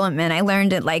Development. I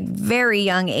learned at, very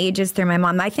young ages through my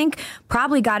mom. I think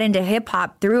probably got into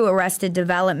hip-hop through Arrested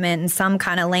Development and some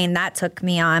kind of lane that took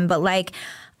me on. But,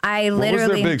 I literally... What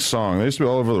was their big song? They used to be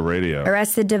all over the radio.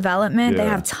 Arrested Development? Yeah. They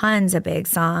have tons of big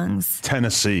songs.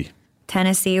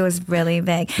 Tennessee was really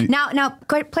big. Now,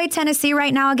 play Tennessee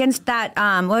right now against that,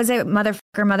 what was it,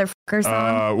 Motherfucker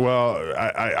song? Well,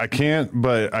 I can't,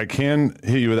 but I can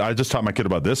hit you with, I just taught my kid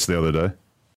about this the other day.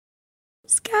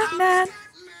 Scatman.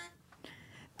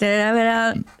 I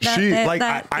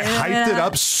hyped it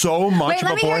up so much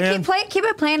beforehand. Keep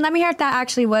it playing. Let me hear if that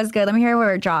actually was good. Let me hear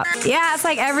where it dropped. Yeah, it's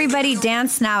like Everybody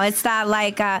Dance Now. It's that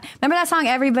remember that song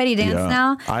Everybody Dance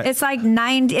Now? It's like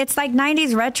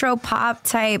 90s retro pop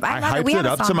type. I hyped it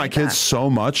up to my kids so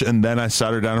much, and then I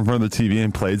sat her down in front of the TV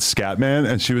and played Scatman,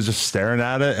 and she was just staring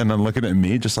at it and then looking at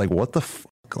me just like, what the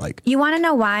fuck? You want to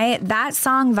know why that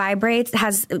song vibrates?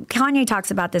 Kanye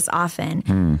talks about this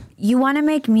often. You want to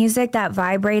make music that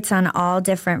vibrates on all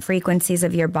different frequencies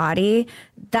of your body.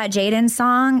 That Jaden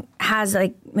song has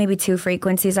maybe 2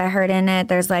 frequencies I heard in it.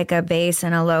 There's a bass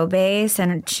and a low bass,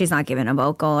 and she's not giving a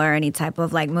vocal or any type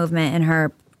of movement in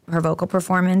her vocal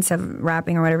performance of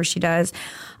rapping or whatever she does.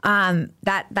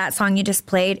 That song you just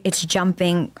played, it's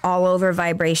jumping all over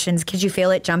vibrations. Could you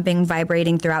feel it jumping,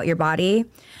 vibrating throughout your body?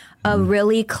 A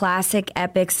really classic,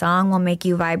 epic song will make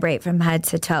you vibrate from head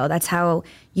to toe. That's how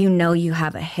you know you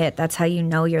have a hit. That's how you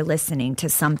know you're listening to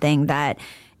something that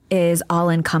is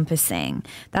all-encompassing.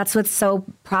 That's what's so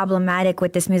problematic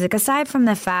with this music, aside from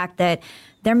the fact that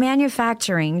they're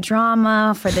manufacturing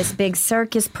drama for this big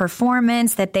circus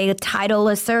performance that they title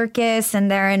a circus, and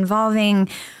they're involving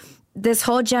this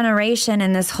whole generation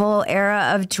and this whole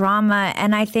era of drama.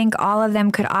 And I think all of them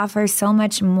could offer so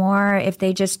much more if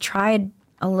they just tried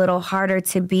a little harder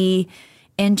to be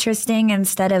interesting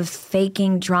instead of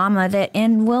faking drama that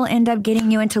will end up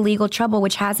getting you into legal trouble,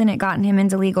 which hasn't it gotten him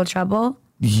into legal trouble?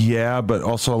 Yeah, but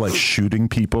also like shooting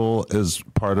people is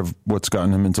part of what's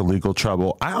gotten him into legal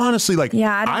trouble. I honestly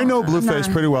I know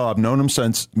Blueface pretty well. I've known him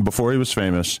since before he was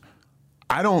famous.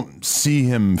 I don't see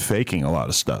him faking a lot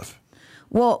of stuff.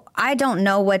 Well, I don't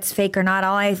know what's fake or not.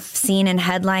 All I've seen in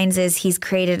headlines is he's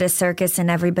created a circus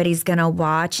and everybody's going to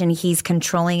watch, and he's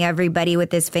controlling everybody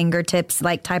with his fingertips,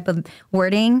 like type of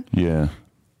wording. Yeah.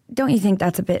 Don't you think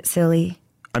that's a bit silly?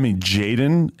 I mean,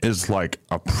 Jaden is like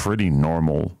a pretty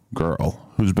normal girl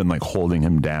who's been like holding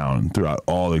him down throughout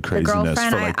all the craziness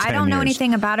for like 10 I don't know years.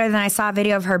 anything about her. Then I saw a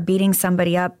video of her beating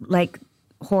somebody up like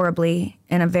horribly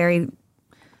in a very,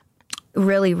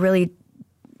 really, really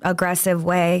aggressive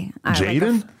way.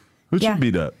 Jaden? Who'd she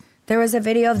beat up? There was a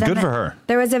video of them. Good for her.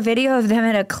 There was a video of them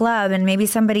at a club, and maybe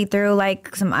somebody threw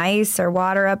like some ice or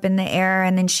water up in the air,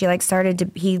 and then she like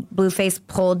Blueface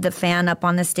pulled the fan up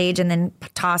on the stage and then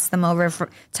tossed them over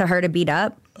to her to beat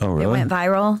up. Oh, really? It went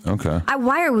viral. Okay.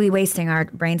 Why are we wasting our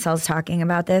brain cells talking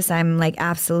about this? I'm like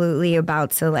absolutely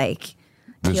about to like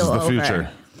This is the future.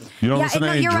 You don't listen to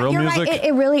any drill music? Right.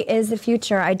 It really is the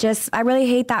future. I really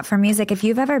hate that for music. If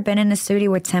you've ever been in the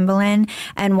studio with Timbaland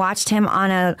and watched him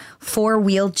on a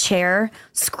 4-wheeled chair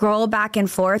scroll back and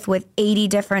forth with 80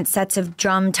 different sets of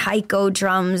taiko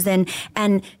drums and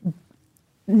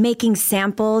making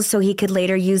samples so he could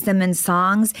later use them in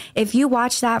songs. If you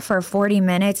watch that for 40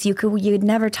 minutes, you'd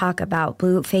never talk about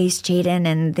Blueface, Jaden,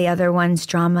 and the other one's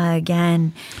drama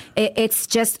again. It's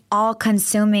just all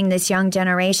consuming this young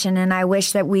generation, and I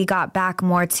wish that we got back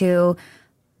more to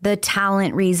the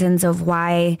talent reasons of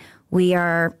why we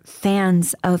are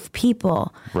fans of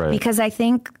people. Right. Because I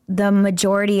think the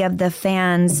majority of the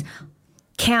fans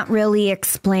can't really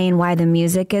explain why the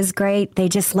music is great. They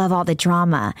just love all the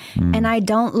drama. And I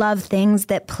don't love things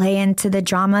that play into the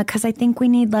drama because I think we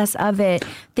need less of it.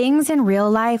 Things in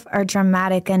real life are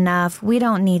dramatic enough. We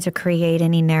don't need to create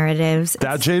any narratives.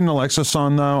 That Jaden Alexa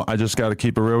song, though, I just got to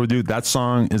keep it real with you. That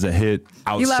song is a hit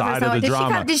outside of the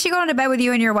drama. Did she go into bed with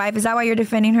you and your wife? Is that why you're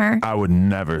defending her? I would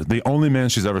neber. The only man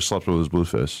she's ever slept with was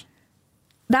Blueface.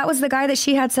 That was the guy that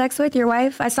she had sex with, your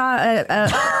wife? I saw I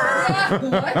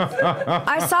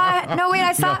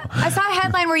saw a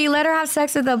headline where you let her have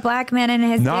sex with a black man and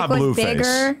his dick was Blueface.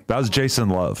 bigger. That was Jason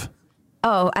Love.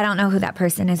 Oh, I don't know who that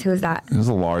person is. Who is that? He was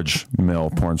a large male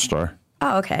porn star.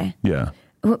 Oh, okay. Yeah.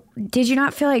 Did you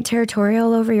not feel like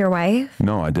territorial over your wife?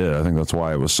 No, I did. I think that's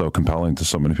why it was so compelling to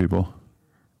so many people.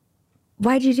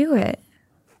 Why'd you do it?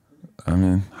 I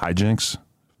mean, hijinks,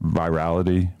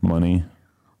 virality, money.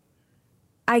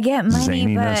 I get money,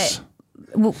 zaniness.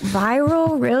 but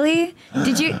viral, really?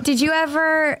 Did you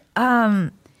ever?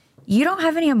 You don't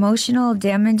have any emotional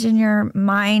damage in your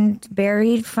mind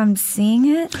buried from seeing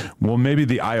it? Well, maybe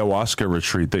the ayahuasca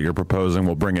retreat that you're proposing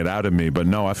will bring it out of me, but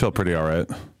no, I feel pretty all right.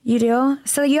 You do?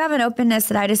 So you have an openness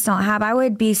that I just don't have. I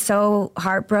would be so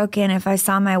heartbroken if I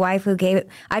saw my wife who gave.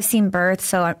 I've seen birth,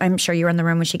 so I'm sure you were in the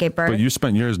room when she gave birth. But you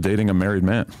spent years dating a married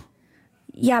man.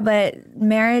 Yeah, but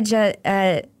marriage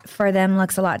for them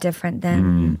looks a lot different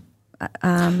than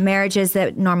marriages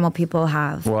that normal people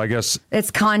have. Well, I guess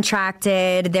it's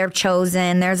contracted. They're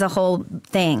chosen. There's a whole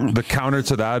thing. The counter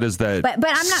to that is that but I'm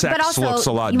not. sex But also, looks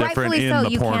a lot different in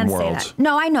the porn world.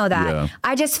 No, I know that. Yeah.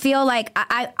 I just feel like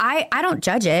I don't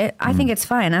judge it. I think it's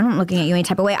fine. I'm not looking at you any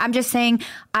type of way. I'm just saying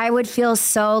I would feel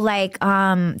so like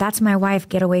that's my wife.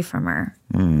 Get away from her.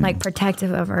 Like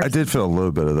protective of her. I did feel a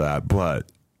little bit of that, but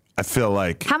I feel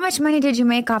like how much money did you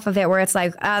make off of it? Where it's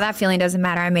like, oh, that feeling doesn't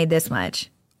matter. I made this much.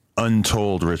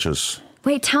 Untold riches.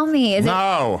 Wait, tell me.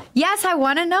 No. Yes, I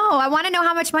want to know. I want to know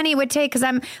how much money it would take because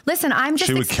I'm just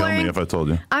She would kill me if I told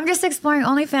you. I'm just exploring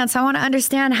OnlyFans. So I want to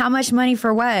understand how much money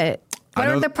for what? What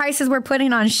are the prices we're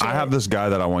putting on shit? I have this guy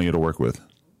that I want you to work with.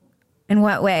 In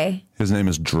what way? His name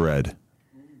is Dread.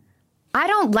 I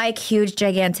don't like huge,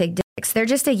 gigantic dicks. They're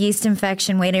just a yeast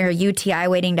infection waiting or UTI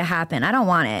waiting to happen. I don't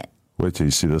want it. Wait till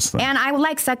you see this thing. And I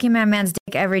like sucking my man's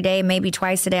dick every day, maybe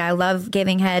twice a day. I love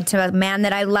giving head to a man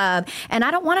that I love. And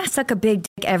I don't want to suck a big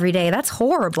dick every day. That's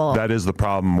horrible. That is the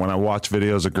problem. When I watch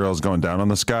videos of girls going down on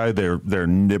this guy, they're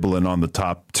nibbling on the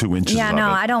top 2 inches of it.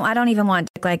 I don't even want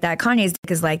dick like that. Kanye's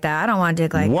dick is like that. I don't want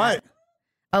dick like that. What?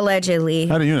 Allegedly.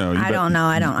 How do you know? I don't know.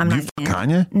 I'm not saying.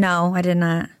 Kanye? No, I did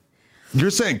not. You're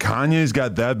saying Kanye's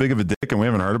got that big of a dick and we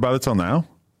haven't heard about it till now?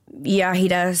 Yeah, he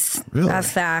does. Really?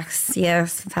 That's facts.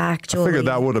 Yes, factually. I figured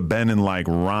that would have been in like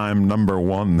rhyme number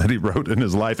 1 that he wrote in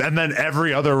his life, and then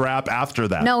every other rap after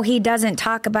that. No, he doesn't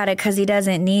talk about it because he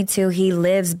doesn't need to. He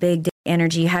lives big dick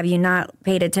energy. Have you not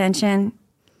paid attention?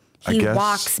 He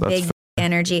walks big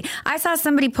energy. I saw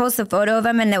somebody post a photo of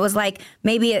him and it was like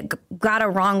maybe it got a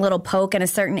wrong little poke in a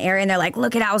certain area and they're like,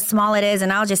 look at how small it is.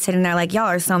 And I was just sitting there like, y'all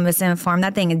are so misinformed.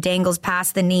 That thing dangles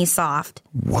past the knee soft.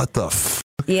 What the f?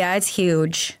 Yeah, it's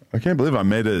huge. I can't believe I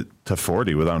made it to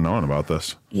 40 without knowing about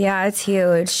this. Yeah, it's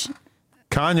huge.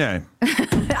 Kanye.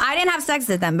 I didn't have sex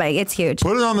with them, but it's huge.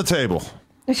 Put it on the table.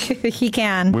 He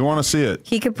can. We want to see it.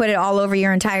 He could put it all over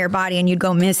your entire body and you'd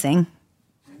go missing.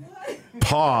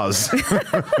 Pause.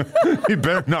 You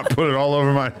better not put it all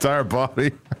over my entire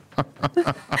body.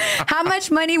 How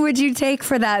much money would you take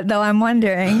for that, though? I'm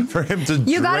wondering. For him to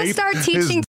you got to drape start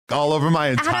teaching. All over my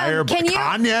entire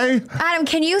Kanye? Adam,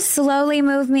 can you slowly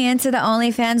move me into the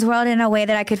OnlyFans world in a way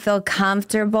that I could feel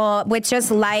comfortable with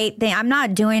just light thing? I'm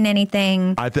not doing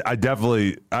anything. I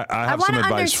definitely I have some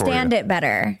advice for you. I want to understand it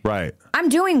better. Right. I'm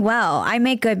doing well. I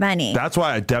make good money. That's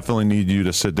why I definitely need you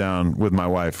to sit down with my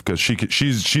wife because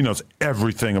she knows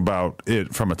everything about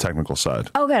it from a technical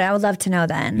side. Oh, good. I would love to know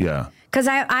then. Yeah. Because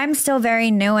I'm still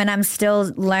very new and I'm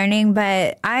still learning,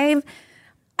 but I'm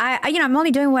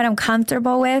only doing what I'm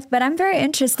comfortable with, but I'm very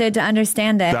interested to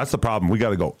understand it. That's the problem. We got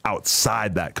to go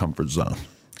outside that comfort zone.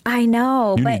 I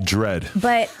know. You need dread.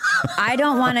 But I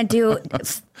don't want to do...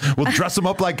 We'll dress him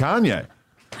up like Kanye.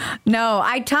 No,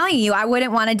 I'm telling you, I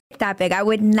wouldn't want a dick that big. I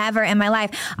would never in my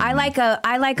life. I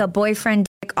like a boyfriend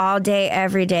dick all day,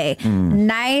 every day.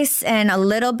 Nice and a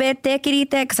little bit thickety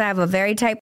thick because I have a very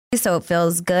tight... So it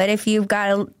feels good if you've got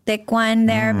a thick one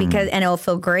there and it'll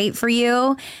feel great for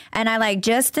you. And I like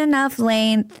just enough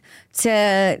length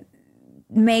to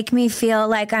make me feel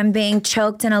like I'm being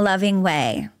choked in a loving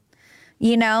way.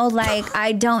 You know, like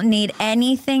I don't need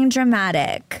anything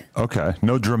dramatic. Okay.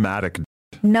 No dramatic.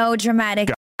 No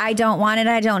dramatic. I don't want it.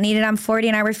 I don't need it. I'm 40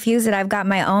 and I refuse it. I've got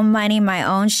my own money, my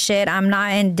own shit. I'm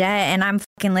not in debt and I'm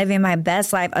fucking living my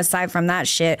best life aside from that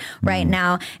shit right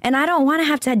now. And I don't want to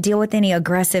have to deal with any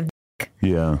aggressive dick.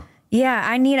 Yeah. Yeah.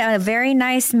 I need a very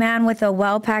nice man with a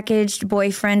well-packaged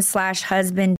boyfriend /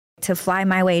 husband to fly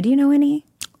my way. Do you know any?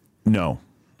 No.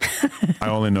 I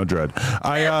only know dread.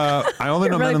 I only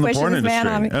know really men in the porn industry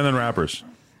and then rappers.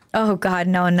 Oh God,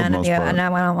 no, none of you. And I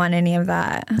don't want any of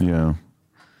that. Yeah.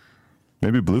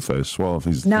 Maybe Blueface. Well, if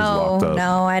he's locked up.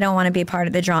 No, I don't want to be part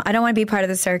of the drama. I don't want to be part of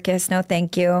the circus. No,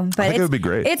 thank you. But I think it would be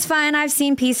great. It's fun. I've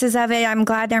seen pieces of it. I'm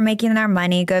glad they're making their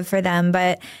money. Good for them.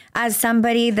 But as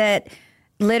somebody that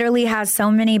literally has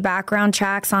so many background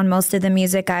tracks on most of the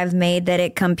music I've made that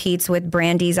it competes with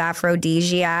Brandy's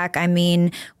Aphrodisiac. I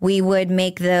mean, we would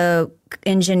make the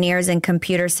engineers and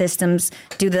computer systems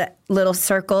do the little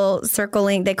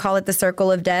circling. They call it the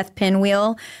circle of death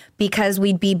pinwheel because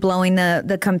we'd be blowing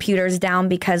the computers down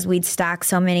because we'd stack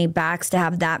so many backs to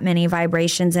have that many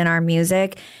vibrations in our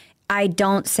music. I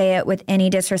don't say it with any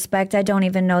disrespect. I don't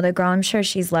even know the girl. I'm sure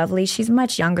she's lovely. She's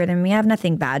much younger than me. I have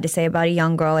nothing bad to say about a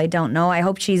young girl I don't know. I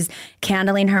hope she's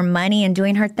handling her money and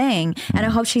doing her thing. And I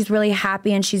hope she's really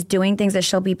happy and she's doing things that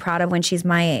she'll be proud of when she's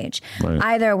my age. Right.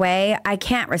 Either way, I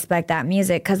can't respect that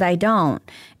music because I don't.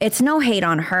 It's no hate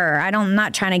on her. I'm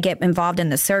not trying to get involved in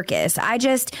the circus.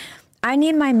 I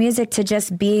need my music to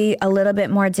just be a little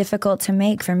bit more difficult to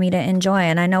make for me to enjoy.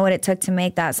 And I know what it took to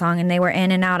make that song. And they were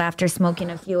in and out after smoking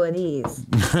a few of these.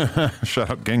 Shout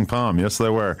out Gang Palm. Yes,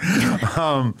 they were.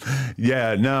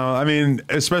 Yeah, no, I mean,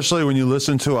 especially when you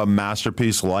listen to a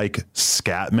masterpiece like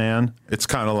Scatman, it's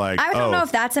kind of like, I don't know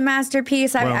if that's a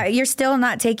masterpiece. You're still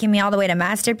not taking me all the way to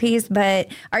masterpiece, but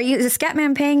is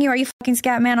Scatman paying you? Are you fucking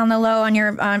Scatman on the low on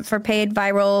your for paid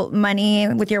viral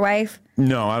money with your wife?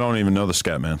 No, I don't even know the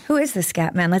Scatman. Who is the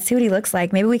Scatman? Let's see what he looks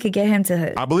like. Maybe we could get him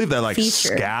to I believe that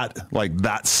feature. scat, like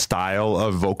that style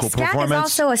of vocal performance. Scat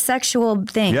is also a sexual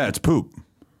thing. Yeah, it's poop.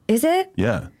 Is it?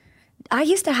 Yeah. I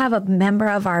used to have a member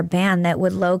of our band that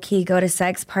would low-key go to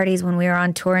sex parties when we were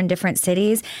on tour in different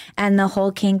cities, and the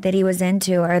whole kink that he was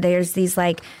into are there's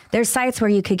sites where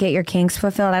you could get your kinks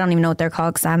fulfilled. I don't even know what they're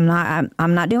called because I'm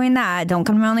not doing that. Don't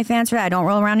come to my OnlyFans for that. I don't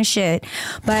roll around in shit.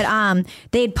 But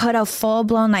they'd put a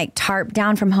full-blown like tarp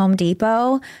down from Home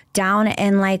Depot down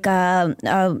in like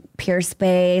a Pure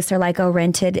Space or like a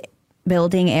rented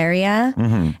building area,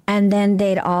 and then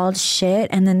they'd all shit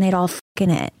and then they'd all fucking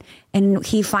it. And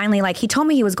he finally, he told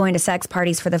me he was going to sex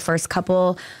parties for the first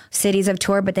couple cities of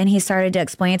tour, but then he started to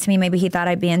explain it to me. Maybe he thought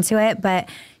I'd be into it, but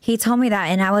he told me that.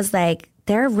 And I was like,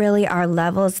 there really are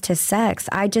levels to sex.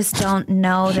 I just don't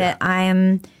know that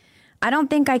I don't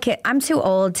think I could, I'm too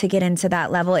old to get into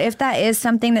that level. If that is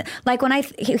something that, like when I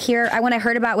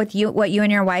heard about what you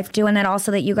and your wife do, and then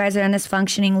also that you guys are in this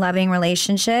functioning, loving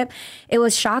relationship, it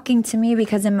was shocking to me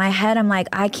because in my head, I'm like,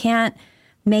 I can't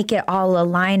make it all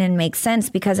align and make sense,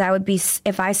 because I would be,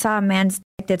 if I saw a man's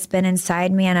dick that's been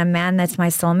inside me and a man that's my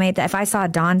soulmate, that if I saw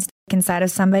Don's dick inside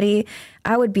of somebody,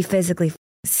 I would be physically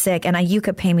sick, and you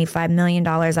could pay me $5 million.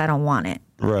 I don't want it.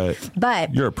 Right.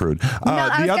 But you're a prude. No,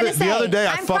 the other day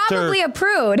I fucked her. I'm probably a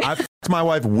prude. I fucked my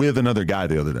wife with another guy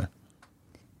the other day.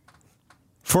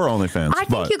 For OnlyFans. I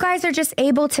think you guys are just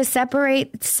able to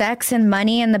separate sex and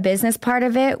money and the business part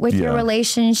of it with your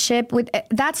relationship.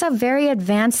 That's a very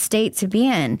advanced state to be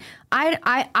in.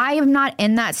 I am not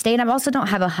in that state. I also don't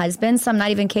have a husband, so I'm not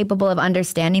even capable of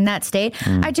understanding that state.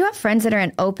 I do have friends that are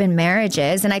in open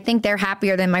marriages, and I think they're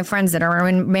happier than my friends that are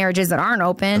in marriages that aren't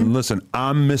open. And listen,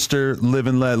 I'm Mr. Live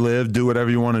and Let Live, do whatever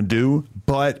you want to do,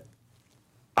 but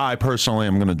I personally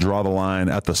am going to draw the line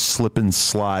at the slip and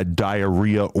slide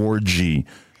diarrhea orgy.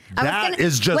 That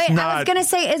is just not I was going to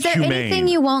say, is there humane. anything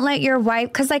you won't let your wife,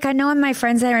 because like I know in my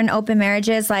friends that are in open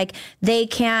marriages, like they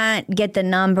can't get the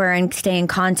number and stay in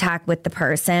contact with the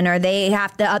person, or they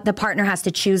have to, the partner has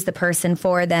to choose the person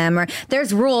for them, or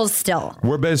there's rules still.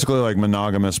 We're basically like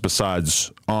monogamous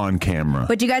besides on camera.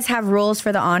 But do you guys have rules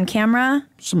for the on camera?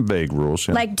 Some vague rules.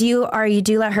 Yeah. Like do you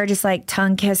let her just like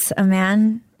tongue kiss a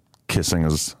man? Kissing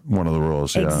is one of the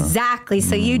rules. Yeah. Exactly.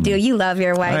 So you do. You love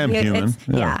your wife. I am human.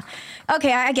 Yeah.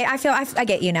 Okay. I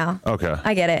get you now. Okay.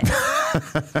 I get it.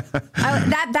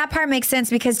 That part makes sense,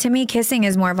 because to me, kissing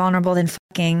is more vulnerable than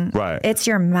fucking. Right. It's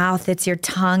your mouth. It's your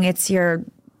tongue.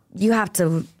 You have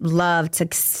to love to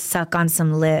suck on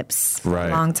some lips for a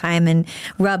long time and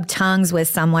rub tongues with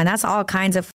someone. That's all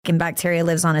kinds of fucking bacteria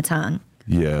lives on a tongue.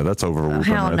 Yeah, that's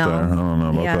overwhelming there. I don't know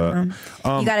about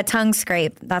that. You got a tongue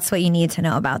scrape. That's what you need to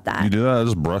know about that. You do that? I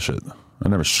just brush it. I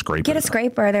never scrape it. Get a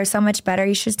scraper. They're so much better.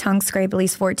 You should tongue scrape at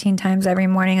least 14 times every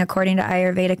morning, according to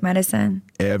Ayurvedic medicine.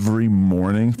 Every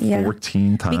morning?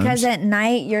 14 times? Because at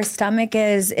night, your stomach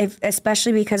is,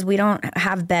 especially because we don't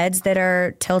have beds that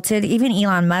are tilted. Even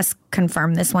Elon Musk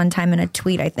confirmed this one time in a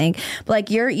tweet, I think. But like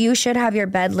you should have your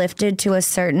bed lifted to a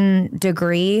certain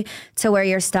degree to where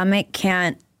your stomach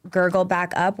can't gurgle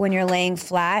back up when you're laying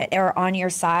flat or on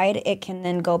your side. It can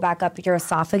then go back up your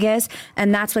esophagus,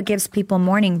 and that's what gives people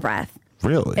morning breath.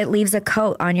 Really? It leaves a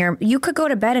coat on you could go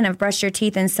to bed and have brushed your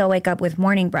teeth and still wake up with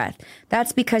morning breath.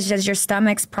 That's because as your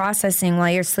stomach's processing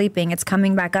while you're sleeping, it's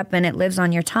coming back up and it lives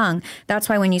on your tongue. That's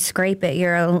why when you scrape it,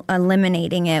 you're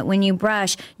eliminating it. When you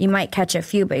brush, you might catch a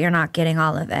few, but you're not getting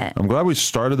all of it. I'm glad we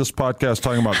started this podcast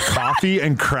talking about coffee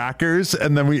and crackers,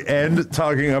 and then we end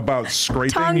talking about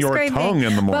scraping your tongue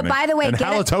in the morning. But by the way, and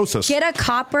halitosis. Get a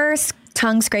copper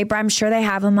tongue scraper. I'm sure they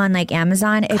have them on like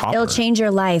Amazon. It'll change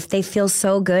your life. They feel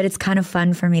so good. It's kind of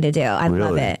fun for me to do. I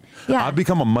love it. Yeah. I've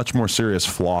become a much more serious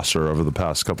flosser over the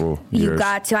past couple years. You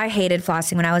got to. I hated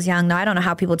flossing when I was young. No, I don't know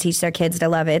how people teach their kids to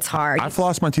love it. It's hard. I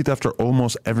floss my teeth after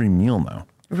almost every meal now.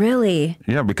 Really?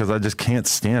 Yeah, because I just can't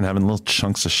stand having little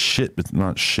chunks of shit, but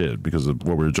not shit because of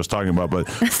what we were just talking about, but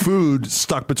food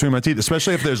stuck between my teeth,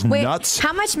 especially if there's nuts.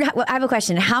 How much? I have a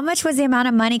question. How much was the amount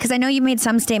of money? Because I know you made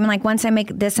some statement like, once I make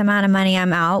this amount of money,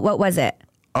 I'm out. What was it?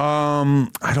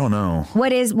 I don't know.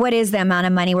 What is the amount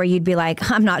of money where you'd be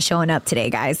like, I'm not showing up today,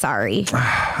 guys. Sorry.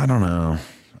 I don't know.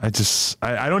 I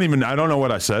don't know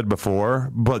what I said before,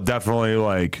 but definitely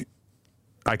like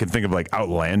I can think of like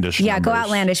outlandish numbers. Go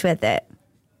outlandish with it.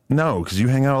 No, because you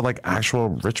hang out with like actual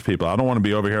rich people. I don't want to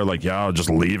be over here like, I'll just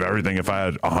leave everything if I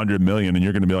had 100 million, and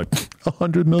you're going to be like,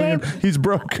 100 million? Babe, he's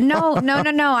broke. No.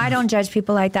 I don't judge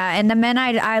people like that. And the men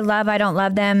I love, I don't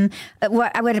love them.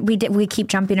 We keep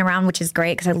jumping around, which is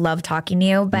great because I love talking to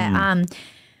you. But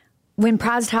when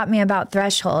Praz taught me about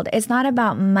threshold, it's not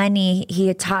about money.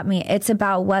 He taught me it's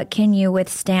about what can you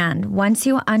withstand. Once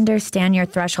you understand your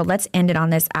threshold, let's end it on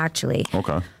this actually.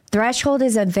 Okay. Threshold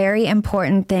is a very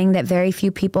important thing that very few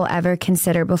people ever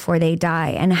consider before they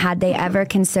die. And had they ever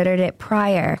considered it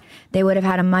prior, they would have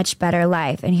had a much better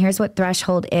life. And here's what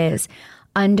threshold is.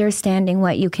 Understanding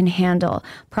what you can handle.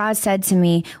 Praz said to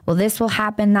me, well, this will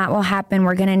happen, that will happen.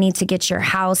 We're going to need to get your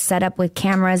house set up with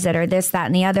cameras that are this, that,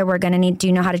 and the other. We're going to need, do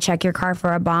you know how to check your car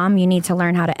for a bomb? You need to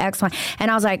learn how to X, Y. And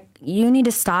I was like, you need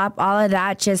to stop all of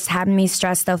that. Just having me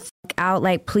stress the fuck out,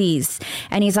 like, please.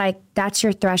 And he's like, that's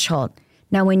your threshold.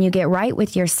 Now, when you get right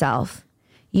with yourself,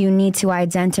 you need to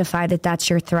identify that that's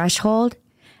your threshold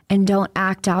and don't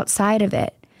act outside of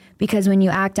it. Because when you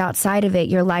act outside of it,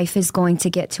 your life is going to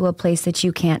get to a place that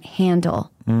you can't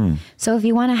handle. So if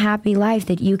you want a happy life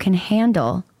that you can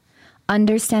handle,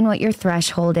 understand what your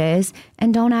threshold is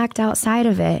and don't act outside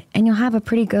of it, and you'll have a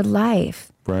pretty good life.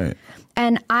 Right.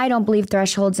 And I don't believe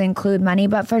thresholds include money,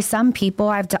 but for some people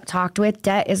I've talked with,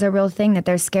 debt is a real thing that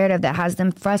they're scared of that has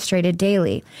them frustrated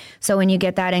daily. So when you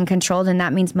get that in control, then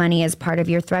that means money is part of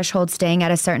your threshold. Staying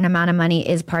at a certain amount of money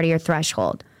is part of your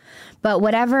threshold. But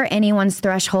whatever anyone's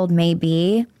threshold may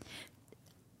be,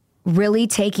 really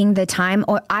taking the time,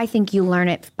 or I think you learn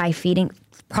it by feeding.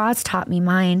 Praz taught me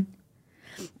mine.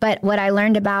 But what I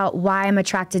learned about why I'm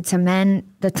attracted to men,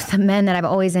 the men that I've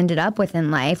always ended up with in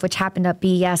life, which happened to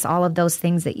be, yes, all of those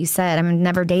things that you said. I've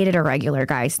never dated a regular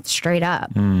guy, straight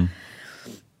up.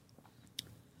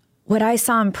 What I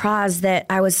saw in Praz that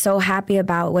I was so happy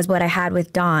about was what I had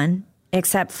with Don,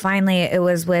 except finally it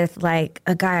was with like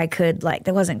a guy I could like,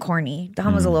 that wasn't corny.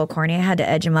 Don was a little corny. I had to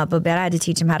edge him up a bit. I had to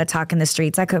teach him how to talk in the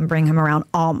streets. I couldn't bring him around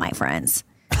all my friends,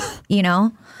 you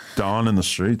know? Dawn in the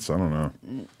streets? I don't know.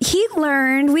 He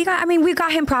learned. We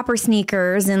got him proper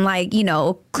sneakers and like, you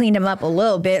know, cleaned him up a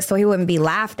little bit so he wouldn't be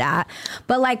laughed at.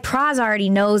 But like Praz already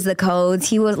knows the codes.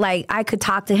 He was like, I could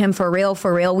talk to him for real.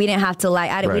 We didn't have to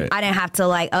like, I didn't have to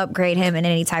like upgrade him in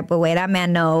any type of way. That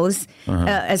man knows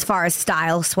as far as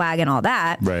style, swag and all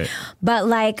that. Right. But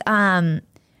like,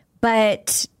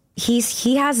 but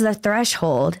he has the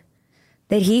threshold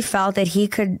that he felt that he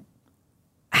could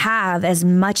have as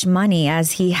much money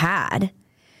as he had,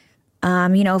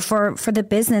 you know, for the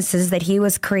businesses that he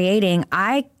was creating.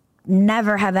 I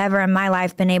never have ever in my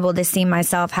life been able to see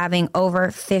myself having over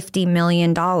 $50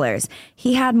 million.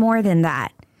 He had more than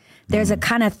that. There's a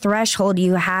kind of threshold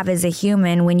you have as a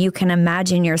human when you can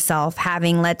imagine yourself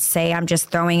having, let's say, I'm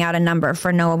just throwing out a number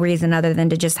for no reason other than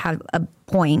to just have a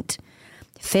point,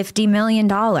 $50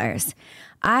 million.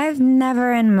 I've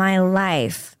never in my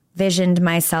life visioned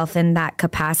myself in that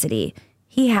capacity.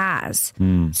 He has.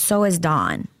 So has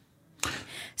Dawn.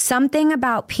 Something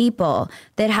about people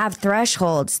that have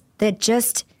thresholds that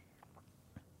just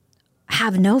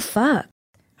have no fuck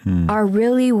are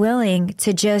really willing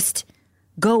to just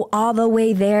go all the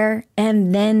way there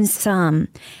and then some.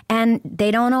 And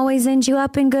they don't always end you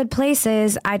up in good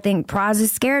places. I think Praz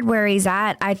is scared where he's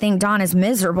at. I think Dawn is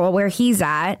miserable where he's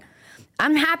at.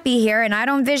 I'm happy here and I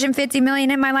don't vision 50 million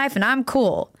in my life and I'm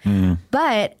cool.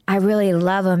 But I really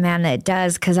love a man that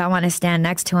does, because I want to stand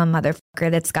next to a motherfucker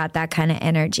that's got that kind of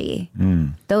energy.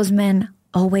 Those men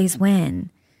always win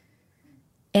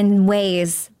in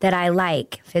ways that I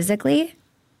like, physically,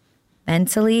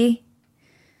 mentally.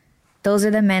 Those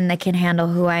are the men that can handle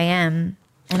who I am.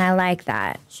 And I like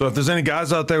that. So if there's any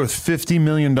guys out there with $50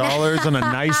 million and a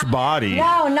nice body.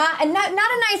 No, not a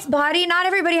nice body. Not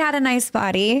everybody had a nice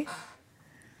body.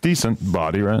 Decent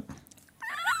body, right?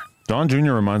 Don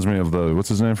Jr. reminds me of what's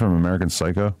his name from American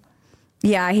Psycho?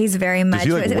 Yeah, he's very much.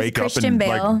 Does he like wake up and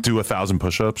Bale. like do 1,000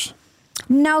 push-ups?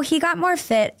 No, he got more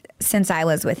fit since I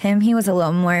was with him. He was a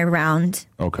little more round.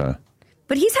 Okay.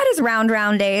 But he's had his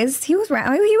round days. He was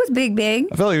round. He was big.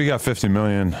 I feel like we got 50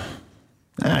 million.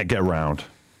 Get round.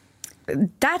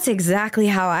 That's exactly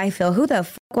how I feel. Who the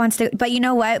f*** wants to? But you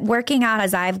know what? Working out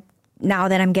now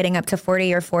that I'm getting up to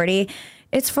 40 or 40,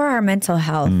 it's for our mental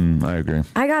health. I agree.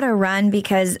 I got to run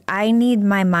because I need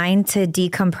my mind to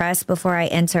decompress before I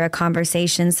enter a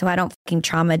conversation so I don't fucking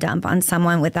trauma dump on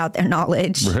someone without their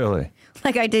knowledge. Really?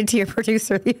 Like I did to your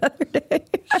producer the other day.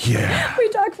 Yeah. We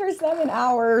talked for 7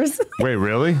 hours. Wait,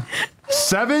 really?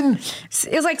 7?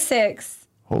 It was like 6.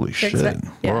 Holy shit.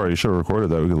 Yeah. Laura, you should have recorded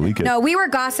that. We could leak it. No, we were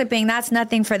gossiping. That's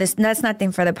nothing for this. That's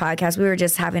nothing for the podcast. We were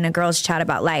just having a girls chat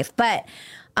about life. But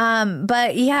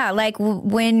yeah, like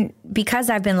because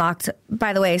I've been locked,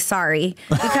 by the way, sorry,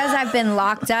 because I've been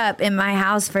locked up in my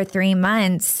house for 3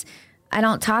 months, I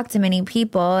don't talk to many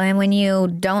people. And when you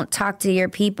don't talk to your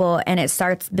people and it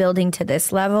starts building to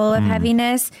this level of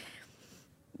heaviness,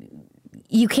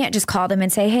 you can't just call them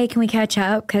and say, hey, can we catch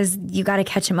up? Because you got to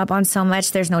catch them up on so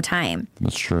much. There's no time.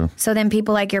 That's true. So then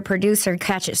people like your producer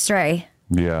catch it stray.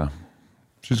 Yeah.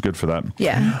 She's good for that.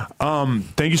 Yeah.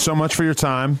 Thank you so much for your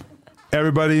time.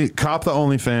 Everybody, cop the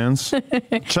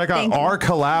Onlyfans. Check out our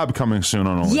collab coming soon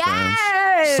on OnlyFans.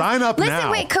 Yes! Sign up now.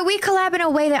 Listen, wait, could we collab in a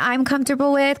way that I'm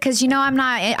comfortable with? Because, you know,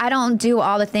 I don't do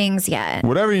all the things yet.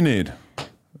 Whatever you need.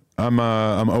 I'm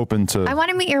open to. I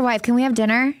want to meet your wife. Can we have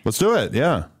dinner? Let's do it.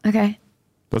 Yeah. Okay.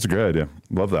 That's a great idea.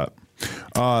 Love that.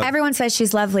 Everyone says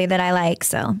she's lovely that I like,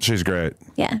 so. She's great.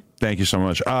 Yeah. Thank you so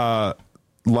much.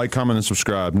 Like, comment, and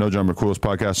subscribe. No Jumper, coolest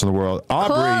podcast in the world.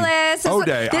 Aubrey,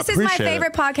 coolest. This is my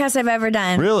favorite podcast I've ever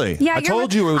done. Really? Yeah. I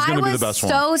told you it was going to be the best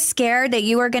one. I was so scared that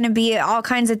you were going to be all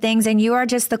kinds of things, and you are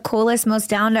just the coolest, most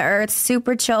down-to-earth,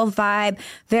 super chill vibe,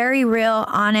 very real,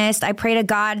 honest. I pray to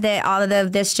God that all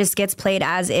of this just gets played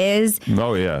as is.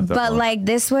 Oh, yeah. Definitely. But, like,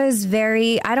 this was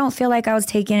I don't feel like I was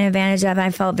taken advantage of. I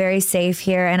felt very safe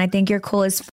here, and I think you're cool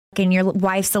as and your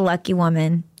wife's a lucky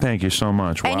woman. Thank you so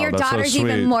much. And wow, your that's daughter's so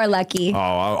sweet. even more lucky. Oh,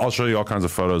 I'll show you all kinds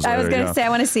of photos later. I was going to say, I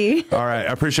want to see. All right.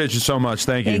 I appreciate you so much.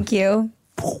 Thank you. Thank you.